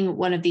 you're seeing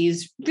one of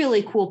these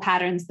really cool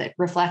patterns that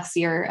reflects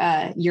your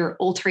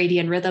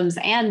ultradian rhythms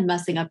and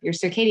messing up your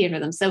circadian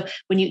rhythms. So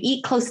when you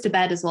eat close to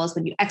bed, as well as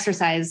when you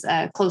exercise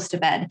close to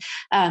bed,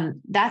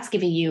 that's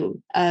giving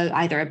you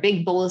either a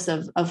big bolus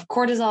of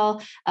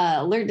cortisol,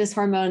 alertness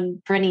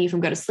hormone, preventing you from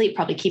going to sleep,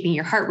 probably keeping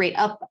your heart rate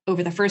up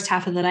over the first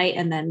half of the night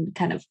and then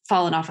kind of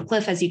falling off a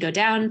cliff as you go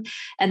down.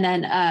 And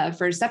then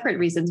for separate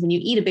reasons, when you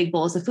eat a big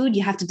bolus of food,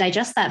 you have to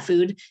digest that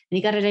food, and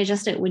you got to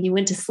digest it when you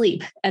went to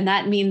sleep. And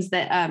that means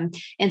that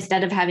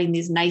instead of having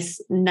these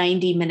nice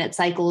 90-minute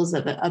cycles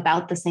of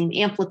about the same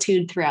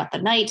amplitude throughout the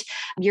night,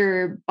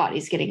 your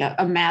body's getting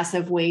a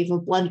massive wave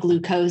of blood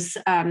glucose,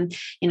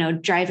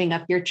 driving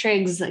up your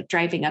trigs, like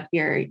driving up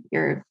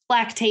your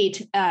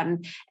lactate.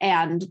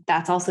 And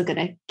that's also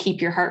going to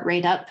keep your heart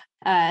rate up,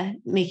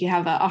 make you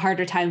have a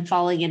harder time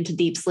falling into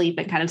deep sleep,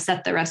 and kind of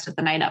set the rest of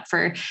the night up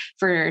for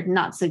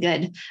not so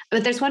good.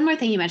 But there's one more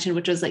thing you mentioned,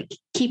 which was like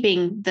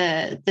keeping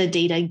the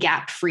data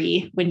gap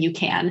free when you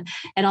can.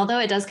 And although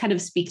it does kind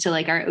of speak to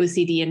like our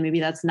OCD, and maybe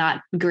that's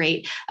not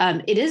great,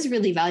 it is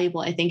really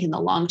valuable, I think, in the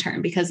long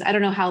term, because I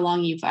don't know how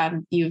long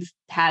you've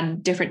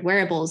had different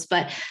wearables,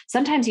 but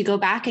sometimes you go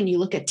back and you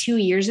look at 2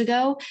 years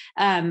ago,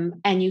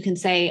 and you can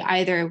say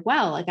either,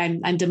 well, like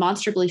I'm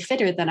demonstrably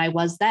fitter than I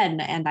was then,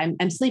 and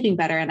I'm sleeping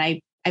better, and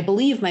I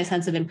believe my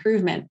sense of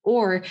improvement.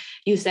 Or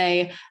you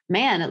say,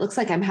 man, it looks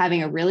like I'm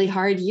having a really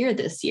hard year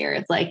this year.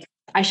 It's like,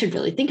 I should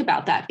really think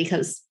about that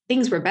because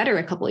things were better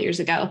a couple of years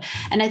ago.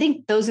 And I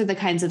think those are the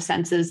kinds of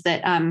senses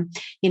that,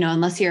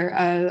 unless you're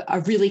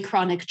a really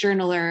chronic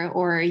journaler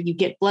or you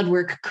get blood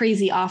work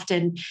crazy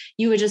often,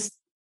 you would just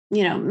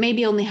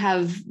maybe only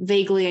have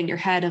vaguely in your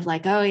head of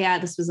like, oh yeah,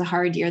 this was a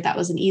hard year, that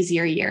was an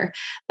easier year.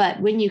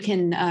 But when you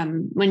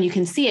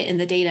can see it in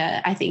the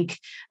data, I think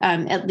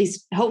at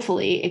least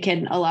hopefully it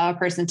can allow a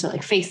person to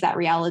like face that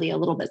reality a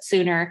little bit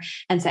sooner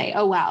and say,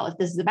 oh wow, if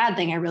this is a bad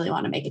thing, I really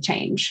want to make a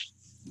change.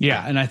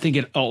 Yeah. And I think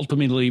it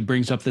ultimately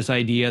brings up this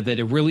idea that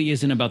it really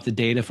isn't about the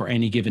data for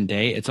any given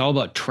day. It's all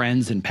about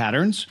trends and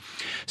patterns.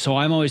 So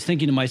I'm always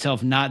thinking to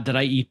myself, not that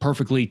I eat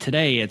perfectly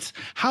today. It's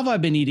how have I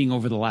been eating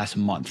over the last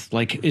month?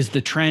 Like, is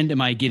the trend,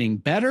 am I getting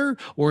better?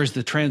 Or is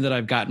the trend that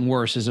I've gotten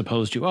worse, as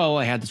opposed to, oh,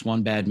 I had this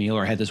one bad meal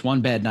or I had this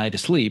one bad night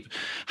of sleep?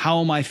 How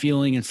am I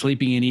feeling and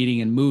sleeping and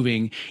eating and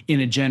moving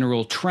in a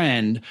general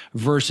trend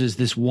versus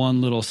this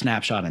one little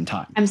snapshot in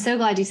time? I'm so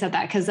glad you said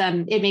that, because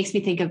it makes me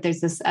think of,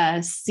 there's this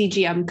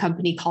CGM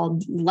company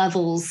called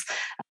Levels,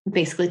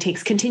 basically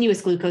takes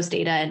continuous glucose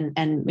data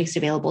and makes it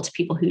available to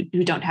people who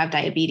don't have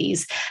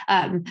diabetes.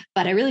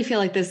 But I really feel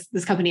like this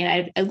company,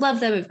 and I love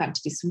them, I've gotten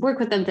to do some work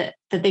with them, that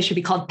they should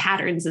be called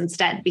patterns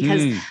instead,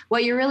 because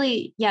what you're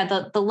really,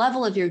 the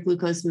level of your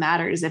glucose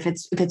matters. If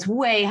it's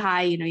way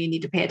high, you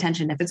need to pay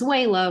attention. If it's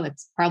way low,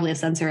 it's probably a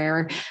sensor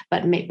error,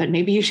 but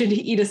maybe you should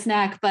eat a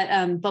snack.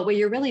 But what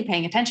you're really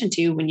paying attention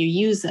to when you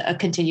use a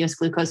continuous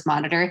glucose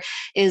monitor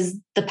is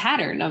the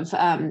pattern of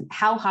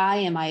how high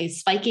am I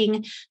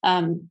spiking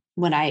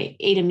when I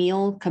ate a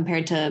meal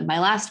compared to my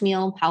last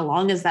meal. How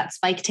long is that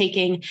spike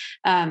taking?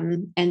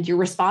 And you're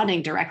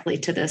responding directly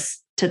to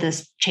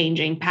this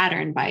changing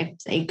pattern by,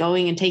 say,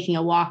 going and taking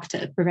a walk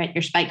to prevent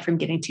your spike from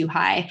getting too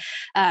high.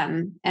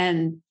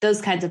 And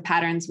those kinds of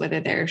patterns, whether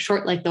they're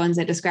short, like the ones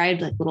I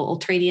described, like little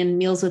ultradian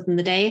meals within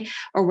the day,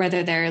 or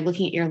whether they're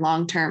looking at your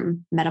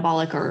long-term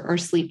metabolic or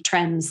sleep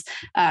trends.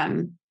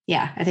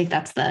 I think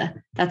that's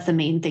the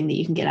main thing that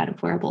you can get out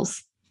of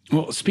wearables.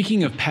 Well,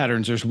 speaking of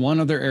patterns, there's one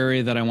other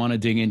area that I want to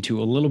dig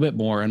into a little bit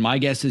more. And my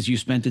guess is you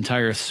spent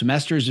entire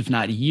semesters, if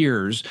not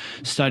years,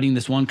 studying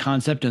this one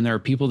concept. And there are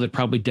people that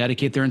probably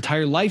dedicate their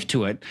entire life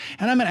to it.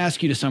 And I'm going to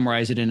ask you to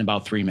summarize it in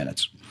about 3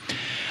 minutes.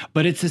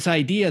 But it's this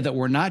idea that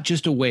we're not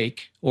just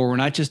awake or we're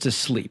not just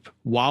asleep.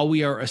 While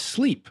we are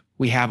asleep,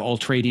 we have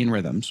ultradian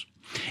rhythms.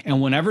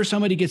 And whenever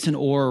somebody gets an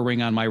Oura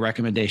ring on my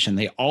recommendation,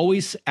 they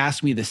always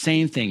ask me the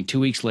same thing 2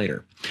 weeks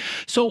later.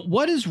 So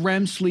what is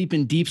REM sleep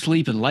and deep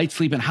sleep and light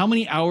sleep, and how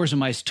many hours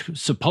am I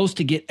supposed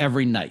to get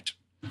every night?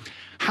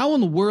 How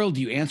in the world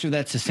do you answer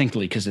that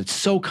succinctly? Because it's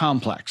so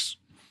complex.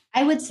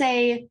 I would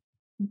say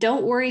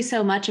don't worry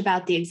so much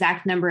about the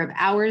exact number of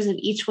hours of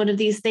each one of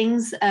these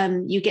things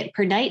you get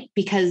per night,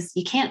 because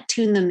you can't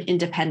tune them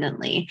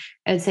independently.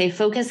 I'd say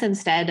focus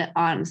instead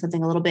on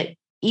something a little bit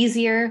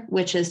easier,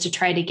 which is to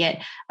try to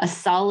get a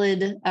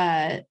solid,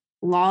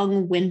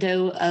 long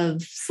window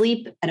of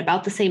sleep at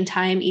about the same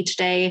time each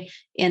day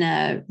in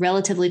a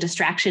relatively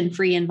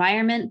distraction-free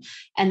environment.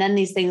 And then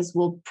these things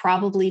will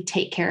probably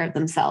take care of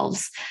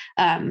themselves.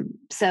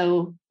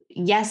 So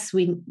yes,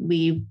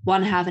 we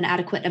want to have an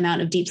adequate amount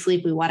of deep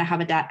sleep. We want to have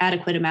an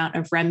adequate amount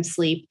of REM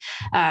sleep.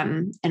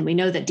 And we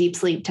know that deep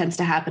sleep tends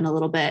to happen a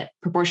little bit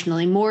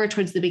proportionally more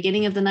towards the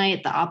beginning of the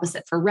night, the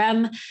opposite for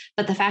REM.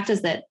 But the fact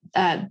is that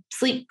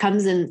sleep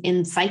comes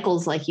in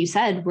cycles, like you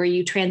said, where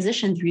you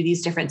transition through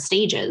these different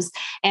stages.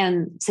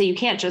 And so you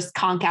can't just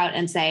conk out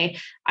and say,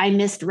 I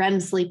missed REM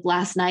sleep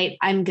last night,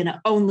 I'm going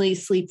to only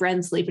sleep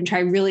REM sleep and try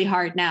really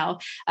hard now.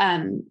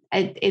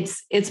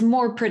 It's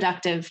more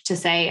productive to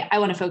say, I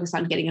want to focus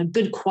on getting a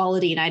good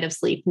quality night of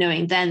sleep,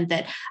 knowing then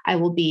that I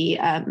will be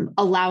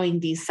allowing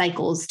these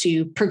cycles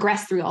to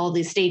progress through all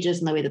these stages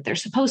in the way that they're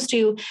supposed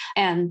to,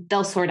 and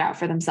they'll sort out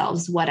for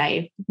themselves what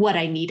I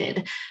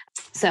needed.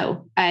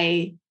 So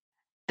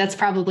that's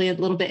probably a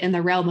little bit in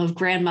the realm of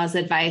grandma's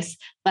advice,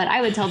 but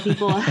I would tell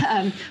people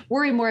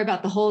worry more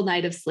about the whole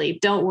night of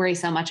sleep. Don't worry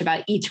so much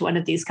about each one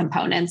of these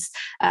components.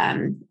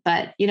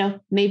 But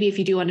maybe if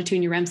you do want to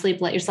tune your REM sleep,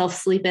 let yourself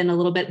sleep in a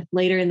little bit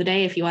later in the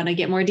day. If you want to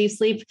get more deep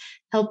sleep,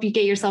 help you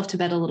get yourself to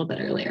bed a little bit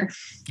earlier.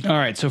 All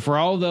right. So for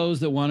all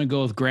those that want to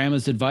go with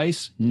grandma's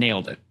advice,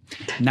 nailed it.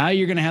 Now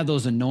you're going to have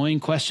those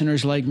annoying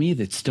questioners like me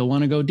that still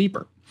want to go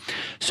deeper.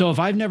 So if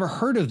I've never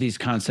heard of these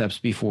concepts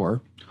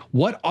before,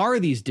 what are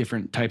these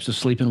different types of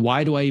sleep and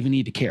why do I even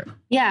need to care?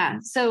 Yeah.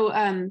 So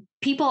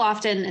people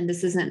often, and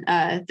this isn't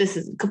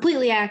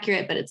completely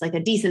accurate, but it's like a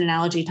decent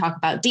analogy, talk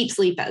about deep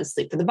sleep as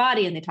sleep for the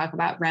body, and they talk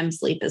about REM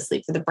sleep as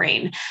sleep for the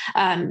brain.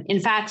 In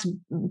fact,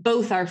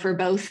 both are for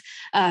both,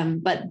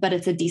 but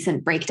it's a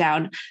decent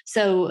breakdown.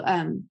 So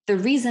the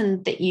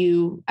reason that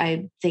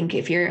I think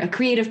if you're a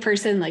creative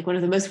person, like one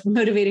of the most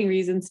motivating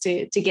reasons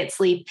to get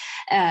sleep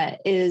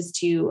is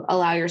to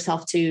allow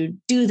yourself to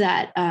do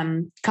that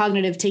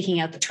cognitive taking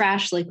out the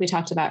trash, like we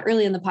talked about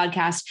early in the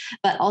podcast,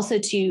 but also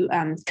to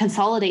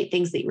consolidate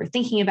things that you were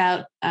thinking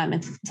about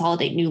and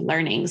consolidate new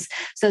learnings.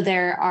 So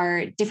there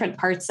are different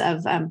parts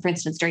of, for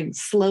instance, during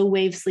slow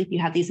wave sleep, you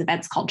have these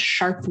events called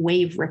sharp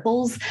wave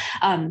ripples.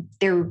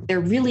 They're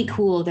really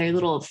cool. They're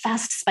little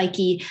fast,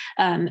 spiky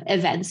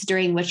events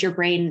during which your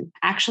brain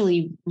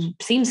actually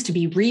seems to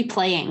be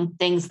replaying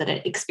things that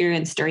it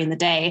experienced during the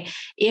day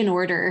in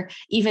order,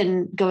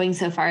 even going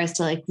so far as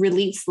to like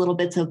release little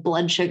bits of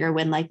blood sugar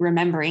when like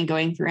remembering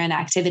going through an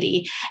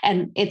activity.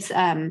 And it's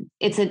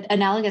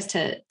analogous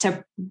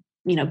to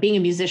being a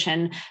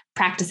musician,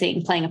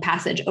 practicing playing a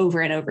passage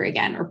over and over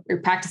again, or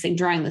practicing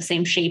drawing the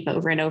same shape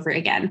over and over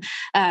again.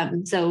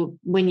 So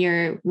when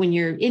you're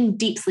in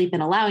deep sleep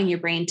and allowing your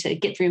brain to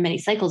get through many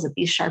cycles of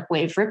these sharp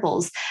wave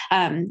ripples,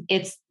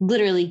 it's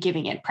literally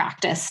giving it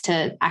practice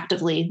to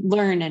actively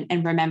learn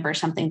and remember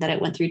something that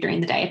it went through during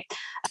the day.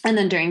 And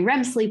then during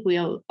REM sleep, we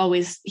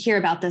always hear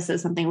about this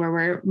as something where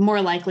we're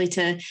more likely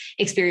to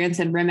experience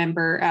and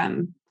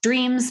remember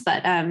dreams,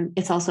 but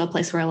it's also a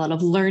place where a lot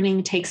of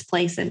learning takes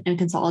place and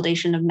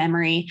consolidation of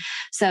memory.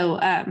 So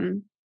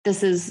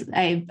this is,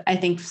 I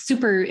think,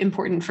 super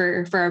important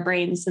for our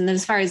brains. And then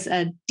as far as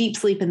deep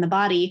sleep in the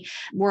body,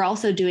 we're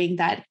also doing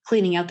that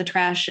cleaning out the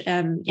trash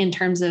in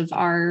terms of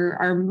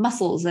our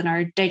muscles and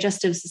our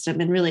digestive system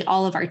and really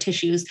all of our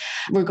tissues.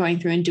 We're going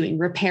through and doing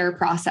repair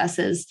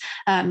processes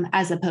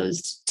as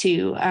opposed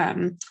to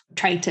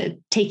trying to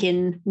take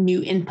in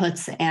new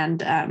inputs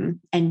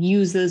and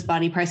use those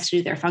body parts to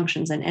do their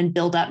functions and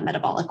build up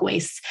metabolic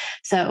waste.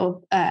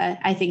 So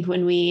I think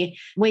when we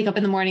wake up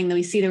in the morning, that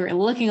we see that we're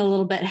looking a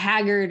little bit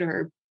haggard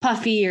or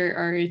puffy,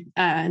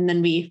 and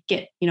then we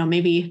get,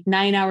 maybe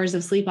 9 hours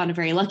of sleep on a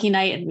very lucky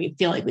night, and we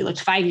feel like we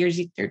looked 5 years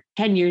or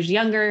 10 years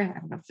younger. I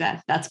don't know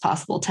if that's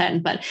possible,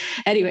 10, but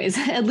anyways,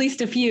 at least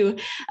a few.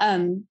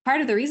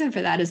 Part of the reason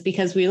for that is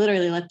because we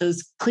literally let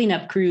those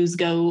cleanup crews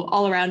go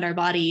all around our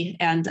body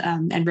and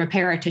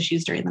repair our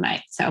tissues during the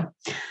night. So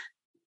that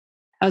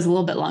was a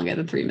little bit longer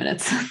than 3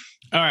 minutes.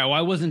 All right. Well,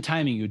 I wasn't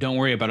timing you. Don't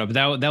worry about it.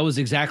 But that was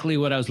exactly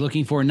what I was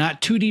looking for.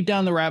 Not too deep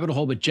down the rabbit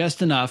hole, but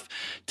just enough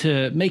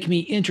to make me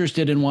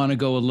interested and want to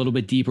go a little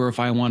bit deeper if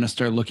I want to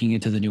start looking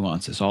into the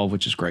nuances, all of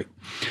which is great.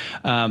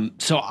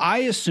 So I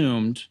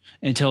assumed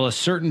until a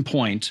certain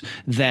point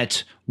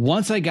that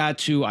once I've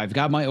got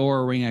my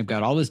Oura Ring, I've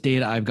got all this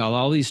data, I've got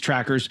all these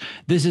trackers,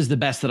 this is the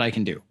best that I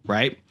can do,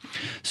 right?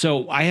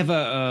 So I have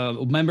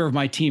a member of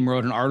my team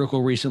wrote an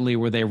article recently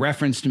where they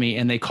referenced me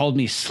and they called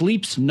me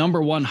sleep's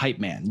 #1 hype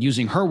man,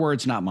 using her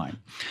words, not mine.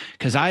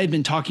 Because I had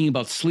been talking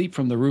about sleep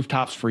from the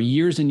rooftops for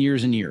years and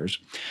years and years.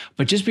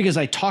 But just because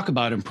I talk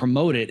about and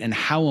promote it and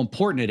how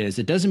important it is,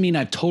 it doesn't mean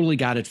I've totally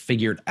got it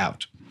figured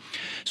out.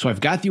 So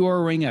I've got the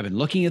Oura Ring, I've been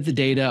looking at the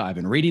data, I've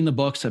been reading the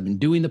books, I've been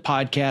doing the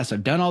podcasts,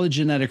 I've done all the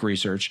genetic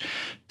research.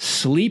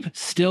 Sleep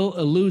still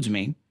eludes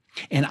me.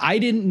 And I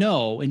didn't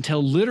know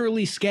until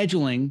literally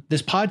scheduling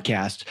this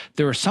podcast,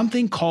 there was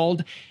something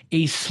called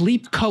a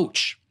sleep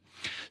coach.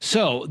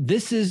 So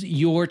this is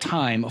your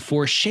time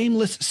for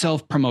shameless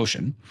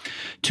self-promotion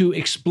to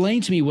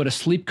explain to me what a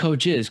sleep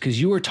coach is,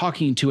 because you are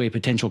talking to a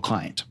potential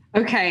client.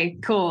 Okay,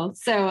 cool.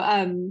 So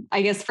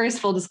I guess first,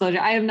 full disclosure,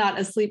 I am not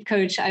a sleep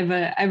coach. I'm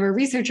a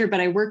researcher, but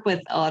I work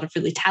with a lot of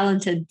really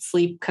talented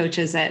sleep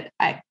coaches at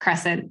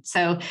Crescent.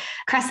 So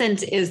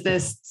Crescent is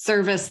this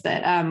service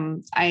that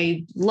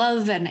I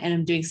love, and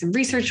I'm doing some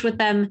research with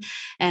them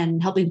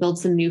and helping build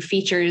some new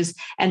features.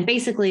 And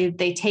basically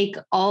they take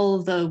all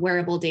of the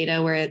wearable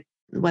data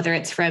whether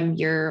it's from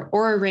your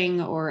Oura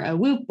Ring or a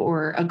Whoop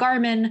or a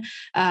Garmin,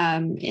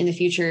 in the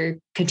future,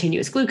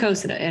 continuous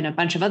glucose and a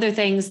bunch of other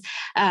things.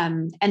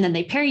 And then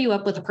they pair you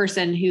up with a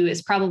person who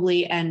is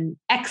probably an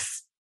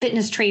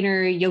ex-fitness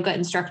trainer, yoga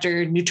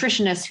instructor,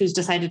 nutritionist who's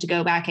decided to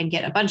go back and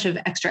get a bunch of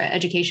extra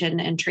education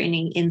and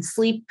training in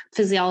sleep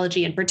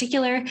physiology in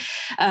particular,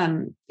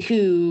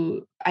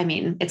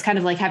 it's kind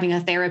of like having a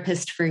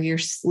therapist for your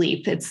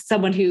sleep. It's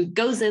someone who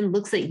goes in,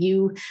 looks at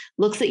you,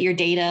 looks at your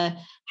data,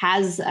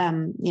 has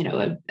empathetic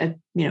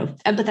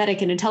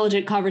and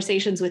intelligent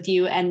conversations with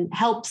you, and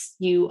helps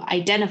you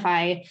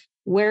identify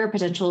where are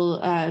potential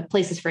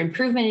places for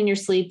improvement in your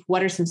sleep,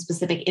 what are some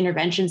specific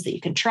interventions that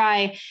you can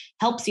try,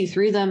 helps you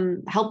through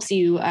them, helps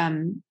you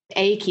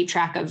keep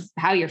track of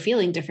how you're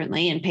feeling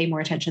differently and pay more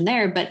attention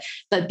there, but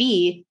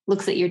B,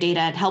 looks at your data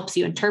and helps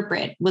you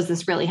interpret, was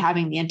this really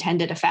having the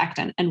intended effect,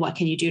 and what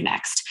can you do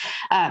next?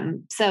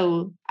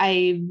 So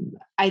I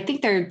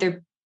think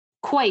they're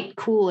quite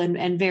cool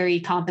and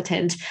very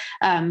competent,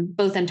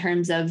 both in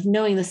terms of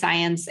knowing the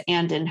science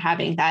and in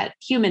having that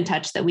human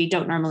touch that we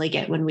don't normally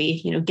get when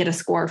we, get a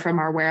score from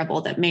our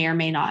wearable that may or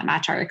may not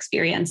match our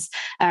experience,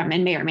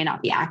 and may or may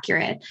not be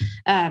accurate.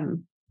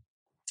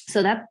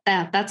 So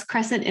that's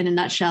Crescent in a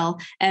nutshell.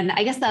 And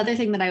I guess the other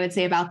thing that I would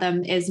say about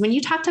them is when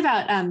you talked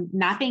about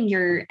mapping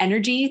your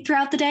energy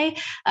throughout the day,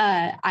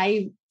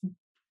 I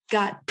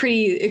got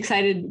pretty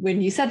excited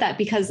when you said that,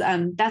 because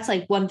that's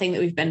like one thing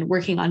that we've been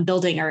working on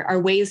building are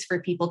ways for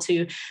people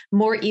to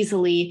more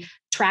easily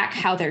track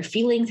how they're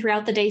feeling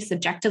throughout the day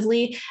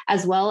subjectively,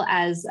 as well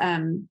as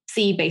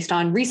see, based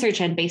on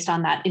research and based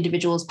on that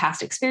individual's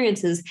past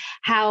experiences,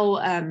 how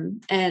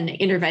an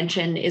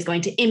intervention is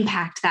going to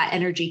impact that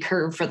energy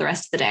curve for the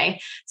rest of the day.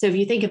 So if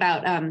you think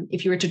about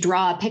if you were to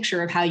draw a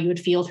picture of how you would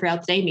feel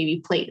throughout the day,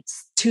 maybe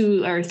plates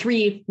 2 or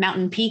 3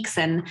 mountain peaks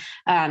and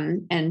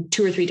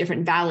 2 or 3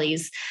 different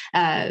valleys,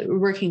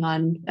 working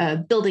on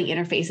building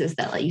interfaces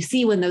that let you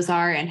see when those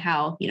are, and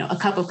how a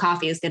cup of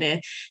coffee is going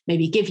to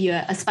maybe give you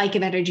a spike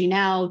of energy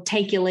now,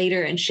 take you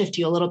later, and shift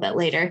you a little bit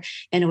later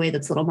in a way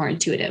that's a little more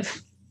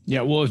intuitive.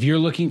 Yeah, well, if you're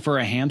looking for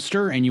a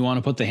hamster and you want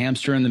to put the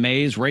hamster in the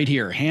maze, right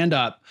here, hand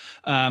up,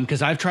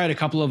 because I've tried a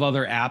couple of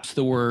other apps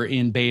that were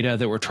in beta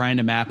that were trying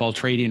to map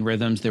ultradian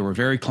rhythms. They were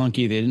very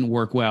clunky. They didn't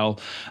work well.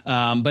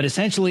 But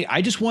essentially,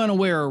 I just want to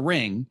wear a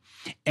ring,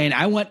 and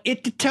I want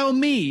it to tell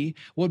me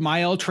what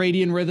my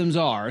ultradian rhythms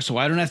are, so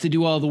I don't have to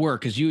do all the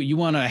work. Because you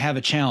want to have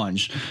a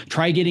challenge.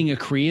 Try getting a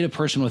creative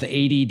person with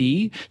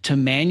ADD to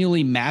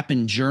manually map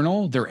and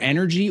journal their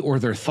energy or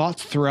their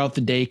thoughts throughout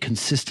the day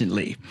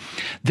consistently.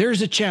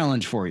 There's a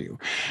challenge for you.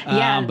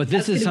 But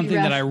this is something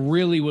that I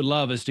really would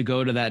love, is to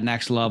go to that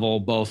next level,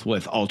 both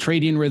with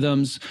ultradian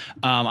rhythms.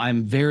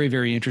 I'm very,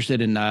 very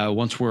interested in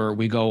once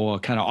we go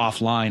kind of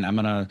offline, I'm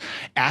going to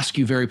ask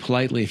you very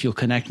politely if you'll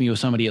connect me with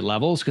somebody at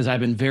Levels, because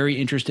I've been very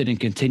interested in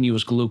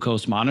continuous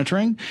glucose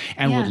monitoring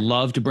and would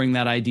love to bring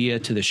that idea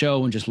to the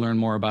show and just learn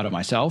more about it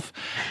myself.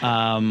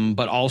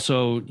 But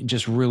also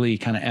just really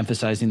kind of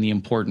emphasizing the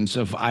importance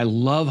of, I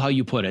love how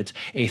you put it,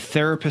 a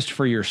therapist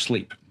for your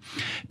sleep.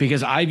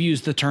 Because I've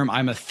used the term,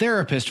 I'm a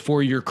therapist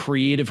for your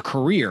creative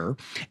career,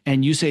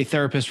 and you say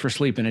therapist for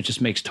sleep, and it just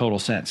makes total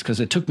sense,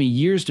 because it took me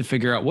years to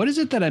figure out what is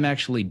it that I'm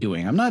actually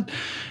doing. I'm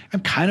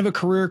kind of a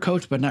career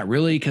coach, but not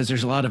really, because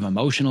there's a lot of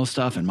emotional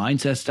stuff and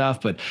mindset stuff,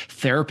 but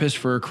therapist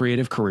for a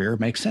creative career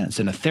makes sense.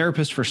 And a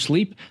therapist for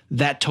sleep,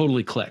 that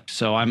totally clicked.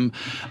 So I'm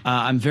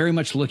very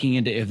much looking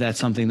into if that's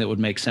something that would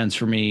make sense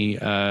for me,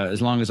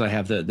 as long as I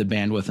have the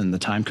bandwidth and the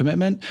time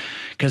commitment,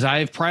 because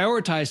I've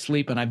prioritized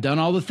sleep and I've done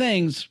all the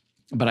things,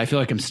 but I feel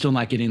like I'm still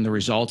not getting the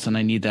results, and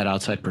I need that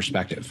outside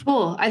perspective.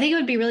 Cool. I think it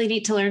would be really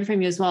neat to learn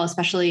from you as well,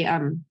 especially,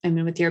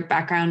 with your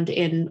background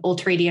in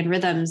ultradian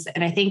rhythms.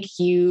 And I think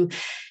you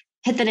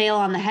hit the nail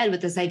on the head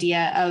with this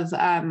idea of,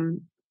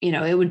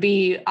 it would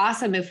be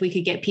awesome if we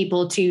could get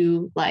people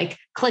to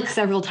click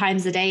several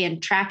times a day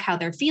and track how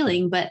they're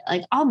feeling, but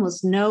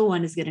almost no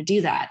one is going to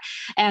do that.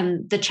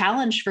 And the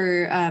challenge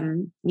for,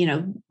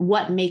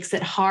 what makes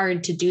it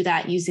hard to do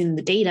that using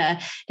the data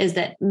is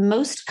that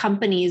most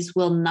companies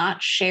will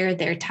not share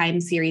their time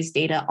series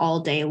data all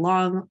day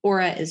long.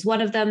 Oura is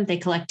one of them. They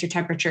collect your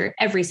temperature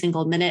every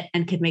single minute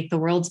and can make the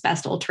world's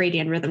best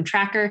ultradian rhythm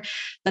tracker,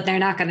 but they're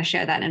not going to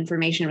share that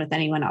information with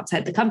anyone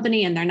outside the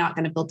company, and they're not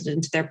going to build it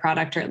into their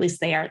product, or at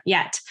least they aren't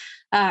yet.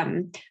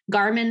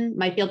 Garmin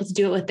might be able to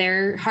do it with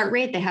their heart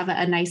rate. They have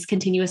a nice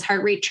continuous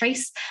heart rate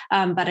trace,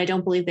 but I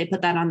don't believe they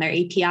put that on their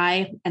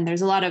API. And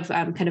there's a lot of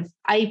kind of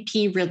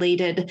IP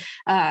related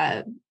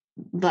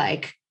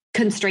like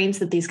constraints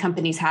that these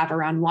companies have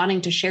around wanting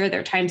to share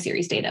their time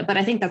series data. But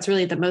I think that's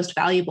really the most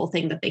valuable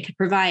thing that they could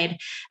provide,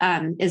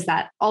 is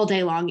that all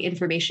day long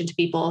information to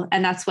people.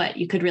 And that's what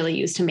you could really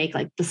use to make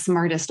like the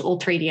smartest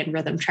ultradian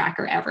rhythm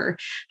tracker ever.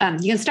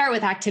 You can start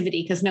with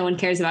activity because no one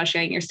cares about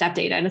sharing your step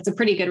data. And it's a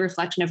pretty good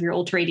reflection of your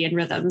ultradian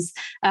rhythms.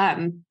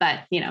 But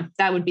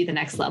that would be the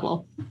next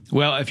level.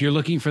 Well, if you're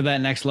looking for that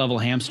next level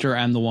hamster,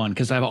 I'm the one,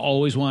 because I've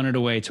always wanted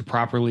a way to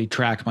properly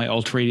track my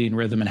ultradian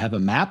rhythm and have a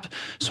map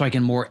so I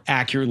can more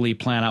accurately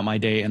plan out my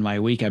day and my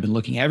week. I've been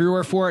looking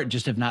everywhere for it,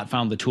 just have not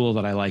found the tool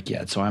that I like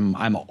yet. So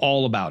I'm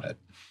all about it.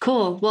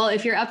 Cool. Well,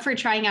 if you're up for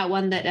trying out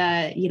one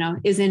that,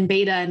 is in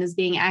beta and is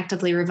being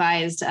actively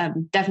revised,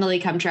 definitely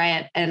come try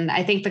it. And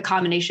I think the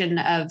combination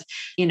of,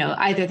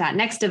 either that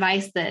next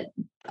device that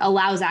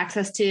allows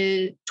access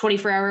to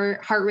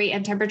 24-hour heart rate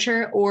and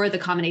temperature, or the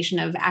combination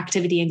of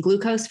activity and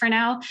glucose for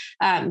now,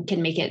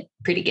 can make it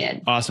pretty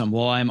good. Awesome.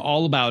 Well, I'm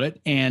all about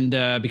it. And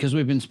because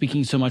we've been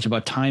speaking so much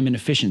about time and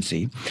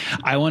efficiency,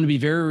 I want to be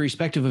very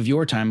respectful of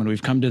your time. And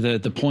we've come to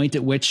the point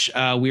at which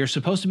we are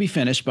supposed to be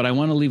finished, but I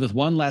want to leave with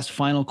one last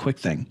final quick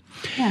thing.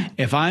 Yeah.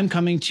 If I'm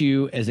coming to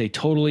you as a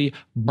totally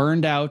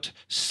burned out,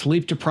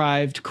 sleep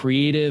deprived,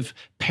 creative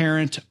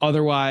parent,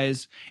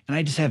 otherwise, and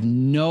I just have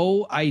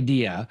no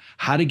idea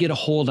how to get a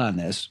hold on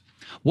this,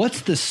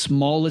 what's the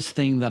smallest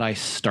thing that I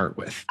start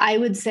with? I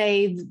would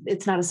say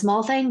it's not a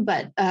small thing,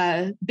 but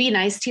be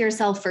nice to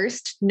yourself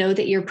first. Know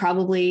that you're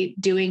probably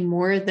doing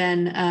more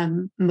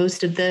than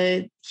most of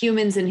the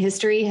humans in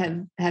history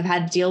have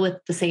had to deal with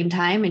at the same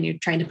time, and you're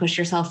trying to push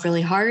yourself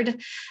really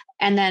hard.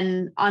 And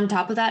then on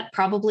top of that,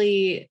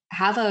 probably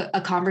have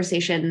a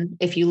conversation.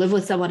 If you live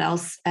with someone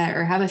else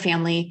or have a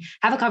family,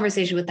 have a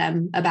conversation with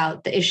them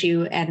about the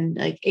issue, and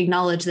like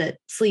acknowledge that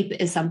sleep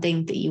is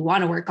something that you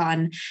want to work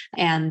on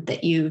and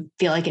that you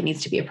feel like it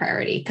needs to be a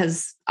priority.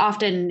 Because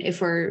often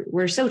if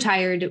we're so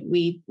tired,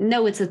 we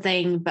know it's a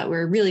thing, but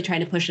we're really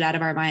trying to push it out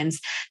of our minds.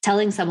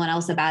 Telling someone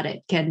else about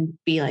it can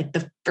be like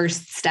the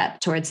first step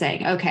towards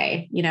saying,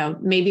 okay,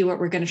 maybe what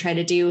we're going to try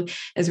to do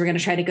is we're going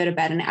to try to go to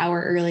bed an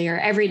hour earlier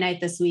every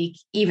night this week,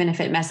 even if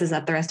it messes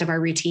up the rest of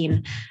our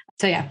routine.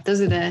 So yeah, those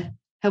are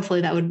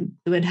hopefully that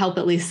would help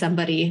at least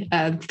somebody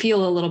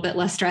feel a little bit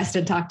less stressed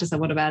and talk to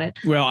someone about it.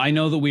 Well, I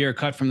know that we are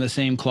cut from the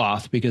same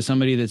cloth, because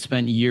somebody that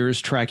spent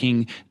years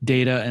tracking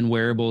data and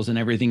wearables and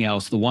everything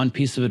else, the one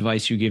piece of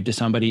advice you give to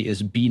somebody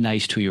is be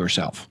nice to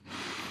yourself.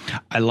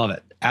 I love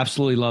it.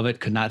 Absolutely love it.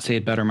 Could not say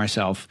it better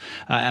myself.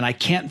 And I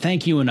can't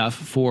thank you enough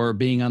for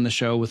being on the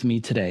show with me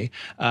today.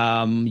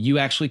 You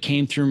actually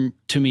came to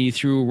me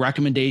through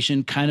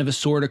recommendation, kind of a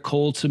sort of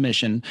cold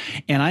submission.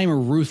 And I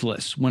am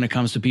ruthless when it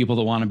comes to people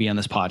that want to be on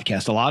this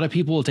podcast. A lot of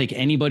people will take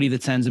anybody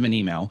that sends them an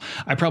email.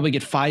 I probably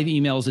get 5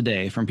 emails a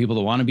day from people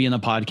that want to be in the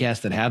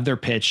podcast that have their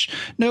pitch.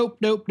 Nope,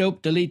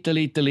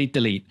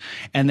 delete.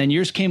 And then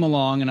yours came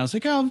along and I was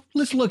like, oh,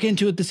 let's look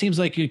into it. This seems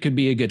like it could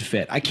be a good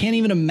fit. I can't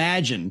even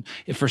imagine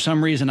if for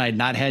some reason I had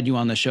not had you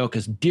on the show,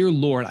 because dear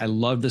Lord, I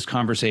love this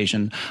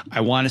conversation.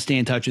 I want to stay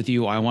in touch with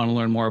you. I want to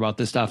learn more about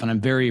this stuff. And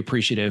I'm very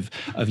appreciative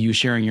of you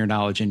sharing your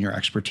knowledge and your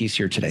expertise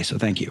here today. So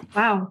thank you.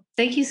 Wow.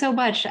 Thank you so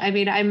much. I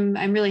mean,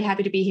 I'm really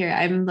happy to be here.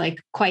 I'm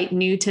like quite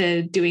new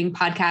to doing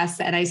podcasts,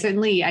 and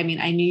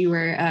I knew you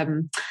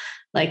were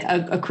like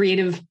a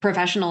creative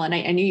professional, and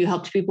I knew you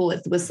helped people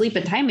with sleep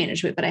and time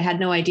management, but I had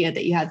no idea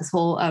that you had this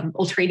whole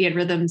ultradian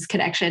rhythms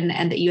connection,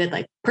 and that you had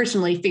like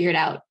personally figured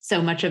out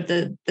so much of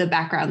the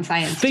background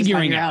science.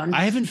 Figuring out.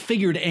 I haven't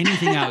figured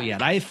anything out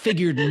yet. I have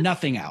figured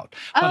nothing out,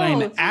 but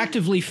I'm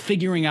actively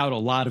figuring out a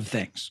lot of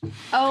things.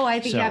 Oh, I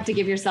think you have to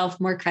give yourself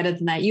more credit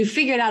than that. You've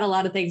figured out a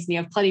lot of things, and you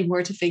have plenty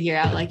more to figure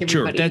out, like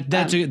everybody.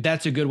 Sure,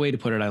 that's a good way to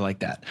put it. I like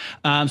that.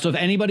 So if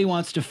anybody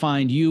wants to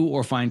find you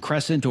or find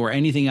Crescent or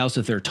anything else,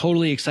 if they're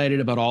totally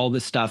excited about all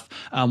this stuff,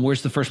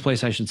 where's the first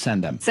place I should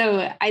send them?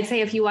 So I'd say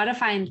if you want to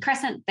find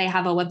Crescent, they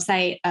have a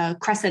website,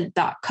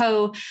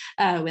 crescent.co.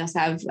 We also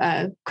have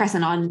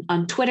Crescent on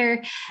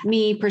Twitter.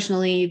 Me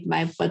personally,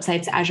 my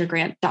website's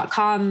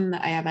azuregrant.com.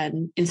 I have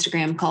an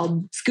Instagram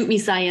called Scoop Me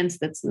Science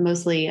that's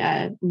mostly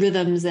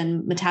rhythms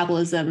and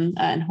metabolism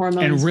and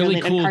hormones. And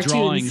really cool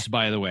drawings,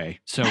 by the way.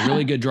 So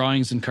really good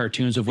drawings and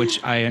cartoons, of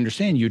which I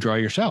understand you draw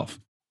yourself.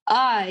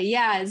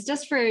 Yeah, it's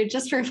just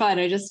for fun.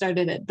 I just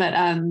started it,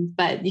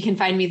 but you can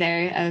find me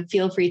there.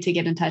 Feel free to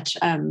get in touch.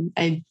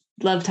 I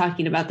love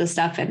talking about this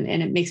stuff, and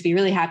it makes me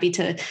really happy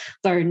to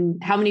learn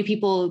how many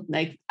people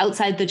like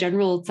outside the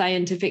general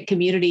scientific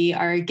community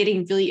are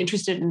getting really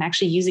interested in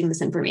actually using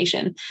this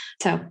information.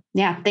 So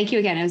yeah, thank you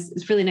again. It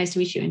was really nice to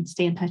meet you, and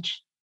stay in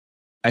touch.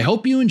 I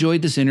hope you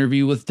enjoyed this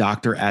interview with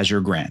Dr.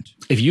 Azure Grant.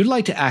 If you'd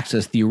like to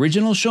access the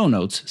original show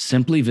notes,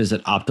 simply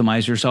visit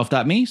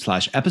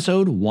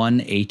optimizeyourself.me/episode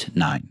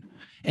 189.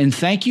 And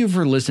thank you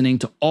for listening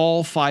to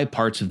all 5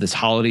 parts of this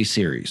holiday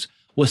series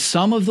with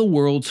some of the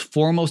world's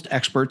foremost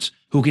experts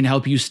who can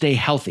help you stay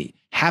healthy,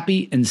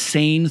 happy, and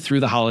sane through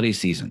the holiday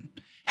season.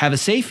 Have a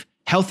safe,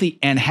 healthy,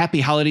 and happy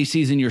holiday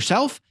season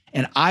yourself,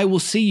 and I will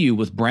see you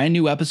with brand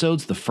new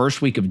episodes the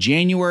first week of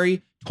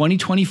January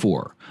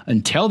 2024.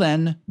 Until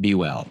then, be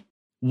well.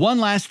 One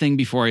last thing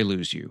before I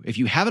lose you. If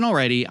you haven't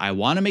already, I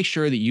want to make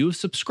sure that you have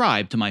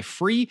subscribed to my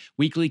free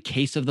weekly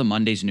Case of the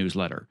Mondays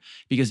newsletter,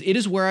 because it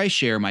is where I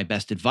share my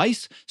best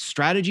advice,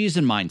 strategies,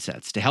 and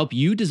mindsets to help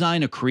you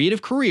design a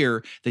creative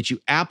career that you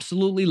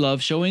absolutely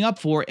love showing up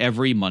for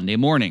every Monday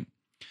morning.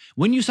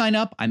 When you sign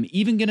up, I'm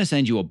even going to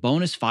send you a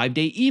bonus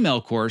 5-day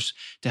email course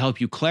to help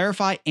you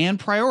clarify and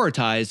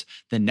prioritize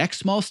the next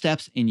small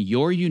steps in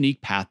your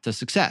unique path to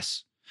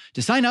success.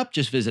 To sign up,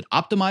 just visit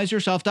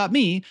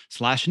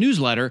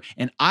optimizeyourself.me/newsletter,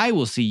 and I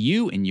will see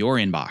you in your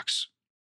inbox.